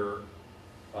around your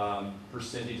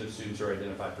percentage of students who are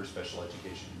identified for special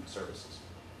education services.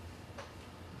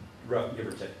 Give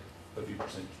or take a few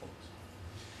percentage points.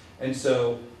 And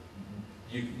so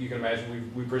you can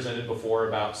imagine we presented before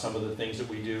about some of the things that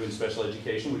we do in special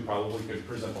education. We probably could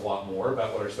present a lot more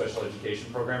about what our special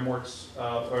education program works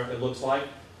or it looks like.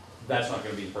 That's not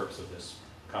going to be the purpose of this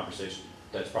conversation.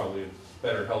 That's probably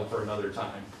better held for another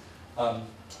time.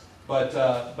 But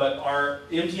our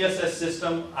MTSS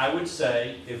system, I would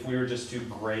say, if we were just to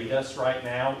grade us right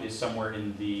now, is somewhere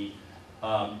in the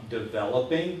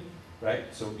developing, right?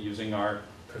 So using our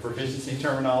proficiency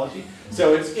terminology.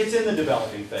 So it's in the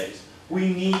developing phase.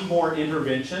 We need more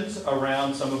interventions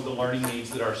around some of the learning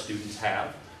needs that our students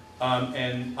have.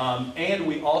 And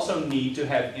we also need to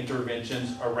have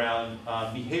interventions around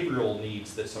behavioral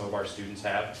needs that some of our students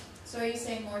have. So are you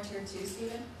saying more tier 2,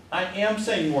 Stephen? I am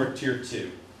saying more tier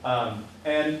 2.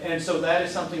 And so that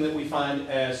is something that we find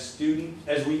as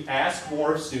we ask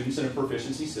more of students in a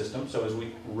proficiency system, so as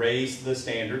we raise the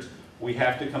standards, we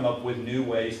have to come up with new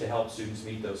ways to help students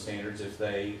meet those standards if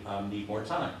they need more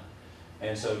time.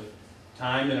 And so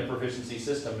time in a proficiency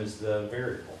system is the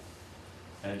variable.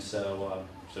 And so,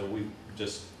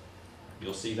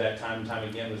 you'll see that time and time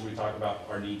again as we talk about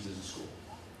our needs as a school.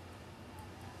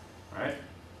 All right?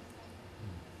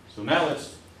 So now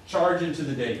let's charge into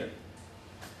the data.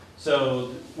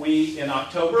 So in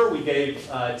October, we gave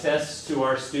tests to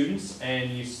our students,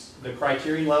 and the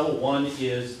criterion level, 1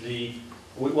 is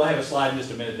we'll have a slide in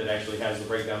just a minute that actually has the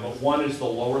breakdown, but 1 is the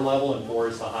lower level and 4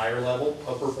 is the higher level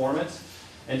of performance.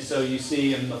 And so you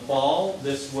see in the fall,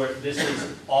 this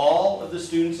is all of the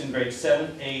students in grades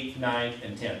 7th, 8th, 9th,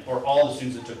 and 10th, or all the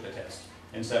students that took the test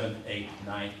in 7th, 8th,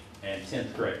 9th, and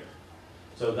 10th grade.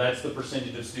 So that's the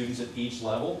percentage of students at each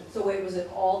level. So wait, was it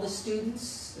all the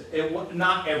students?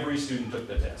 Not every student took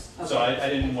the test. Okay. So I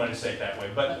didn't want to say it that way.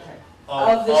 But okay.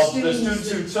 of the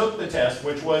students who took the test,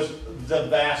 which was the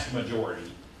vast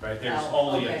majority, right? There's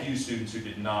only a few students who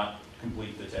did not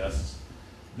complete the tests.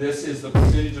 This is the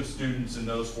percentage of students in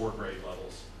those 4 grade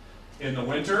levels. In the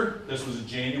winter, this was a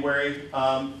January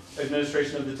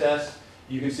administration of the test.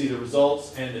 You can see the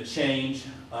results and the change.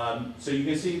 So you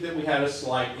can see that we had a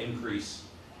slight increase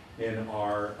in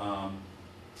our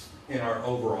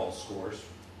overall scores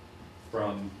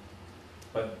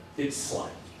but it's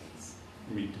slight.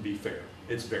 I mean, to be fair,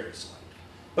 it's very slight.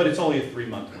 But it's only a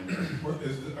 3-month window.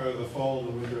 Are the fall and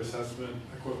the winter assessment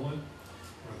equivalent?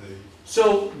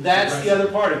 So that's the other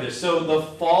part of this. So the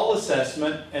fall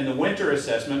assessment and the winter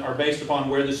assessment are based upon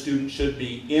where the student should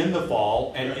be in the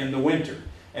fall and in the winter.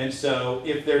 And so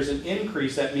if there's an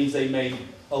increase, that means they made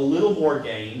a little more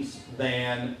gains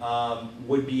than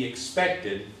would be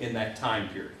expected in that time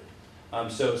period.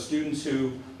 So students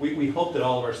we hope that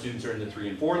all of our students are in the 3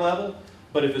 and 4 level,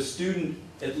 but if a student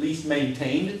at least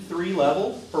maintained 3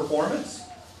 level performance,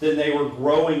 then they were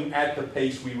growing at the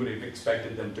pace we would have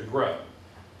expected them to grow.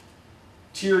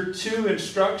 Tier 2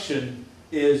 instruction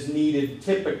is needed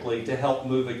typically to help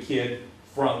move a kid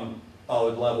from a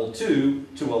level 2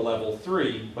 to a level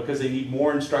 3 because they need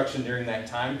more instruction during that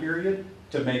time period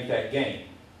to make that gain.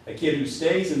 A kid who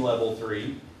stays in level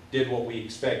 3 did what we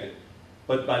expected.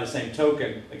 But by the same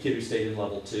token, a kid who stayed in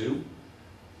level 2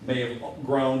 may have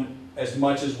grown as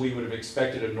much as we would have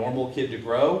expected a normal kid to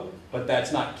grow, but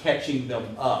that's not catching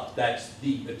them up. That's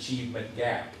the achievement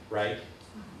gap, right?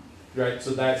 Right,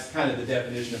 so that's kind of the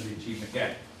definition of the achievement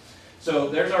gap. So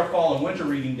there's our fall and winter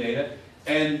reading data.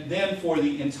 And then for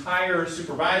the entire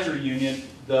supervisory union,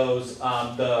 those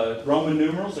the Roman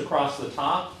numerals across the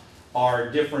top are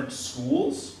different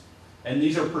schools. And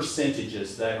these are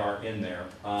percentages that are in there.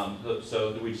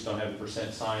 So we just don't have a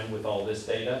percent sign with all this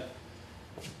data.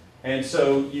 And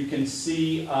so you can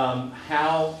see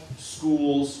how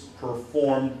schools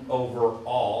performed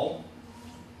overall.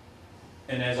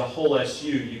 And as a whole SU,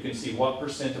 you can see what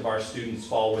percent of our students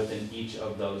fall within each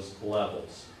of those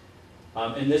levels.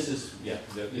 And this is, yeah,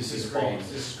 This is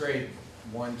grade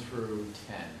 1 through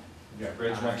 10. Yeah,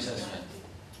 grades on 1 our through 10. assessment.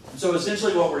 So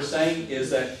essentially what we're saying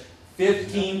is that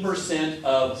 15%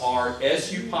 of our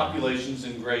SU populations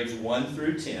in grades 1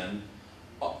 through 10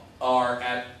 are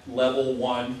at level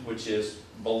 1, which is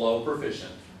below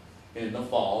proficient in the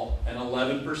fall, and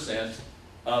 11%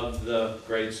 of the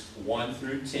grades 1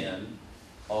 through 10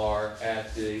 are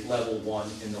at the level 1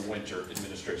 in the winter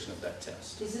administration of that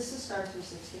test. Is this a STAR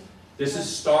 360? This is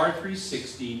STAR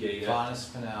 360 data. Faunus,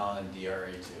 Pinnell, and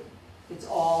DRA2. It's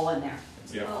all in there.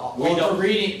 Yeah. Well, for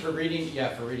reading,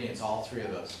 it's all 3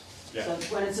 of those. Yeah.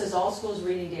 So when it says all schools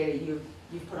reading data,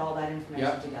 you've put all that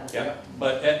information together. Yeah,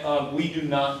 but we do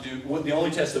not do, the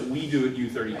only test that we do at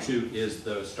U-32 is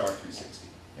the STAR 360.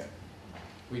 Yeah.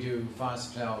 We do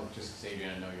Faunus, Pinnell, just because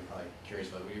Adrian, I know you're probably curious,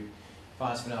 but we do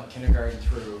Faunus, Pinnell, kindergarten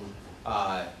through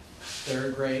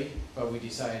 3rd grade, but we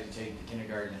decided to take the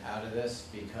kindergarten out of this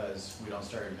because we don't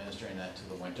start administering that to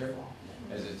the winter,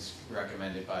 as it's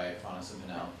recommended by Faunus and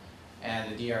Pinnell.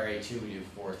 And the DRA2 we do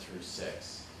 4 through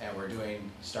 6. And we're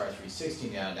doing STAR 360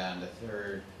 now down to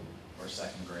 3rd or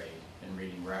 2nd grade in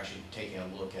reading. We're actually taking a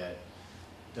look at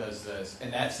does this,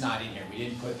 and that's not in here. We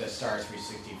didn't put the STAR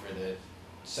 360 for the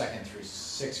 2nd through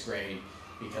 6th grade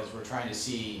because we're trying to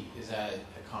see is that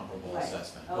a comparable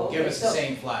assessment. Oh, Will give us the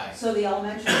same flag. So the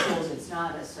elementary schools, it's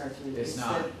not a STAR 360. It's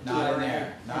not in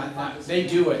there. Not, they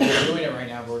do it. They're doing it right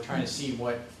now, but we're trying to see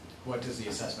what does the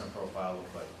assessment profile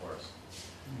look like for us.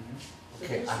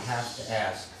 Okay, I have to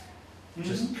ask,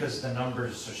 just because the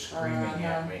numbers are screaming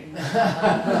at me.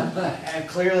 And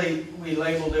clearly, we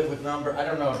labeled it with number, I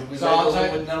don't know, did we label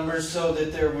it with numbers so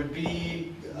that there would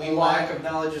be a lack of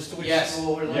knowledge as to which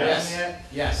school we're looking at?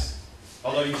 Yes.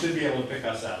 Although you should be able to pick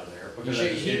us out of there.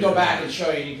 You can go back and show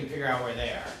you, and you can figure out where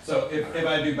they are. So if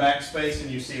I do backspace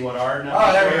and you see what our numbers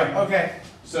Oh, there we are. go, okay.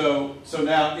 So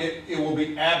now it will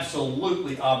be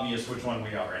absolutely obvious which one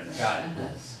we are in. Got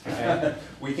it.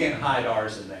 We can't hide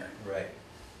ours in there. Right.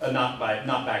 Not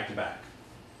back to back.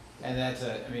 And that's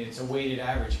it's a weighted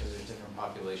average because there's different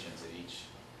populations at each.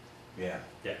 Yeah.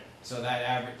 Yeah. So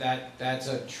that's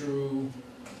a true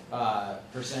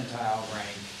percentile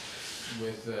rank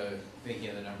with thinking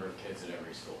of the number of kids at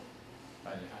every school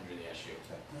under the SU.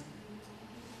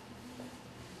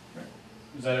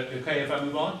 Is that okay if I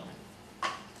move on?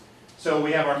 So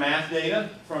we have our math data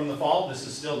from the fall. This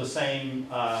is still the same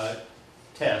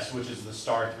test, which is the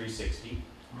STAR 360.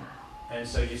 And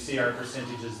so you see our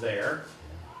percentages there.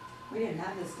 We didn't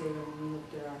have this data when we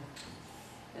looked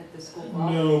at the school.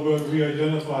 No, but we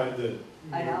identified that.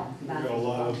 I know. We got a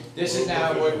lot of. This is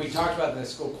now what we talked about the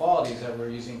school qualities that we're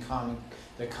using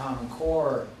the Common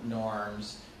Core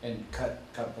norms and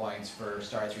cut points for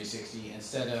STAR 360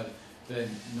 instead of the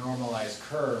normalized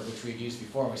curve, which we've used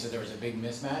before, and we said there was a big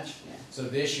mismatch. Yeah. So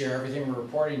this year, everything we're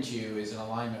reporting to you is in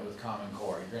alignment with Common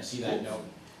Core. You're going to see that note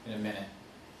in a minute.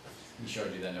 We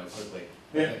showed you that note quickly.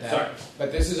 Yeah, sorry.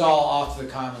 But this is all off the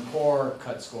Common Core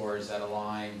cut scores that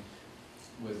align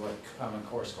with what Common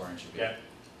Core scoring should be. Yeah.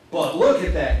 But look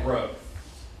at that growth.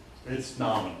 It's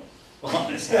nominal.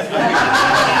 Honestly. I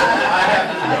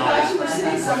thought you were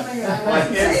saying something that I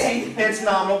wasn't saying. It's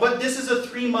nominal, but this is a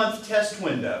 3-month test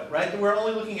window, right? We're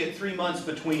only looking at 3 months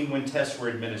between when tests were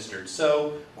administered.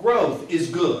 So growth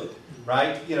is good,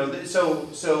 right?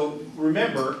 So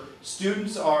remember,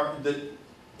 students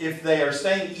if they are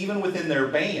staying even within their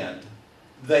band,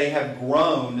 they have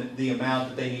grown the amount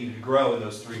that they needed to grow in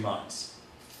those 3 months.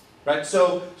 Right,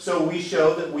 so we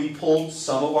show that we pulled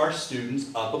some of our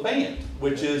students up a band,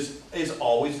 which is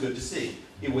always good to see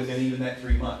within even that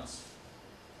 3 months.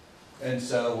 And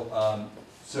so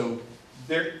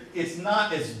it's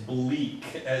not as bleak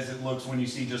as it looks when you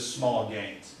see just small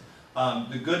gains.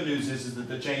 The good news is that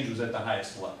the change was at the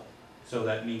highest level, so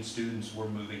that means students were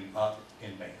moving up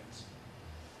in bands.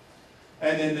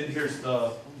 And then here's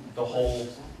the whole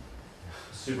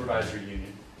supervisory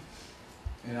union.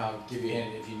 And I'll give you a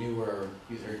hint, if you knew where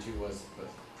U-32 was the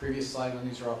previous slide when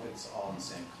these were up, it's all in the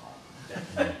same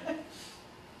column.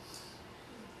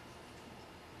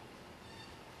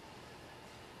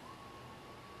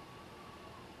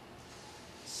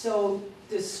 So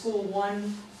does school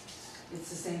one, it's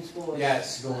the same school as? Yeah, it's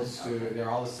schools, Okay. they're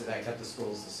all the, except the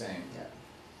school's the same. Yeah.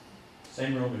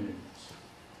 Same Roman numerals.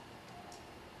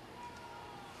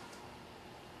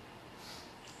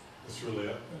 This really,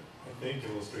 I think,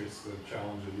 illustrates the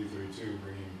challenge of U-32,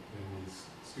 bringing in these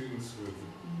students with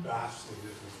vastly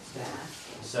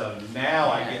different. So now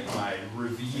I get my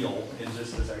reveal in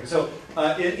just a second. So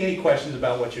any questions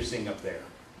about what you're seeing up there?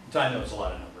 I know it's a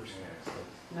lot of numbers.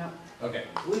 No, Okay.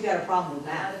 we got a problem with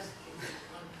that.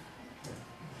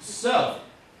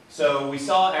 So we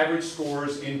saw average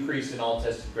scores increase in all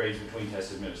tested grades between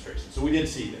test administrations. So we did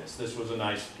see this. This was a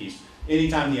nice piece.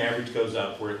 Anytime the average goes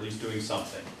up, we're at least doing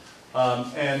something.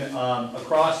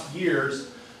 Across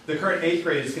years, the current 8th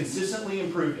grade has consistently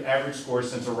improved average scores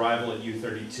since arrival at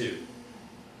U-32.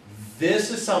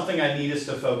 This is something I need us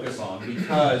to focus on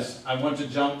because I want to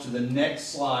jump to the next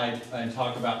slide and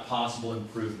talk about possible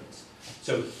improvements.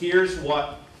 So here's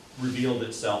what revealed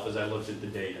itself as I looked at the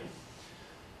data.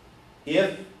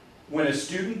 When a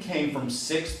student came from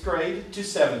 6th grade to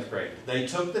 7th grade, they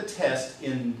took the test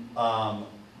in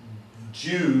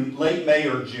June, late May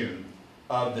or June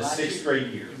of the 6th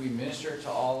grade year. Did we minister it to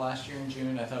all last year in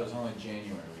June? I thought it was only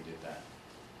January we did that.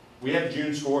 We have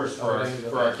June scores for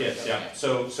our kids, yeah. Okay.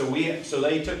 So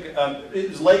they took, it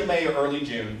was late May or early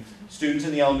June, students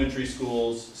in the elementary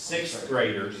schools, 6th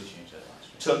graders,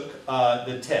 took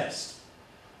the test.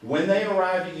 When they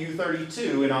arrived at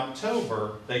U-32 in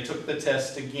October, they took the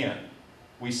test again.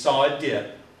 We saw a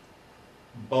dip,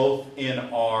 both in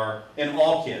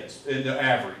all kids, in the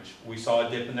average. We saw a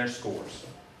dip in their scores.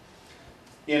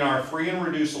 In our free and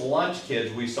reduced lunch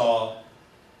kids, we saw,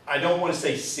 I don't want to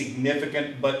say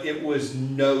significant, but it was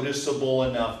noticeable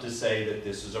enough to say that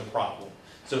this is a problem.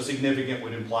 So significant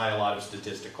would imply a lot of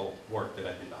statistical work that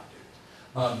I did not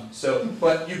do.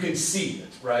 But you can see it,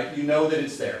 right? You know that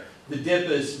it's there. The dip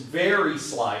is very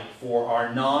slight for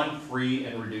our non-free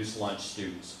and reduced lunch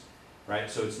students, right?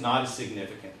 So it's not as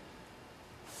significant.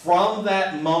 From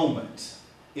that moment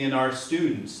in our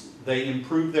students, they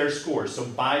improved their scores. So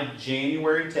by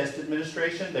January test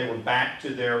administration, they were back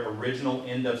to their original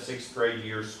end of 6th grade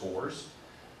year scores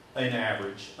in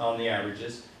average, on the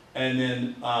averages. And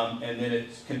then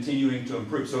it's continuing to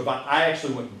improve. So I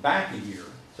actually went back a year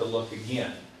to look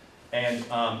again. And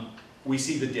we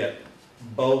see the dip.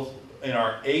 Both in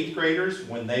our 8th graders,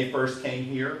 when they first came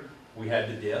here, we had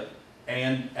the dip.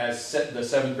 And as the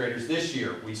 7th graders this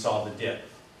year, we saw the dip.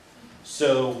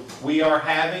 So we are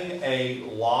having a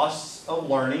loss of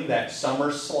learning, that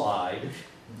summer slide,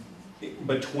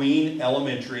 between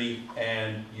elementary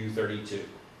and U-32.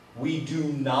 We do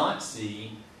not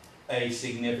see a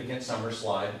significant summer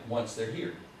slide once they're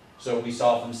here. So we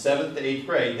saw from 7th to 8th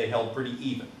grade, they held pretty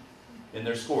even in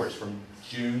their scores from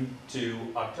June to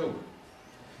October.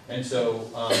 And so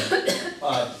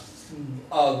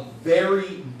a very,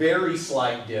 very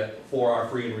slight dip for our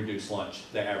free and reduced lunch,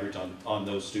 the average on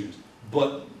those students,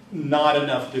 but not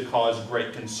enough to cause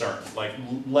great concern, like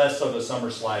less of a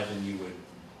summer slide than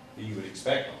you would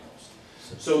expect almost.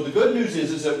 So the good news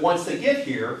is that once they get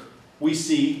here, we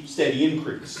see steady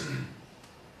increase.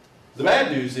 The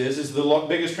bad news is the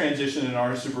biggest transition in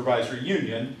our supervisory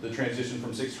union, the transition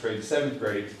from 6th grade to 7th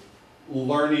grade,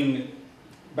 learning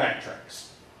backtracks.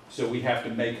 So we have to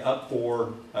make up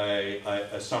for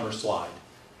a summer slide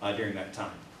during that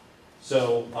time.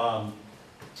 So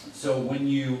when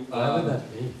you why would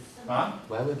that be? Huh?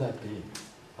 Why would that be?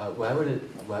 Why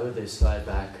would they slide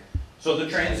back? So the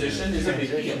transition is a big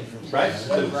deal, right?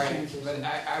 Right. But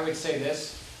I would say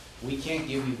this: we can't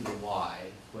give you the why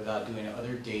without doing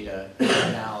other data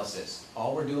analysis.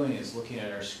 All we're doing is looking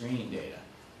at our screening data.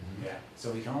 Yeah.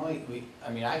 So we can only, I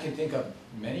mean, I can think of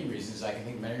many reasons. I can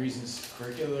think of many reasons,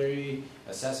 curricularly,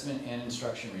 assessment, and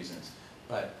instruction reasons.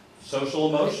 But social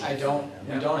emotion.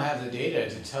 We don't have the data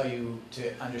to tell you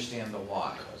to understand the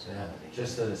why. Yeah,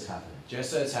 just that it's happening.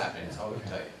 Just that it's happening, that's all we can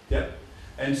tell you. Yep.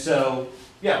 And so,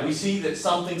 yeah, we see that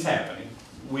something's happening.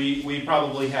 We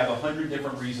probably have 100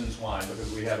 different reasons why,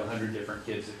 because we have 100 different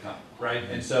kids that come, right?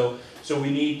 And so we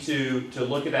need to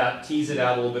look it out, tease it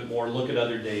out a little bit more, look at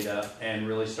other data, and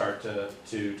really start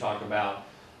to talk about.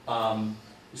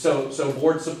 So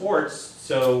board supports,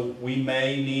 so we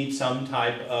may need some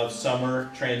type of summer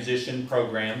transition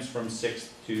programs from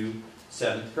 6th to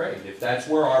 7th grade. If that's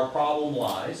where our problem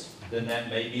lies, then that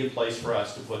may be a place for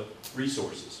us to put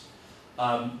resources.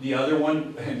 The other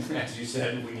one, and as you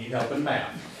said, we need help in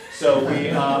math. So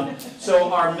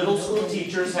so our middle school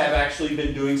teachers have actually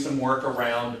been doing some work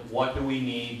around what do we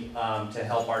need to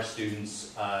help our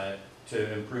students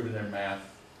to improve in their math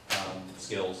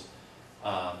skills.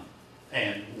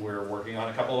 And we're working on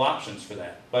a couple of options for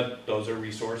that, but those are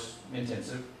resource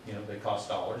intensive, you know, they cost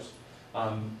dollars.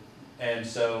 And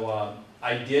so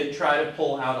I did try to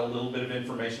pull out a little bit of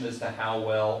information as to how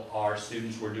well our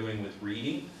students were doing with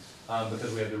reading,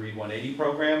 because we have the Read 180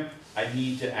 program. I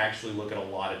need to actually look at a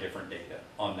lot of different data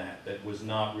on that. That was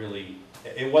not really,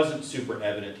 it wasn't super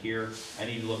evident here. I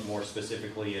need to look more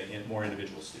specifically at more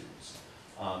individual students.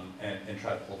 And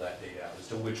try to pull that data out as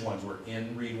to which ones were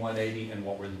in Read 180 and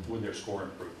what were their score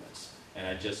improvements. And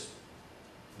I just,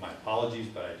 my apologies,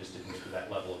 but I just didn't get to that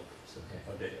level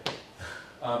of data.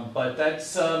 But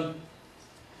that's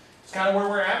it's kind of where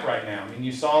we're at right now. I mean,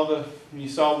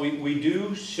 we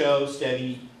do show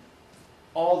steady,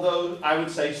 although I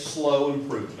would say slow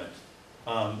improvement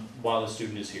while the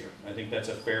student is here. I think that's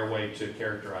a fair way to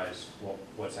characterize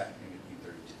what's happening at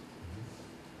U-32.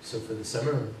 So for the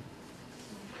summer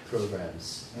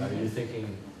programs, are you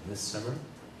thinking this summer?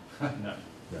 No.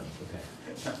 No, okay.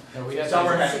 No, we have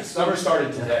Summer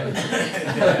started today.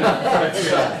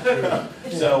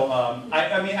 So,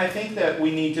 I mean, I think that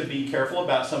we need to be careful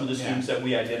about some of the students that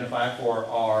we identify for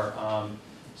our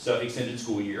extended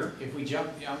school year. If we jump,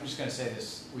 I'm just going to say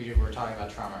this, we were talking about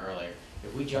trauma earlier.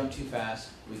 If we jump too fast,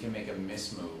 we can make a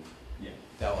mismove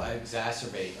that will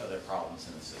exacerbate other problems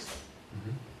in the system.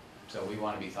 So we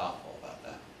want to be thoughtful about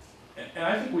that. And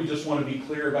I think we just want to be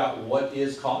clear about what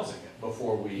is causing it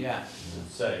before we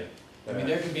say. I mean,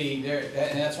 there could be,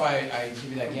 and that's why I give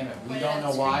you that gamut. We don't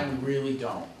know why, we really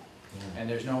don't. And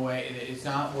there's no way, it's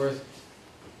not worth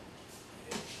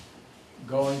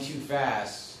going too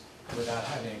fast without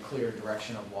having a clear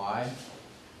direction of why.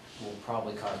 Will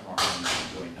probably cause more harm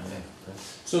than doing nothing.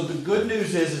 So the good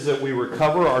news is that we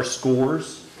recover our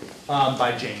scores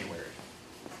by January.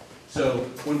 So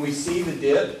when we see the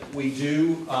dip, we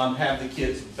do have the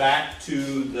kids back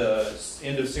to the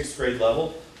end of 6th grade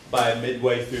level by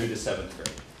midway through the 7th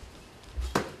grade.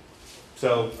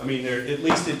 So, I mean, at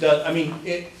least it does, I mean,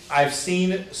 I've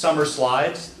seen summer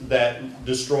slides that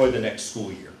destroy the next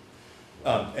school year.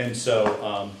 And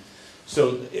so,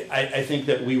 I think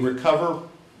that we recover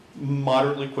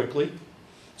moderately quickly.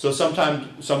 So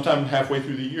sometime halfway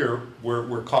through the year,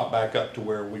 we're caught back up to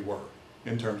where we were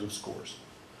in terms of scores.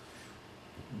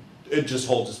 It just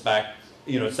holds us back.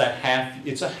 You know, it's a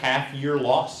half year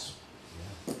loss.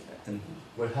 Yeah. And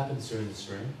what happens during the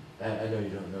spring? I know you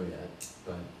don't know yet,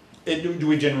 but Do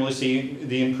we generally see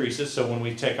the increases? So when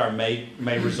we take our May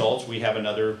results, we have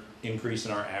another increase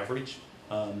in our average,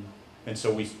 and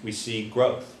so we see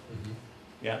growth.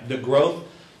 Yeah, the growth.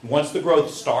 Once the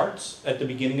growth starts at the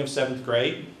beginning of 7th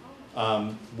grade,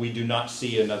 we do not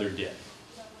see another dip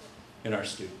in our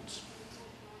students.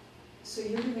 So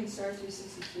you're moving STAR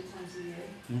 363 times a year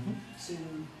to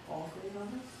all grade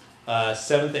levels?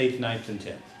 7th, 8th, 9th, and 10th.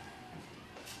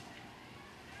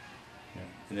 Yeah.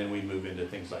 And then we move into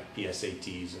things like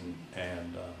PSATs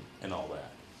and all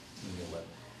that in the 11th.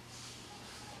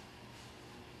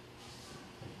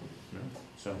 Yeah.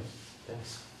 So,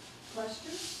 thanks.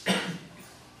 Questions?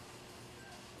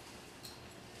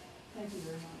 Thank you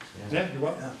very much. Yeah, you're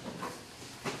welcome.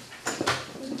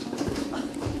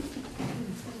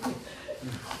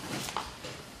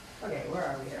 Okay, where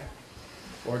are we here?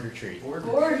 Board retreat. Board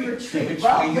retreat.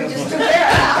 Well, we just took care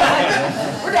of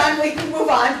that. We're done, we can move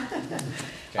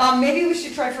on. Maybe we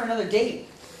should try for another date.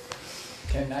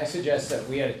 Can I suggest that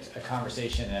we had a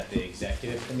conversation at the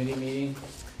executive committee meeting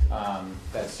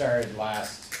that started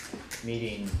last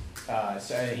meeting,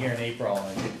 started here in April,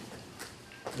 and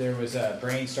there was a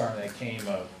brainstorm that came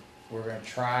of, we're going to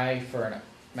try for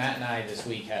Matt and I this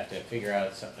week have to figure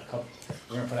out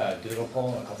we're going to put out a doodle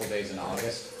poll in a couple days in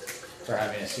August for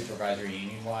having a supervisory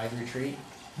union-wide retreat.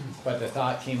 But the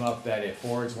thought came up that if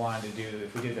boards wanted to do,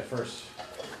 if we did the first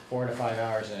 4 to 5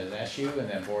 hours in an SU, and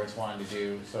then boards wanted to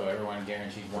do, so everyone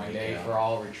guaranteed 1 day for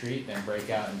all retreat, then break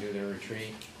out and do their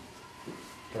retreat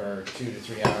for 2 to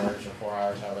 3 hours or 4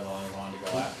 hours, however long you wanted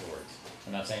to go afterwards.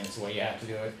 I'm not saying it's the way you have to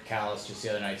do it. Callis just the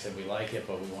other night said we like it,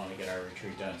 but we want to get our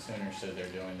retreat done sooner, so they're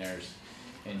doing theirs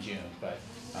in June. But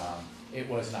it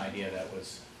was an idea that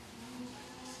was,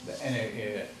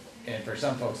 and for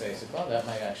some folks they said, well, that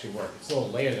might actually work. It's a little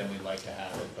later than we'd like to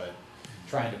have it, but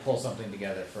trying to pull something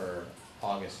together for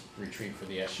August retreat for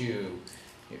the SU,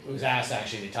 it was asked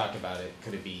actually, they talked about it,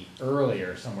 could it be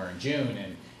earlier, somewhere in June,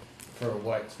 and for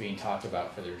what's being talked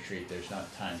about for the retreat, there's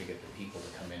not time to get the people to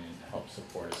come in and help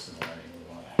support us in the learning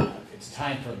we want to have. It's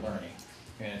time for learning,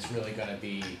 and it's really going to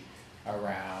be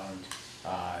around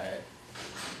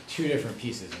 2 different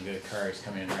pieces, and good cards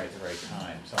coming in right at the right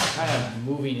time. So I'm kind of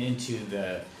moving into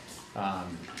the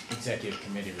executive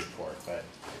committee report, but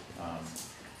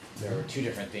there were 2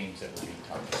 different themes that were being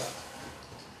talked about.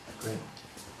 Great.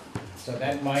 So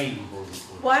that might,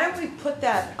 Why don't we put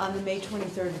that on the May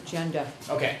 23rd agenda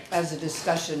okay, as a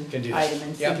discussion Can do that. item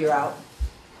and Yep. figure out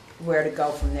where to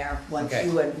go from there, once Okay.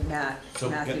 you and So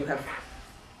Matthew have.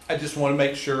 I just want to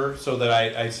make sure so that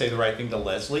I say the right thing to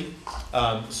Leslie.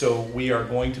 So we are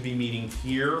going to be meeting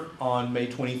here on May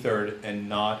 23rd and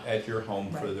not at your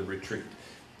home for Right. the retreat.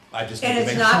 I just And need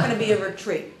to it's make not gonna be a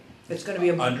retreat, it's gonna be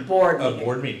a board a meeting.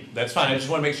 board meeting. That's fine. I just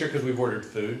want to make sure because we've ordered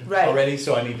food Right. already,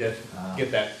 so I need to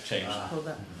get that changed. Hold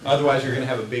on. Otherwise, you're going to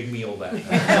have a big meal that night.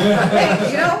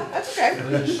 Hey, you know, that's okay.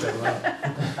 Really just show up.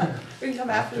 We can come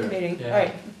after the After, meeting, yeah.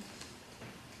 right.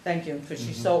 Thank you, because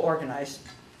she's so organized.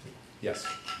 Yes.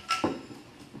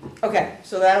 Okay,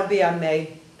 so that'll be on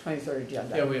May 23rd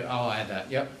agenda. yeah, I'll add that,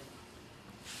 yep.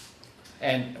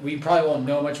 And we probably won't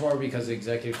know much more because the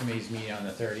executive committee's meeting on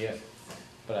the 30th,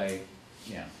 but I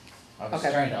was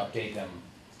Okay. trying to update them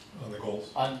On the goals.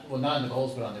 well, not on the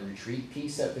goals, but on the retreat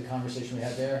piece of the conversation we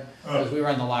had there. Oh. Because we were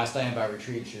on the last item about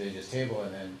retreat, should they just table,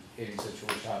 and then Adrian said,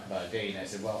 should we talk about a date, and I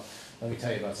said, well, let me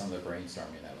tell you about some of the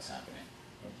brainstorming that was happening.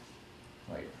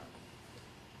 Well, you're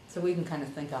So we can kind of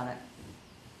think on it.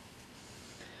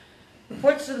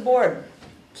 Reports to the board,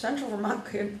 Central Vermont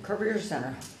Career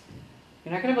Center.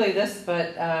 You're not gonna believe this,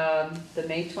 but the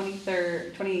May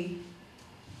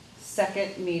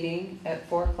 22nd meeting at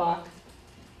 4 o'clock,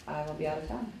 I will be out of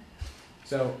town.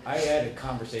 So I had a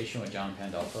conversation with John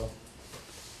Pandolfo.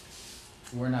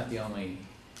 We're not the only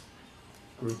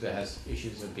group that has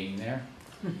issues of being there.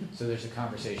 So there's a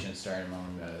conversation started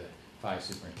among the 5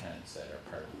 superintendents that are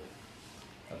part of it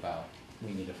about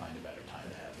we need to find a better time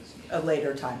to have this meeting. A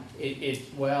later time.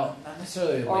 Well, not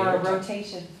necessarily a Or later a time.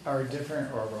 rotation. Or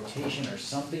a rotation or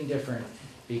something different,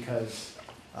 because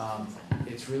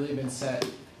it's really been set.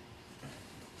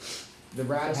 The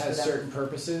RAD Just for has them. certain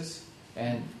purposes,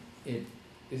 and it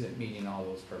isn't meeting all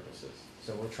those purposes.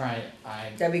 So we're trying,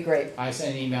 That'd be great. I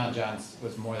sent an email, and John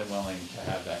was more than willing to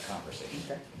have that conversation.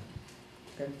 Okay.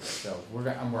 Good. So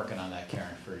I'm working on that,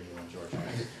 Karen, for you and George.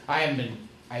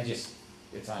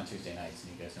 It's on Tuesday nights,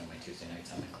 and you guys know my Tuesday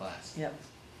nights I'm in class. Yep.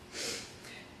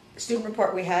 Student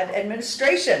report, we had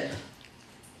administration.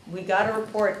 We got a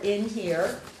report in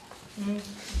here.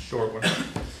 Short one.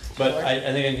 But I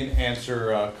think I can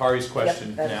answer Kari's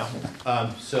question Yep, now.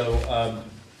 that's-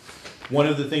 One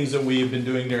of the things that we've been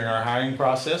doing during our hiring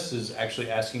process is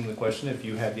actually asking the question, if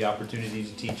you had the opportunity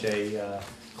to teach a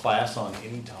class on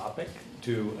any topic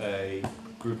to a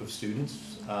group of students,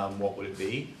 what would it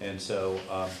be? And so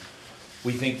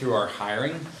we think through our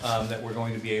hiring that we're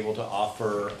going to be able to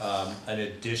offer an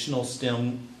additional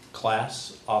STEM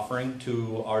class offering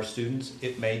to our students.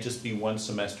 It may just be one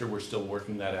semester, we're still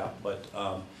working that out, but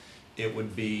it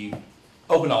would be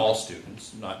open to all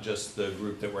students, not just the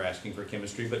group that we're asking for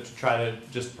chemistry, but to try to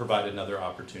just provide another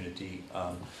opportunity,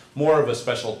 more of a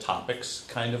special topics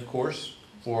kind of course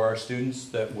for our students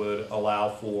that would allow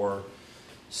for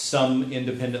some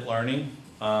independent learning,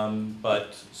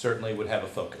 but certainly would have a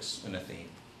focus and a theme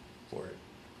for it.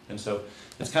 And so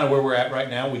that's kind of where we're at right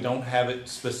now. We don't have it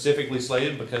specifically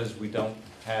slated because we don't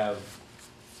have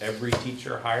every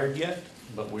teacher hired yet,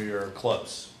 but we are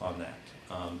close on that.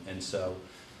 And so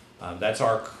that's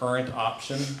our current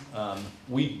option.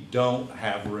 We don't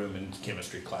have room in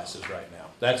chemistry classes right now.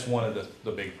 That's one of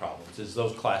the big problems, is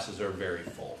those classes are very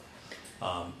full.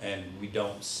 And we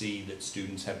don't see that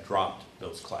students have dropped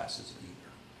those classes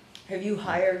either. Have you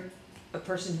hired a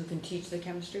person who can teach the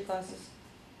chemistry classes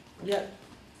yet?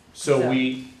 So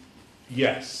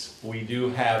yes, we do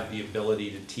have the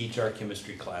ability to teach our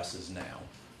chemistry classes now,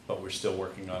 but we're still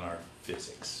working on our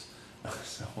physics.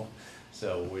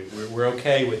 So we're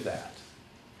okay with that.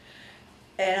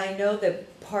 And I know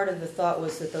that part of the thought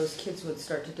was that those kids would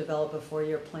start to develop a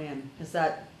 4-year plan. Is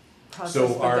that process So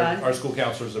begun? our school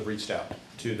counselors have reached out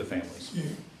to the families. Yeah,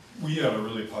 we had a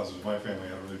really positive, my family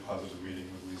had a really positive meeting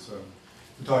with Lisa.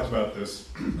 We talked about this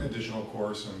additional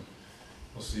course, and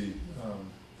we'll see.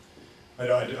 I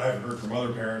haven't heard from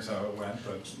other parents how it went,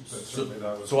 but certainly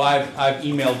that was. So I've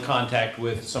emailed contact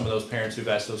with some of those parents who've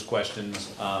asked those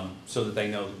questions, so that they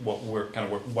know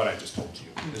what I just told you,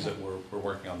 is that we're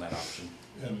working on that option.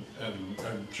 And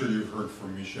I'm sure you've heard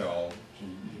from Michelle.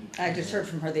 I just heard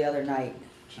from her the other night.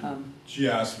 She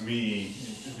asked me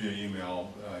via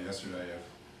email yesterday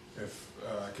if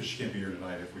because she can't be here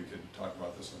tonight, if we could talk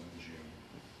about this one in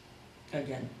June.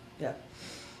 Again, yeah.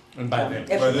 And by then,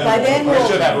 By then we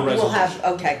should have a we'll resolution. have,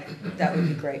 okay, that would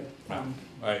be great.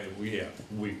 We have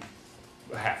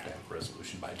to have a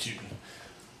resolution by June.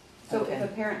 So if a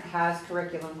parent has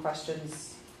curriculum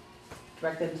questions,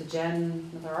 direct them to Jen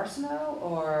with our Arsenault,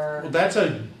 or? Well, that's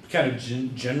a kind of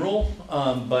general,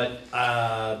 but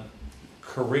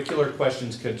curricular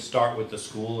questions could start with the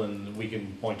school, and we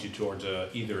can point you towards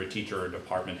either a teacher or a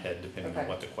department head, depending on Okay.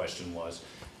 what the question was.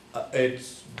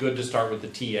 It's good to start with the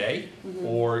TA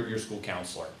or your school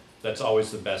counselor. That's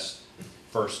always the best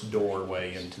first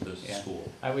doorway into the Yeah. school.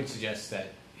 I would suggest that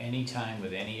any time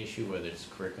with any issue, whether it's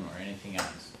curriculum or anything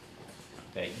else,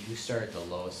 that you start at the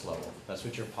lowest level. That's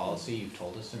what your policy, you've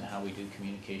told us, and how we do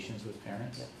communications with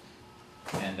parents.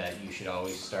 And that you should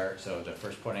always start, so the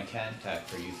first point of contact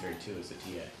for U-32 is the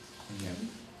TA.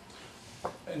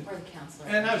 And, Or the counselor.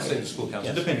 and I would say the school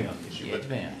counselor, Yes. depending on the issue. Yeah, But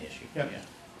depending on the issue, Yep. yeah.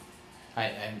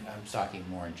 I'm talking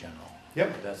more in general.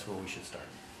 Yep. That's where we should start.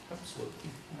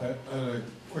 Absolutely. A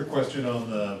quick question on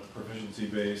the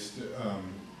proficiency-based.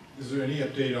 Is there any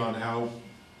update on how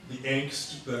the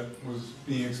angst that was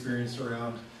being experienced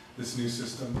around this new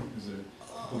system? Is it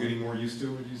people getting more used to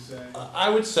it, would you say? I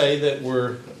would say that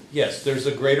yes, there's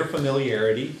a greater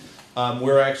familiarity.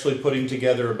 We're actually putting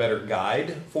together a better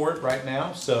guide for it right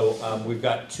now. So we've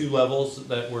got 2 levels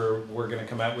that we're going to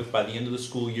come out with by the end of the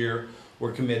school year.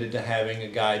 We're committed to having a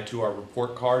guide to our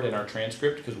report card and our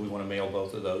transcript, because we want to mail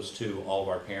both of those to all of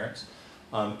our parents.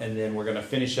 And then we're going to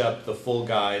finish up the full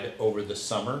guide over the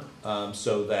summer,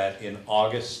 so that in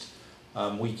August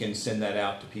we can send that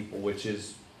out to people, which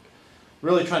is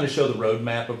really trying to show the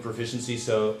roadmap of proficiency.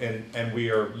 So, and we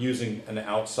are using an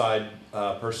outside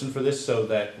person for this, so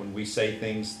that when we say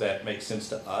things that make sense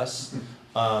to us,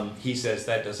 he says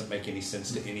that doesn't make any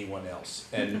sense to anyone else,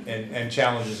 and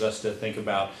challenges us to think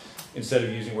about, instead of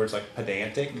using words like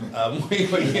pedantic, as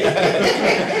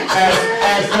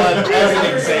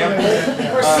an example.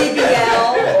 Or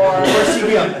CBL, or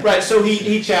CBL. Right, so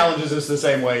he challenges us the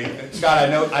same way. Scott,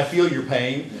 I feel your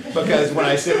pain, because when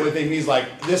I sit with him, he's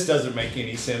like, this doesn't make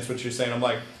any sense, what you're saying. I'm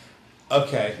like,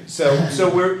 okay.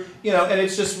 So we're, and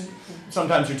it's just,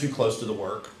 sometimes you're too close to the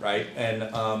work, right?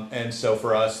 And so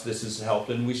for us, this has helped,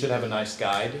 and we should have a nice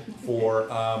guide for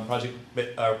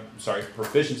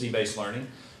proficiency-based learning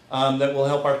that will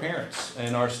help our parents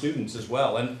and our students as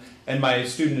well. And the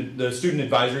student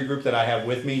advisory group that I have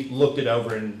with me looked it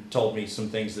over and told me some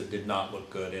things that did not look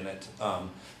good in it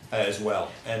as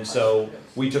well. And so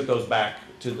we took those back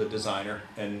to the designer,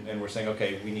 and we're saying,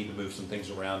 okay, we need to move some things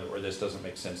around, or this doesn't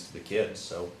make sense to the kids.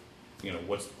 So,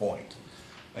 what's the point?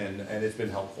 And it's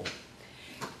been helpful.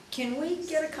 Can we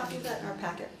get a copy of that in our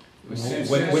packet?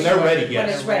 When they're ready, yes. When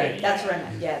it's ready, that's right,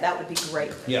 yeah, that would be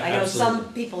great. Yeah, I know absolutely.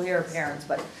 some people here are parents,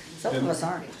 but some of us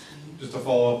aren't. Just to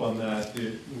follow up on that,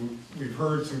 we've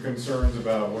heard some concerns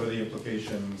about what are the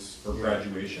implications for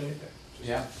graduation.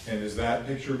 Yeah. And is that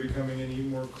picture becoming any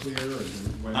more clear, or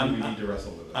when do we need to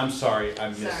wrestle with it? I'm sorry, I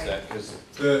missed that, because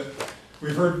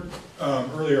we've heard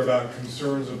earlier about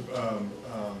concerns of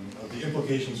the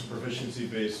implications for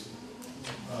proficiency-based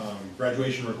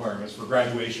graduation requirements for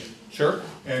graduation. Sure.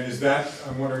 And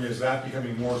I'm wondering, is that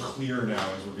becoming more clear now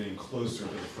as we're getting closer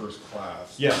to the first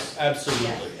class? Yes,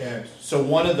 absolutely. And so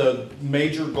one of the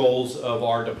major goals of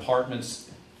our departments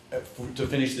to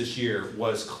finish this year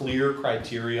was clear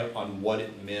criteria on what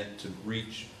it meant to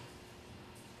reach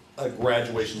a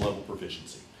graduation level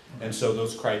proficiency. And so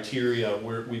those criteria,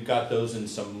 we've got those in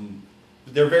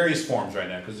they're various forms right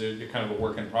now, because they're kind of a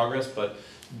work in progress, but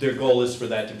their goal is for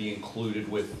that to be included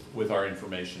with our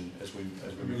information as we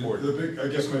move forward. I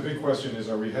guess my big question is,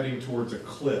 are we heading towards a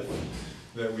cliff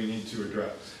that we need to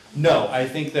address? No, I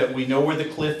think that we know where the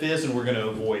cliff is, and we're going to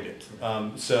avoid it.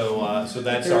 So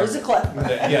that's There is a cliff.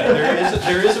 Yeah,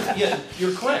 there is. Yeah,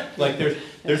 you're correct. Like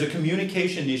there's a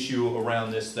communication issue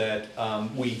around this that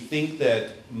we think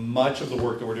that much of the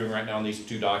work that we're doing right now on these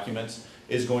 2 documents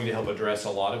is going to help address a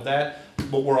lot of that.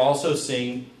 But we're also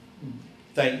seeing,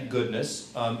 thank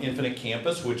goodness, Infinite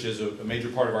Campus, which is a major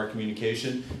part of our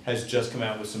communication, has just come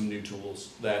out with some new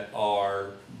tools that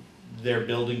they're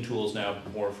building tools now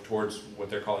more towards what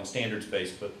they're calling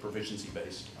standards-based but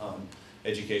proficiency-based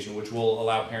education, which will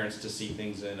allow parents to see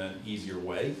things in an easier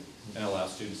way, and allow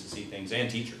students to see things, and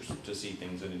teachers to see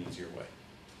things in an easier way.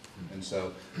 And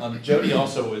so, Jody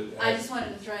also I just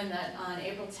wanted to throw in that on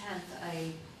April 10th,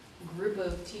 a group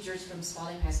of teachers from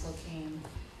Spalding High School came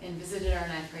and visited our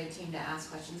 9th grade team to ask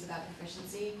questions about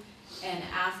proficiency. And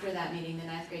after that meeting, the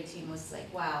 9th grade team was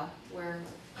like, wow,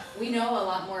 we know a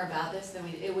lot more about this than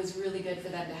it was really good for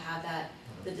them to have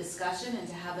the discussion and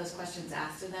to have those questions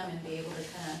asked of them and be able to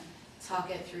kind of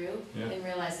talk it through and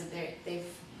realize that they've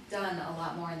done a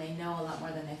lot more and they know a lot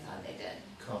more than they thought they did.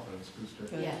 Confidence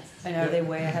booster. Yes. And are they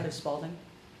way ahead of Spalding?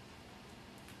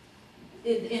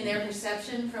 In their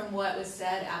perception from what was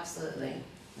said, absolutely.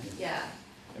 Yeah.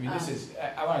 I mean,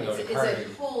 I want to go to Carter. It's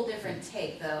a whole different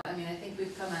take, though. I mean, I think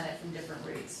we've come at it from different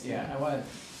routes. Yeah, I want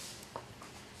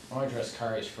to address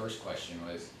Kari's first question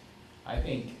was, I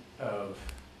think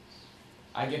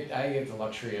I get the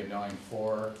luxury of knowing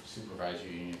 4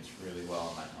 supervisory unions really well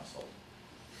in my household.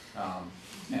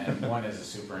 And one is a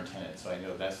superintendent, so I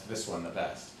know this one the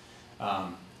best.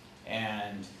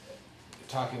 And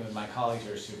talking with my colleagues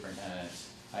who are superintendents,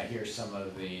 I hear some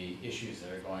of the issues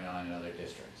that are going on in other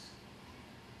districts.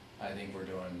 I think we're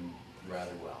doing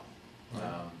rather well.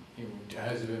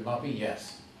 Has it been bumpy?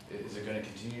 Yes. Is it going to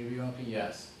continue to be bumpy?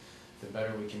 Yes. The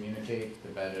better we communicate, the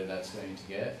better that's going to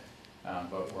get.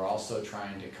 But we're also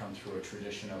trying to come through a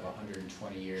tradition of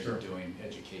 120 years of doing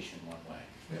education one way.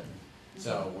 Yeah.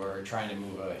 So we're trying to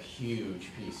move a huge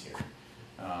piece here.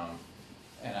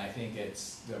 And I think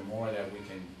it's the more that we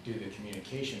can do the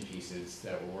communication pieces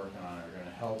that we're working on are going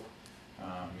to help.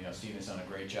 Stephen's done a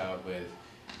great job with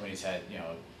when he's had,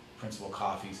 principal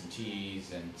coffees and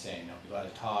teas and saying, be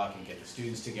glad to talk and get the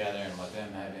students together and let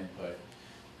them have input.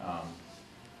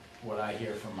 What I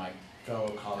hear from my fellow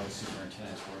colleagues,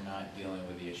 superintendents, we're not dealing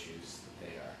with the issues that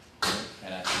they are.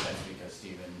 And I think that's because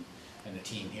Stephen and the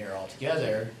team here all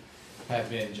together have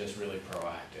been just really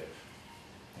proactive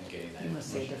in getting that You must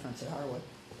see a information. difference at Harwood.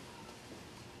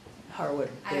 Harwood,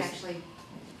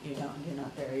 you're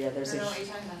not there, yeah, there's I don't know what you're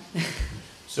talking about.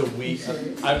 So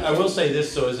I will say this,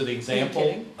 so as an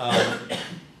example.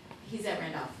 He's at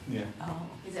Randolph. Yeah. Oh.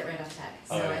 He's at Randolph Tech,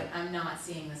 so I'm not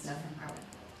seeing the stuff from Harwood.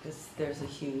 Because there's a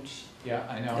huge, Yeah,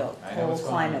 I know. the I know whole what's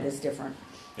going on. climate is different.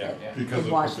 Yeah. Because In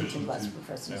of Washington, proficiency.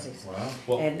 class proficiencies. Wow.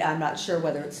 Well, And I'm not sure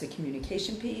whether it's the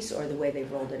communication piece or the way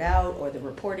they've rolled it out or the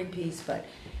reporting piece, but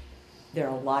there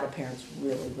are a lot of parents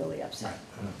really, really upset.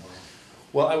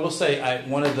 Well, I will say,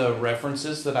 one of the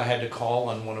references that I had to call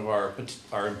on one of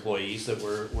our employees that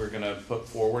we're going to put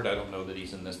forward, I don't know that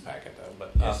he's in this packet though,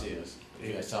 but. Yes, he is.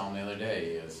 I saw him the other day,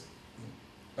 he is.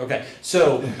 Okay,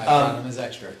 so. I brought him as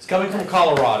extra. It's coming from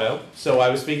Colorado, so I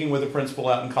was speaking with a principal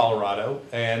out in Colorado,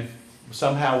 and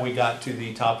somehow we got to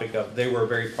the topic of, they were a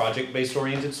very project-based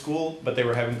oriented school, but they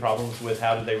were having problems with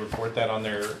how did they report that on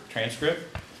their transcript.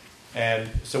 And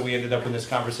so we ended up in this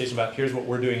conversation about, here's what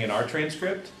we're doing in our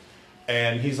transcript.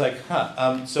 And he's like,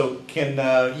 so can,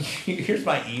 here's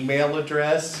my email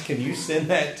address, can you send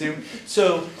that to me?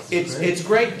 So it's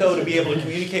great though to be able to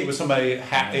communicate with somebody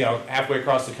halfway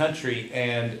across the country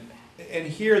and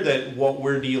hear that what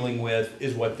we're dealing with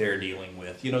is what they're dealing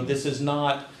with. This is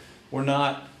not,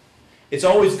 it's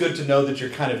always good to know that you're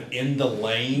kind of in the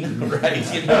lane, right?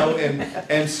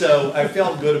 And so I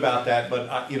felt good about that, but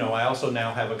I also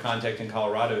now have a contact in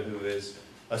Colorado who is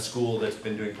a school that's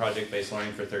been doing project-based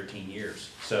learning for 13 years.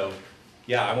 So,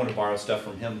 yeah, I want to borrow stuff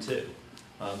from him too.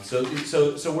 So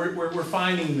we're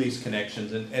finding these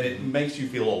connections, and it makes you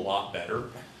feel a lot better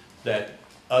that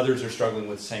others are struggling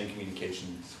with the same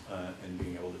communications and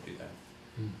being able to do that.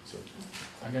 So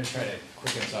I'm going to try to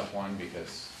quicken this up one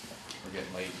because we're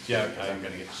getting late. Yeah, because I'm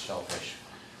going to get shellfish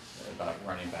about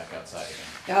running back outside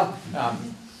again.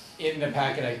 Oh, In the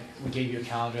packet, we gave you a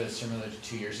calendar that's similar to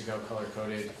 2 years ago,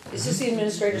 color-coded. is this the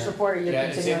administrator's report or you're Yeah,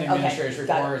 it's in continuing? the Okay, administrator's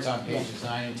got it. report, it's on pages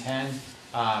 9 and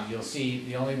 10. You'll see,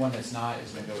 the only one that's not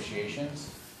is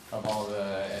negotiations of all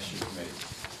the SU committees.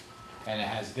 And it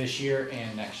has this year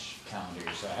and next calendar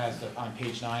year. So it has, on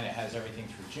page 9, it has everything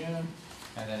through June,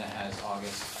 and then it has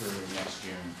August through next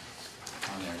June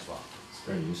on there as well. It's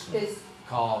very useful.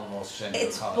 Call and we'll send you a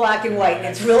It's color. black and white and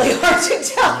it's really hard to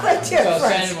tell the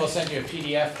difference. We'll send you a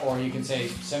PDF, or you can say,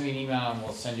 send me an email and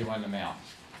we'll send you one in the mail.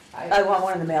 I want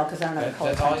one in the mail because I don't have a color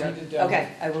That's all you printer. need to do.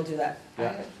 Okay, I will do that.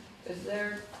 Yeah. Is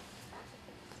there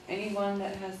anyone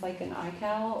that has like an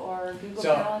iCal or Google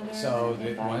So, Calendar? so or that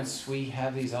invite? once we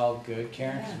have these all good,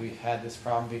 Karen, because Yeah. we've had this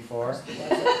problem before,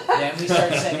 then we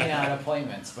start sending out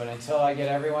appointments. But until I get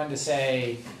everyone to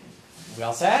say, we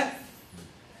all set?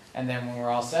 And then when we're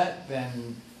all set,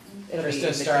 then It'll be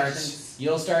Krista starts, invitations.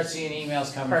 you'll start seeing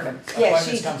emails coming from, Perfect. Yeah,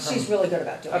 appointments come from. she's really good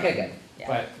about doing it. Okay, good. Yeah.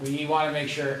 But we want to make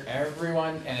sure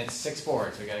everyone, and it's 6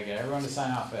 boards, we got to get everyone to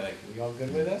sign off. Like, we all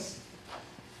good with this?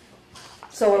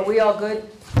 So are we all good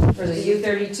for the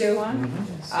U-32 one?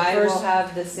 Mm-hmm. I will First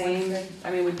have the same,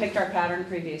 I mean, we picked our pattern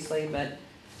previously, but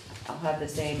I'll have the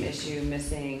same issue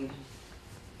missing,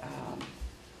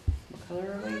 what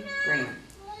color are we? Green.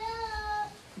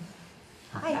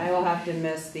 I will have to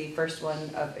miss the first one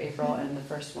of April and the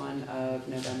first one of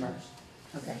November.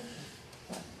 Okay.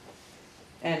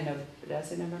 And did I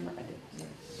say November? I did.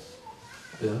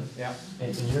 Bill? Yeah.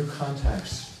 In your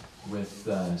contacts with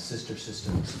sister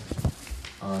systems,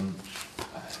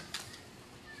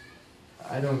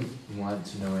 I don't want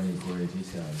to know any gory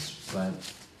details, but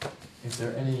if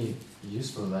there are any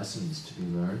useful lessons to be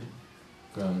learned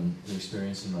from the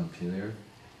experience in Montpelier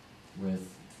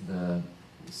with the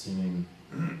seeming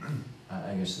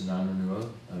I guess the non-renewal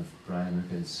of Brian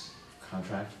Rickard's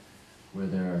contract, where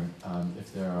there,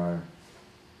 if there are,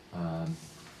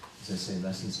 as I say,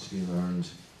 lessons to be learned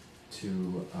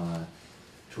to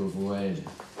avoid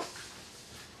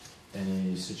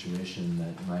any situation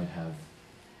that might have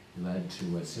led to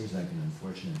what seems like an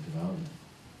unfortunate development.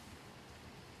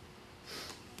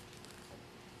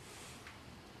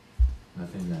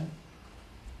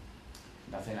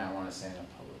 Nothing I wanna say in a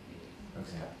public meeting.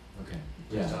 Okay, Scott. okay.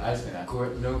 Please don't ask me that.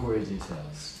 No gory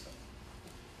details.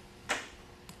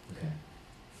 Okay.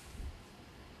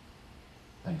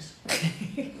 Thanks.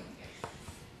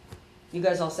 You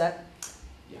guys all set?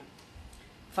 Yeah.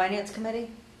 Finance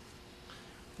committee?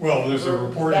 Well, there's a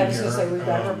report in I here. was gonna say, we've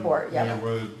got a report, yeah.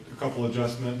 With a couple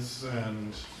adjustments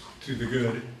and to the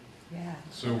good. Yeah.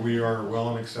 So we are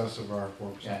well in excess of our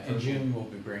 4%. Yeah, in June, we'll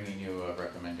be bringing you a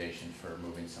recommendation for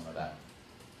moving some of that.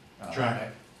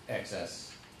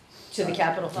 Excess. To the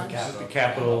capital To fund? capital. The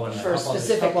capital and For a couple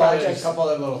specific Couple other- projects? Couple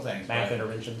other little things. math but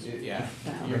interventions. Yeah,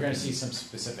 you're gonna see some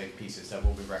specific pieces that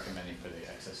we'll be recommending for the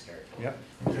excess carry. Yep.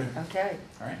 Okay,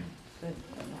 All right. good,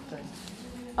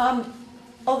 good.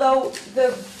 Although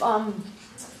the,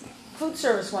 food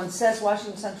service one says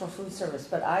Washington Central Food Service,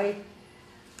 but I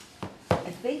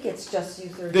think it's just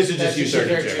U-32. This is just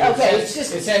U-32. Okay, it's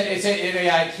just.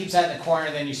 It keeps that in the corner,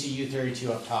 and then you see U-32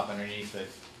 up top underneath the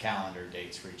calendar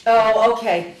dates for each. Oh,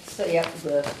 okay, so, yeah,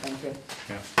 good, thank you.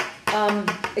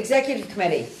 Yeah. Executive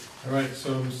committee, All right,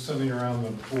 so I'm sending around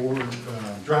the board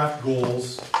draft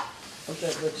goals.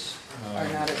 okay, which are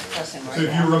not as pressing right So if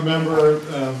now. you remember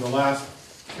the last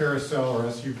carousel or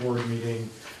SU board meeting,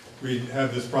 we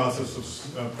had this process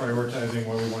of prioritizing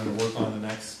what we wanted to work on the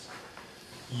next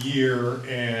year,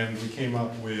 and we came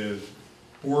up with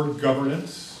board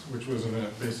governance, which was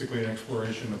basically an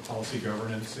exploration of policy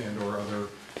governance and or other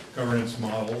governance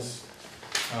models.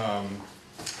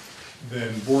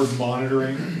 Then board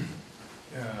monitoring,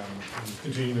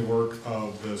 continuing the work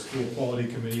of the school quality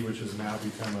committee, which has now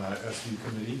become a SU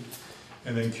committee,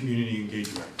 and then community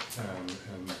engagement,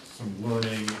 and some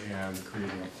learning and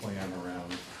creating a plan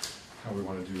around how we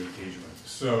want to do engagement.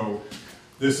 So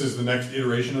this is the next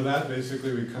iteration of that.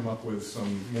 Basically, we've come up with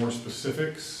some more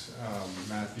specifics.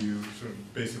 Matthew sort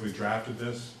of basically drafted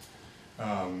this,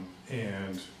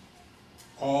 and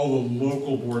all the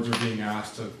local boards are being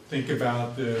asked to think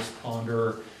about this,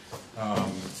 ponder.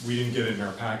 We didn't get it in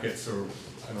our packet, so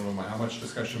I don't know how much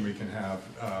discussion we can have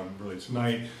really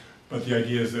tonight, but the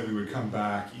idea is that we would come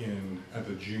back at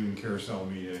the June carousel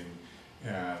meeting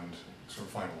and sort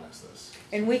of finalize this.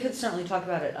 And we could certainly talk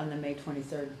about it on the May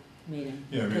 23rd meeting.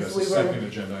 Yeah, maybe that's because the second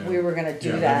agenda item. We were gonna do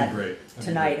Yeah, that that'd be great. That'd be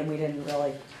tonight, great. and we didn't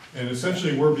really. And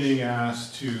essentially, we're being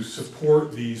asked to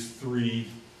support these 3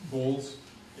 goals,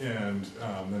 and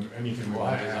then anything we We'll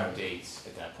want have to to add. have dates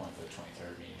at that point for the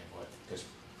 23rd meeting of what, because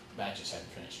Matt just hadn't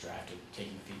finished drafted,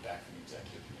 taking the feedback from the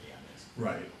executive committee on this.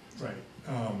 Right, right.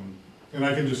 And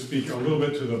I can just speak a little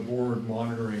bit to the board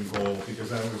monitoring goal, because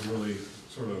that was really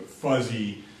sort of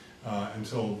fuzzy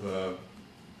until the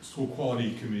school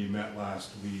quality committee met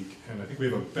last week, and I think we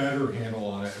have a better handle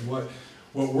on it. And what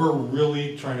we're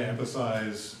really trying to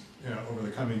emphasize over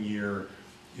the coming year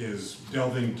is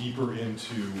delving deeper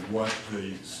into what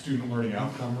the student learning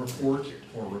outcome report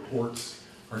or reports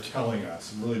are telling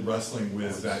us, and really wrestling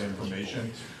with that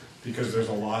information, because there's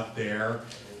a lot there,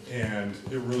 and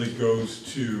it really goes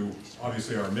to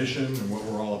obviously our mission and what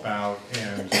we're all about,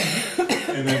 and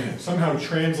then somehow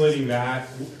translating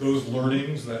those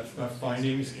learnings, that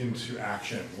findings into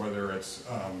action, whether it's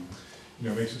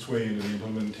makes its way into the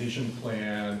implementation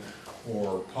plan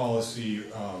or policy,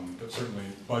 but certainly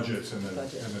budgets and then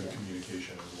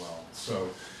communication as well. So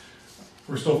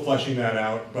we're still fleshing that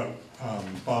out, but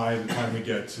by the time we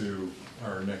get to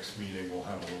our next meeting, we'll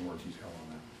have a little more detail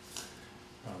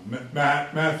on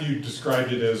that. Matthew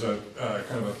described it as a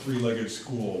kind of a 3-legged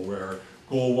school, where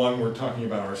goal 1, we're talking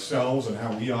about ourselves and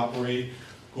how we operate.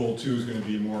 Goal 2 is going to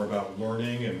be more about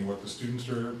learning and what the students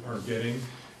are getting.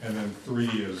 And then 3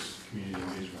 is community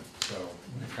engagement. So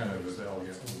it kind of is the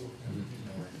elegant.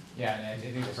 Yeah, and I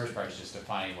think the first part is just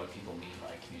defining what people mean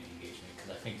by community engagement,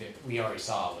 because I think that we already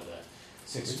saw with the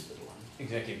 6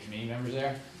 executive committee members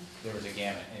there was a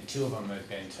gamut, and 2 of them have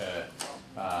been to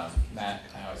Matt.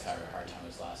 I always have a hard time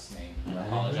with his last name. I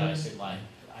apologize.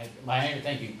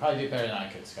 Thank you. You probably did better than I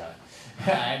could, Scott.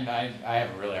 I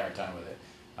have a really hard time with it.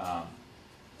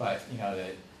 But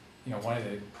one of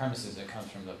the premises that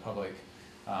comes from the public,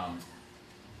 I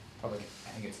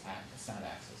think it's not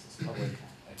access, it's public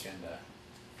agenda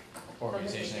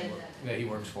organization that he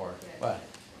works for. But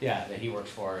yeah, that he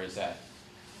works for is that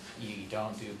you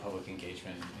don't do public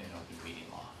engagement in open meeting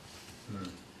law.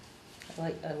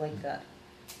 I like that.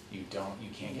 You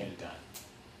can't get it done.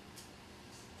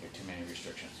 There are too many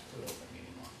restrictions for the open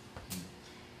meeting law.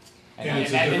 And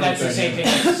it's a And that's the different same thing,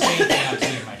 that's the same thing I'm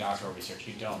seeing in my doctoral research,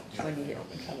 you don't do When you it get for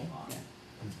open in trouble, meeting law.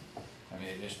 yeah. I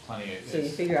mean, there's plenty of. So you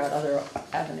figure out other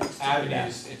avenues to do that.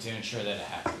 Avenues to ensure that it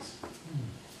happens.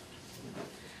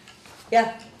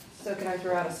 Yeah, So can I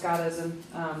throw out a Scottism?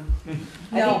 I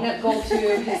No. think that goal 2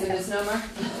 is a misnomer.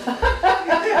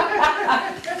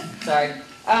 Sorry.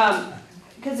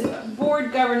 Because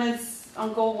board governance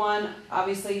on goal 1,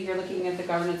 obviously you're looking at the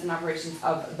governance and operations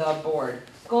of the board.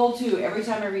 Goal 2, every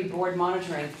time I read board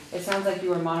monitoring, it sounds like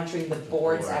you are monitoring the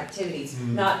board's activities,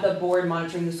 not the board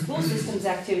monitoring the school system's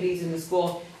activities in the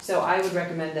school. So I would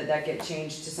recommend that get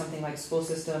changed to something like school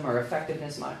system or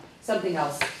effectiveness something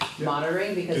else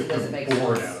monitoring, because it doesn't make sense.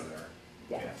 Board out of there.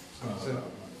 Yeah. So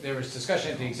there was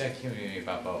discussion at the executive committee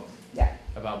about both. Yeah.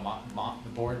 About the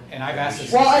board, and I've asked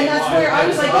this. Well, and that's where I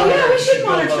was like, oh yeah, we should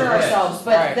monitor ourselves,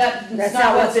 but Right. that's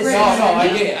not what this is. No, I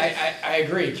get it. I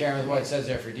agree, Karen, with what it says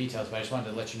there for details, but I just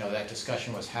wanted to let you know that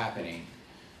discussion was happening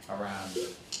around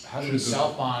how do we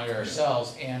self-monitor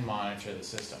ourselves and monitor the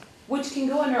system. Which can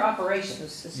go under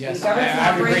operations. Yes, In governance and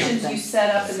I would agree. operations, you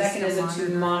set up the System mechanism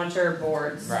to monitor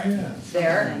boards Right.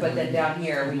 there, but then down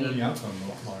here, we The need. outcome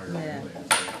monitor, Yeah. really.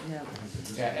 yeah.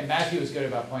 Yeah, and Matthew was good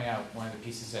about pointing out one of the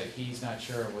pieces that he's not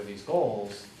sure with these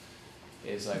goals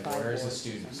is like, By where is the board.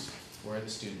 students? Where are the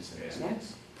students in these Yeah.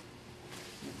 goals?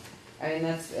 I mean,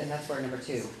 that's where number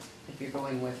 2, if you're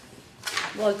going with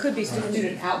Well, it could be student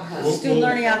student outcomes. student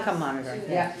learning outcome monitoring.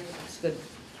 Yeah. It's good.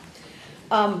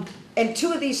 And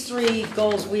 2 of these 3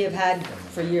 goals we have had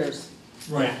for years,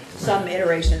 Right. some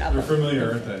iteration of They're them.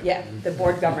 familiar, aren't they? Yeah, the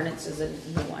board governance is a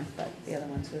new one, but the other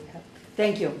ones we've had.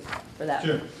 Thank you for that.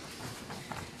 Sure.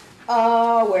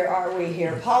 Where are we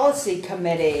here? Policy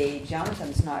committee.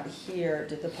 Jonathan's not here.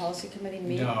 Did the policy committee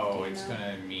meet? No, Do you it's know?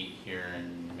 gonna meet here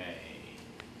in May.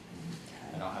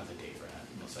 I don't have the date right,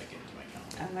 unless I get into my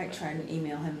calendar. I might try and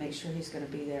email him, make sure he's gonna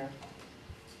be there.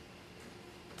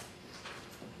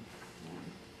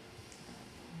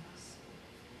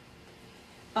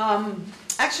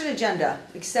 Action agenda,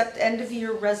 accept end of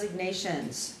year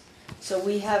resignations. So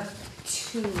we have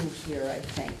 2 here, I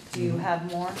think. Do you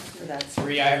have more? Or that's,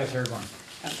 3, I have a third one.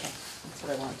 okay, that's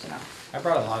what I wanted to know. I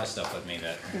brought a lot of stuff with me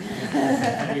that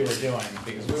we were doing,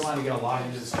 because we wanted to get a lot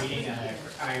into this meeting, and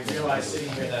I realized sitting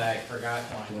here that I forgot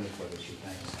one.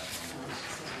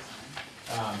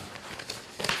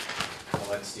 I'll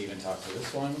let Steven talk to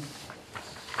this one.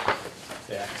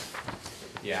 Yeah.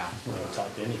 Yeah.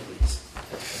 Talk to any, please.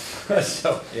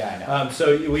 So, Yeah, I know.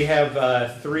 so we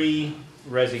have 3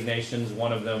 resignations.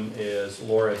 One of them is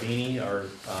Laura Beanie, our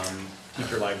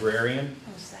teacher librarian.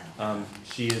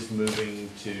 She is moving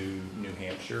to New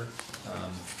Hampshire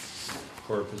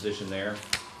for a position there.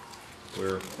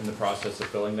 We're in the process of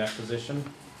filling that position.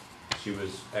 She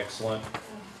was excellent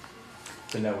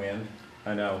to no end.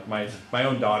 I know, my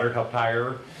own daughter helped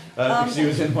hire her. She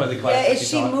was in one of the Yeah, classes is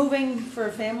she taught. moving for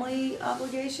a family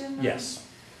obligation? or Yes.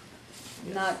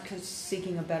 Not 'cause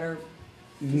seeking a better,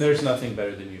 There's nothing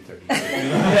better than U-32.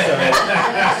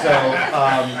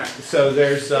 So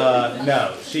there's,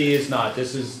 no, she is not.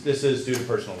 This is due to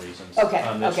personal reasons. okay,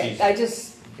 that okay, she's- I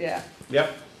just, yeah.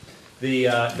 Yep. The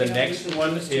don't next usually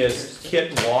one use is teachers to-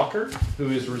 Kit Walker, who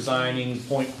is resigning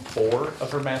 .4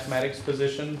 of her mathematics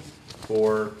position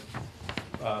for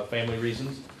family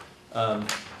reasons.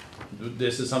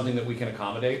 This is something that we can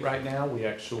accommodate right now. We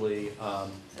actually,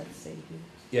 Let's see.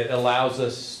 it allows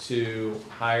us to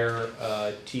hire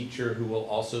a teacher who will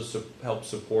also help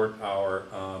support our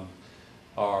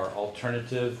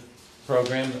alternative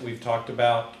program that we've talked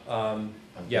about.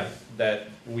 Yeah, that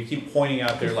we keep pointing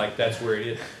out there like that's where it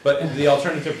is. But the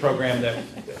alternative program that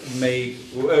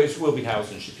it will be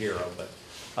housed in Shapiro, but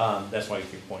that's why you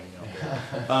keep pointing out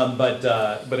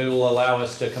there. But it will allow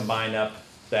us to combine up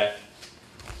that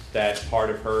part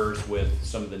of hers with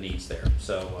some of the needs there.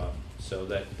 So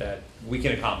that we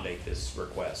can accommodate this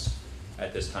request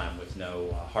at this time with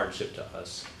no hardship to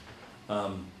us.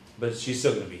 But she's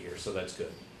still going to be here, so that's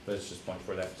good. But it's just point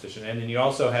for that position. And then you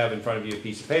also have in front of you a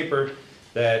piece of paper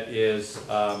that is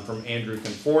from Andrew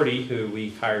Conforti, who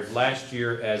we hired last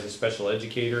year as a special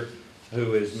educator,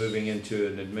 who is moving into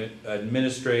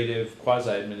an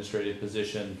quasi-administrative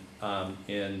position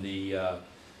in the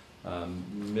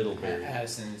Middlebury.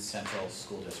 Addison Central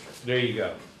School District. There you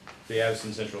go, the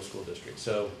Addison Central School District.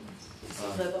 So. Does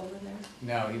he live over there?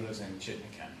 No, he lives in Chittenden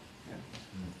County.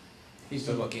 He's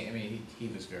still looking, I mean, he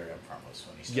was very upfront with us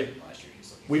when he started last year.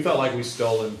 He's looking. We felt like we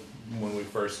stole him when we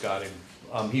first got him.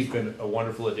 He's been a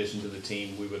wonderful addition to the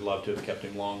team. We would love to have kept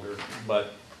him longer,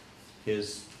 but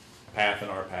his path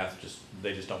and our path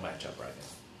they just don't match up right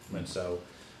now. And so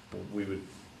we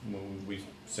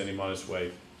send him on his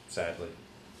way, sadly.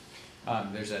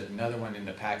 There's another one in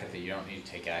the packet that you don't need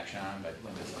to take action on, but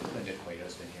Linda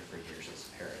Cueto's been here for years as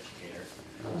a paraeducator.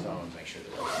 So I want to make sure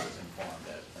that everyone is informed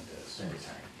that Linda is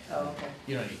retiring. Oh, okay.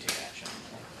 You don't need to take action.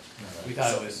 We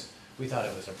thought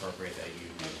it was appropriate that you.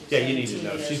 Yeah, you need to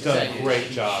know. She's done a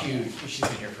great job. Huge. She's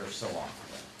been here for so long.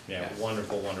 Yeah,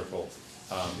 wonderful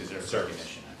Deserves service.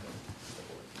 recognition, I think.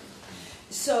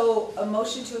 So, a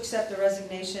motion to accept the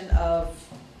resignation of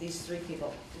these 3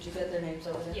 people. Did you get their names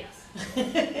over there?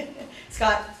 Yes.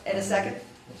 Scott, and a second?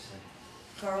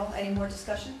 Carl, any more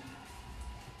discussion?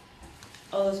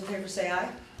 All those in favor say aye.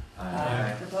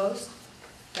 Aye. Opposed?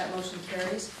 That motion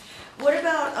carries. What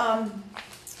about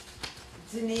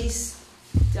Denise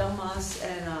Delmas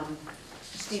and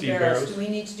Steve Barrows? Do we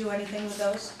need to do anything with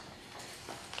those?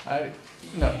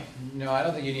 No, I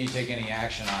don't think you need to take any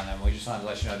action on them. We just wanted to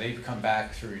let you know, they've come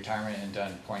back through retirement and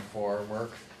done .4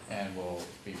 work and will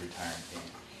be retiring.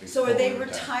 So are they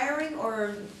retiring or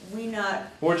are we not?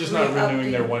 We're just not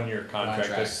renewing their re-upping? 1-year contract.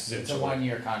 It's a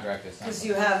 1-year contract. Because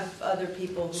you have other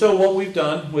people who. So what we've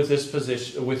done with this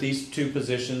position, with these 2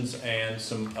 positions and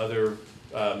some other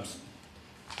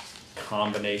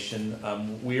combination,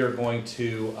 we are going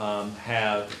to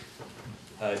have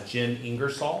Jen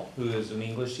Ingersoll, who is an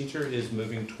English teacher, is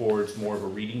moving towards more of a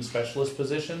reading specialist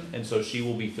position, and so she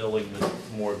will be filling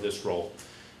more of this role.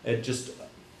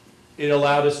 It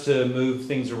allowed us to move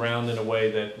things around in a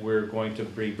way that we're going to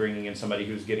be bringing in somebody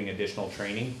who's getting additional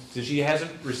training. So she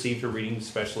hasn't received her reading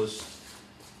specialist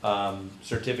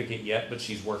certificate yet, but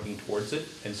she's working towards it,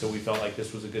 and so we felt like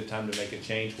this was a good time to make a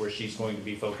change where she's going to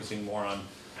be focusing more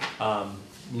on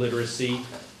literacy,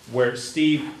 where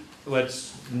Steve,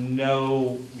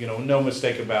 no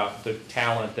mistake about the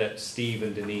talent that Steve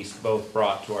and Denise both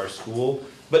brought to our school,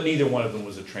 but neither one of them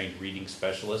was a trained reading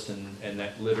specialist, and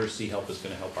that literacy help is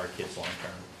going to help our kids long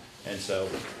term. And so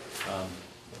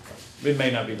it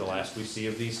may not be the last we see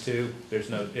of these 2.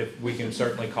 If we can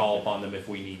certainly call upon them if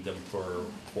we need them for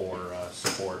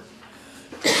support.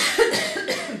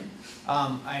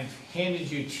 I've handed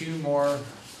you 2 more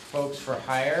folks for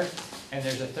hire, and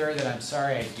there's a third that I'm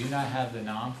sorry I do not have the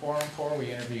nom for him for.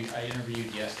 I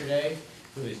interviewed yesterday,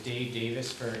 who is Dave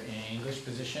Davis for an English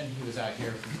position. He was out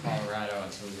here from Colorado,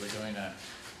 and so we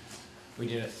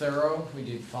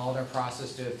followed our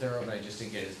process, did a thorough, but I just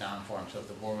didn't get his nom for him. So if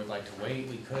the board would like to wait,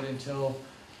 we could until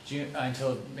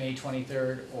May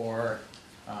 23rd, or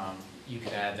you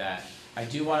could add that. I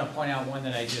do want to point out one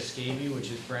that I just gave you, which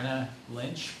is Brenna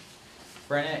Lynch.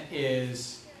 Brenna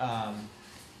is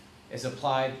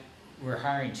applied. We're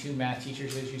hiring 2 math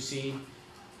teachers, as you see.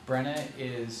 Brenna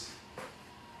is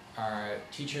our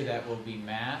teacher that will be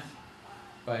math,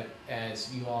 but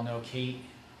as you all know, Kate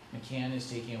McCann is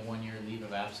taking a 1-year leave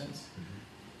of absence.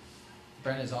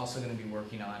 Brenna is also going to be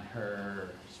working on her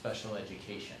special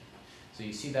education. So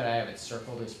you see that I have it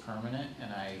circled as permanent,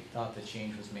 and I thought the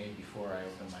change was made before I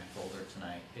opened my folder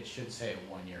tonight. It should say a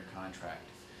 1-year contract,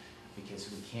 because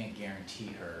we can't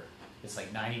guarantee her. It's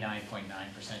like 99.9%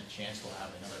 chance we'll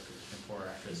have another position for her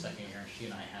after the 2nd year. She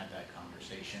and I had that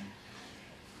conversation,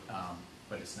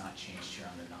 but it's not changed here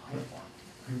on the nom form.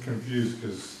 I'm confused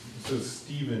because it says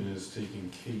Stephen is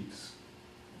taking Kate's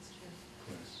That's true.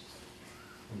 place,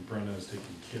 and Brenna is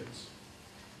taking Kit's.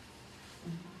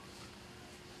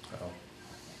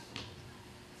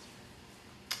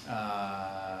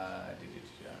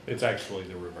 It's actually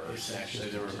the reverse. It's actually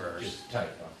the reverse. Just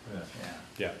typo.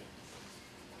 Yeah.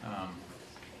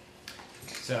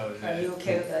 So. Are you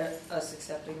okay with us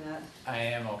accepting that? I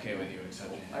am okay with you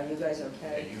accepting it. Are you guys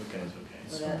okay? Are you guys okay?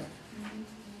 With that? I'm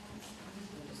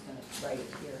just gonna write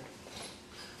it here.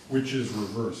 Which is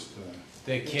reversed.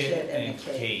 The kid and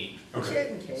Kate. Okay.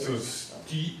 Kid and Kate. So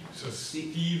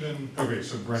Stephen. Okay,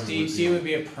 so Brenna. Steve would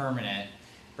be a permanent.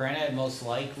 Brenna most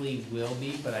likely will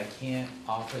be, but I can't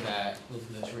offer that with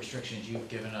those restrictions you've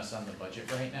given us on the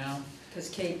budget right now. Because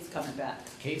Kate's coming back.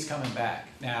 Kate's coming back.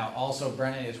 Now, also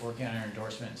Brenna is working on her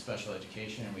endorsement in special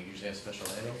education, and we usually have special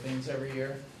ed openings every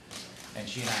year. And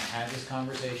she and I had this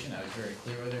conversation. I was very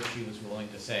clear with her. She was willing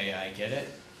to say, I get it.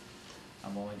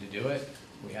 I'm willing to do it.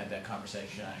 We had that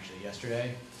conversation actually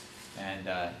yesterday. And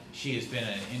she has been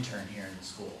an intern here in the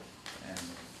school and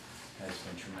has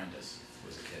been tremendous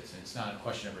with the kids. And it's not a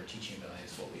question of her teaching ability,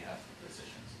 it's what we have for positions.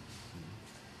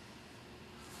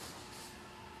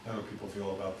 How do people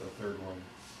feel about the third one?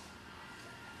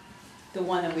 The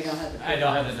one that we don't have the. I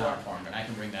don't have the nom form, but I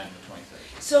can bring that in the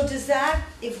 23rd. So does that,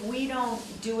 if we don't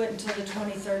do it until the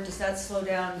 23rd, does that slow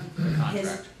down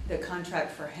the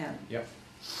contract for him? Yep.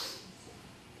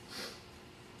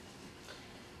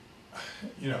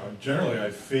 you know, generally I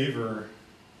favor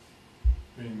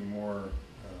being more,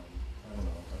 I don't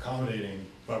know, accommodating,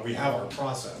 but we have our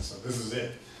process, so this is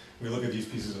it. We look at these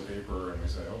pieces of paper and we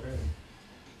say, okay,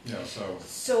 you know, so.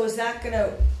 So is that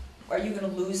gonna, are you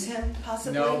gonna lose him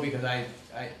possibly? No, because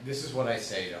this is what I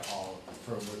say to all,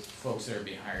 with folks that are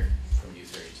being hired from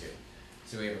U-32.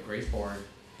 So we have a great board,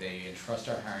 they entrust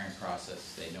our hiring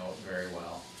process, they know it very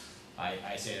well.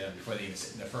 I say to them before they even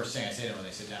sit, the first thing I say to them when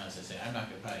they sit down is I say, I'm not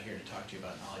gonna be here to talk to you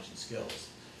about knowledge and skills.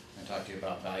 I'm gonna talk to you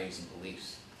about values and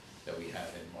beliefs that we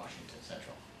have in Washington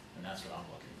Central, and that's what I'm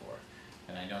looking for.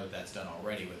 And I know that that's done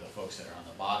already with the folks that are on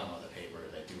the bottom of the paper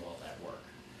that do all that work.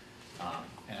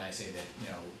 And I say that, you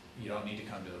know, you don't need to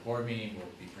come to the board meeting, we'll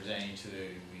be presenting to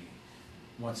we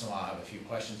once in a while have a few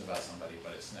questions about somebody,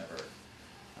 but it's never,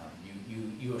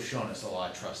 you have shown us a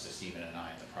lot of trust to Stephen and I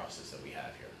in the process that we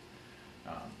have here.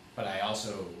 But I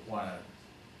also want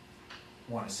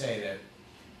to say that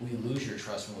we lose your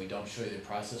trust when we don't show you the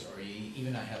process, or you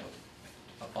even I have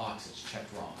a box that's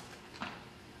checked wrong.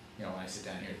 You know, when I sit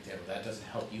down here at the table, that doesn't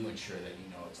help you ensure that you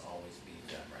know it's always being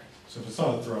done right. So if it's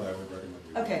not a threat, I would recommend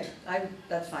we Okay,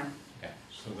 that's fine. Okay.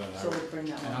 So then So we'll bring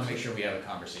that one. And I'll make sure we have a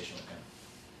conversation with him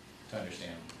to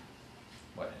understand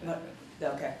what had happened.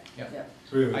 Okay. Yep.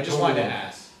 So we have a I just wanted to total-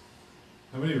 ask.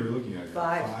 How many are we looking at here?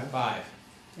 Five.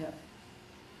 Yeah.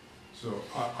 So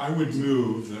I would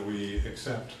move that we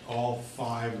accept all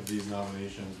 5 of these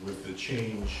nominations with the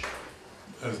change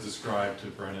as described to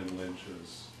Brennan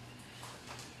Lynch's.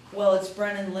 Well, it's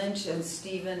Brennan Lynch and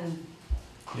Stephen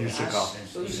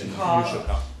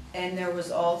Ushakov. And there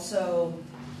was also,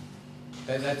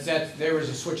 There was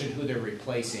a switch in who they're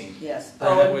replacing. yes,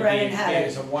 Brennan and Brennan had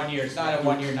It's a 1 year, it's not a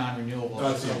 1 year non-renewable,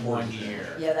 That's it's a the 1 important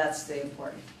year. Yeah, that's the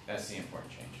important. That's the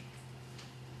important change.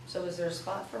 So is there a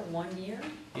spot for 1 year?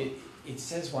 It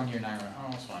says 1 year non-renewable, I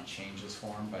almost want to change this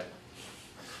form, but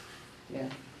Yeah.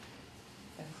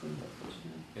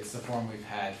 it's the form we've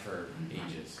had for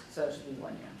ages. So it should be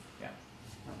 1 year. Yeah.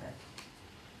 Okay.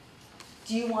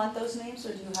 Do you want those names,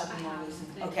 or do you have them all?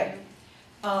 Thank Okay.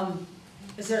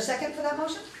 Is there a second for that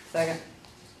motion? Second.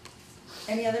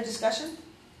 Any other discussion?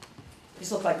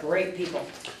 These look like great people.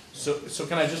 So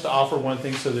can I just offer one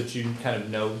thing so that you kind of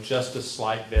know just a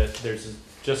slight bit? There's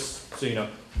just so you know,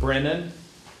 Brennan,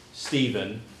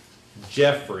 Stephen,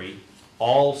 Jeffrey,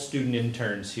 all student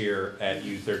interns here at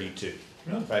U-32.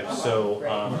 Right.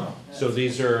 So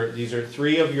these are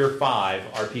 3 of your 5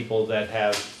 are people that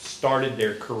have started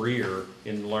their career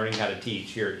in learning how to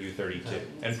teach here at U-32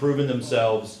 and proven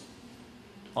themselves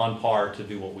on par to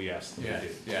do what we ask them to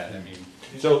do. Yeah, I mean.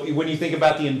 So when you think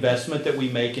about the investment that we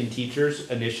make in teachers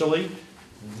initially,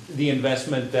 the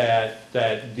investment that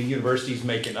the university's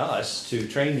making us to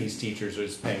train these teachers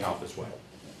is paying off as well.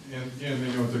 And they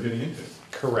know what they're getting into.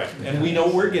 Correct. And we know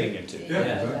what we're getting into.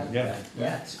 Yeah.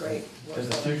 Yeah, it's great. There's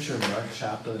a future Mark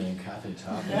Chaplin and Kathy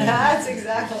Toppin. That's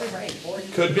exactly right.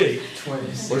 Could be.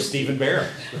 Twins. Or Stephen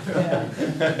Barron.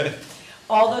 Yeah.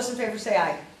 All those in favor say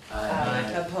aye.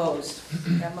 Aye. Opposed?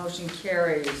 That motion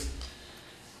carries.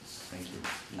 Thank you.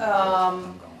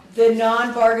 The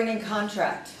non-bargaining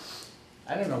contract.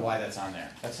 I don't know why that's on there.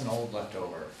 That's an old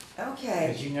leftover. Okay.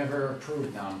 Because you never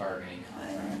approved non-bargaining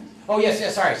contracts. Oh,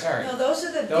 yes, sorry. No, those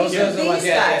are the, Those these are are the these ones,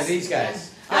 guys. these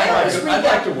guys. I always read I'd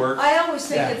that. like to work. I always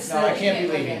think it's the. No, I can't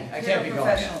be leaving. I can't be going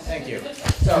yet. Professionals. Thank you.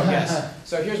 So, yes.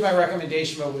 So here's my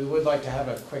recommendation, but we would like to have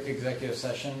a quick executive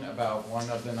session about one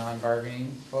of the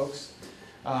non-bargaining folks.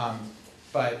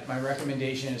 But my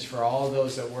recommendation is for all of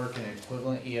those that work in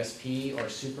equivalent ESP or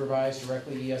supervise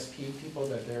directly ESP people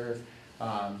that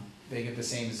they get the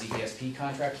same as the ESP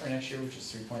contract for next year, which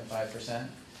is 3.5%.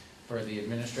 For the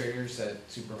administrators that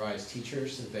supervise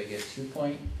teachers, that they get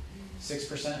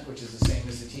 2.6%, which is the same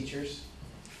as the teachers.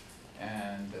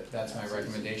 And that's my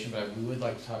recommendation, but we would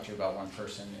like to talk to you about one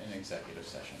person in executive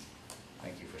session.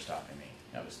 Thank you for stopping me.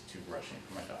 That was too rushing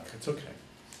for my daughter. It's okay.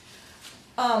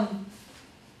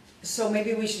 So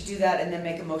maybe we should do that and then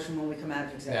make a motion when we come out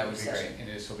of That executive would be session. great,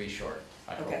 and this will be short,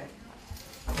 I hope. Okay.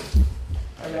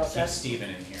 I'm gonna keep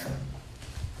Stephen in here.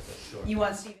 You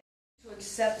want Stephen to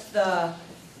accept the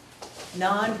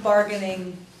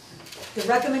non-bargaining, the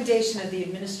recommendation of the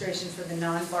administration for the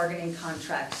non-bargaining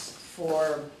contracts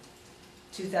for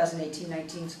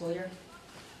 2018-19 school year?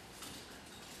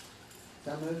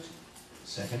 So moved.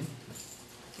 Second?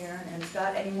 Karen and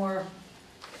Scott, any more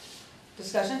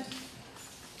discussion?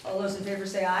 All those in favor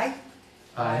say aye.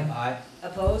 Aye.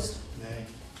 Opposed? Nay.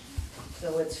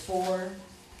 So it's 4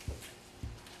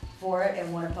 for it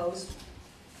and 1 opposed,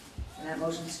 and that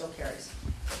motion still carries.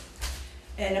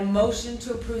 And a motion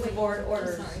to approve the board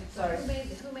order. Sorry. Who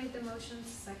made the motion?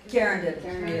 Second? Karen did,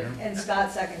 and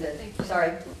Scott seconded. Thank you.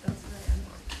 Sorry. That's very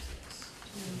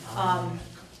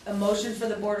A motion for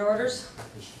the board orders,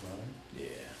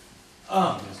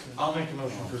 I'll make a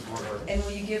motion for board order. and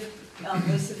will you give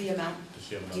Lisa the amount?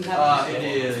 Do you have? It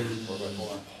is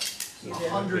You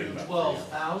did?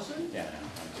 $112,972.04. Yeah, no,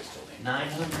 I'm just holding.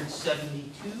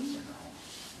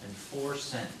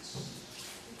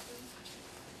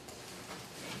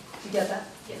 Did you get that?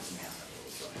 Yes.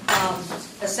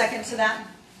 A second to that?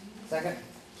 Second?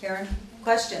 Karen?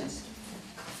 Questions?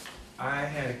 I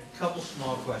had a couple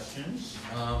small questions.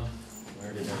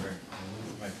 Where did I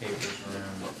move my papers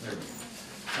around? There we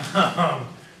go.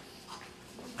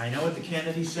 I know what the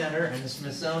Kennedy Center and the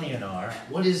Smithsonian are.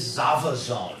 What is Zava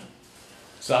Zone?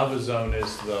 Zava Zone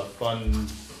is the fun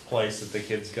place that the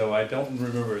kids go. I don't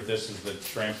remember if this is the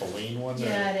trampoline one.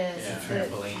 Yeah, it is. Yeah, It's the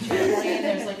trampoline. trampoline,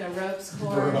 there's like a ropes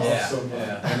Burn course. off some,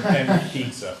 And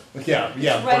pizza. Yeah,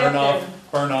 It's right up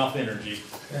burn off energy.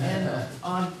 And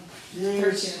on 13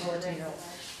 this, or 14-year-old.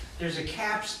 there's a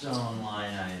capstone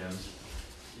line item.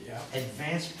 Yeah.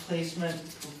 Advanced placement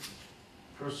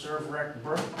pro serve rec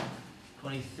broke,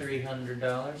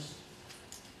 $2,300.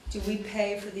 Do we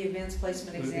pay for the advanced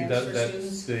placement exams That- for That's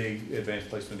students? the advanced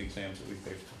placement exams that we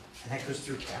pay for. And that goes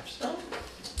through capstone?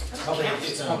 It's probably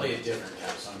a different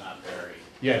capstone, not Barry.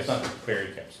 Yeah, it's not very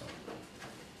capstone.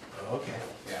 Okay.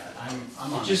 Yeah,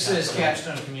 I'm on. It just the says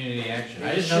capstone community action.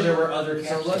 I It didn't know should- there were other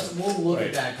So we'll look Right.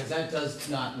 at that, because that does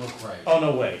not look right. Oh,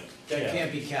 no way. That Yeah.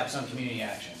 can't be capstone community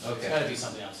action. It's Okay. gotta be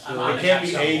something else. So I'm on It the can't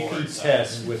be capstone AP board, so-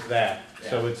 tests with that,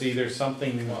 so Yeah. it's either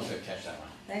something, We'll have to catch that one.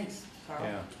 Thanks, Carl.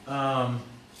 yeah.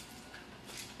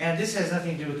 And this has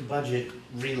nothing to do with the budget,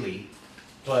 really,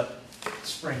 but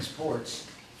spring sports.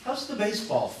 How's the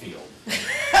baseball field?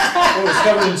 Well, it was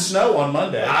covered in snow on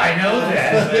Monday. I know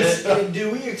that, but do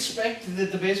we expect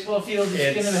that the baseball field is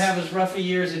It's- gonna have as rough a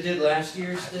year as it did last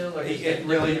year still, or is It that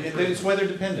really, different? it's weather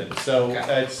dependent, so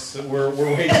Okay. we're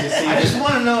waiting to see. I just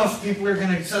wanna know if people are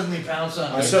gonna suddenly pounce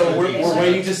on it. So we're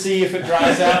waiting to see if it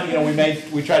dries out,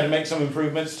 we tried to make some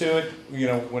improvements to it,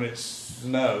 when it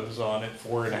snows on it,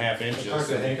 4.5 I inches. talked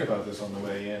to Hank about this on the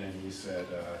way in, and he said,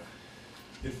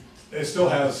 it still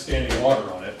has standing water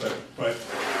on it, but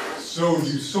so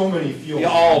do so many fields. Yeah,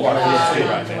 all of our around fields the do state.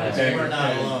 right now. And- We're not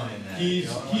and alone in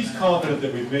that. He's confident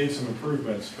that we've made some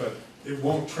improvements, but it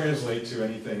won't translate to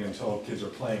anything until kids are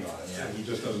playing on it, and he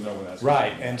just doesn't know when that's.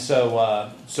 Right, and so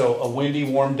a windy,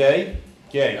 warm day,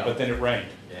 yay, but then it rained.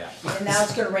 Yeah. And now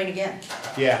it's gonna rain again.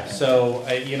 Yeah, so,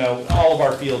 all of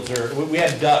our fields we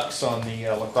had ducks on the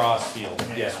lacrosse field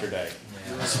yesterday.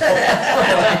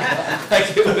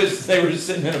 Like they were just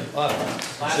sitting in a puddle.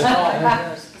 Last call.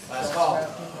 Last call.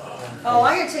 Oh,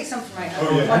 I gotta take some for my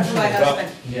Oh, yeah. one for my husband.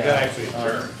 You can actually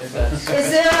adjourn. Is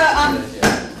there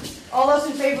a, all those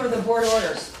in favor of the board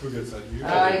orders? Who gets that? You?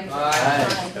 Aye.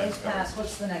 Aye. Those pass.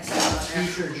 What's the next one on there?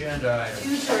 Future agenda item.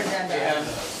 Future agenda. Yeah.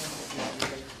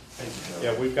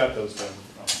 Yeah, we've got those done.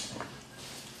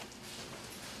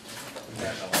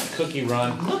 Cookie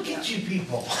run. Look at you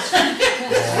people.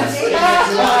 items.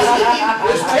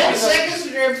 There's 10 seconds to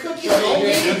grab cookies.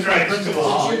 Since You've you've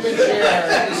been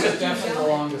chair, this is definitely the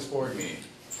longest board meeting.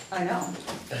 I know.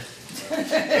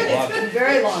 It's been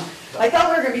very long. I thought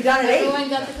we were gonna be done at 8. Everyone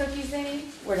got the cookies they need?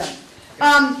 We're done.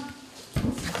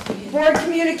 Board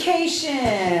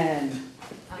communication.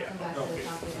 I'll come back to the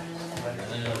copy when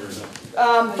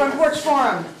I'm done. Front porch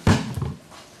forum.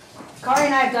 Kari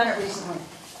and I have done it recently.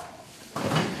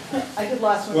 I did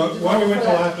last one. Well, You did why don't we one wait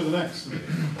for till that. after the next meeting?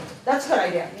 That's a good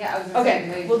idea. Yeah, I was gonna say, Okay,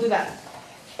 maybe. we'll do that.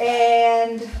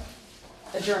 And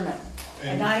adjournment at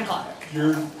And 9 o'clock.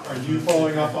 are you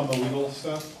following up on the legal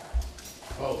stuff?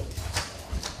 Oh.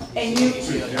 And you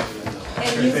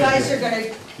guys are gonna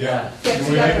Yeah. get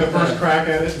Can we make the together. first crack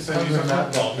at it and send you some?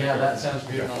 Yeah, that sounds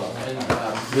beautiful. And,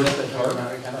 you let the car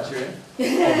cafeteria?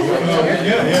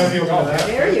 Yeah, he'll do that.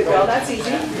 There you go, that's easy.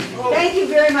 Thank you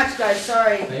very much, guys,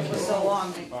 sorry it was so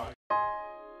long.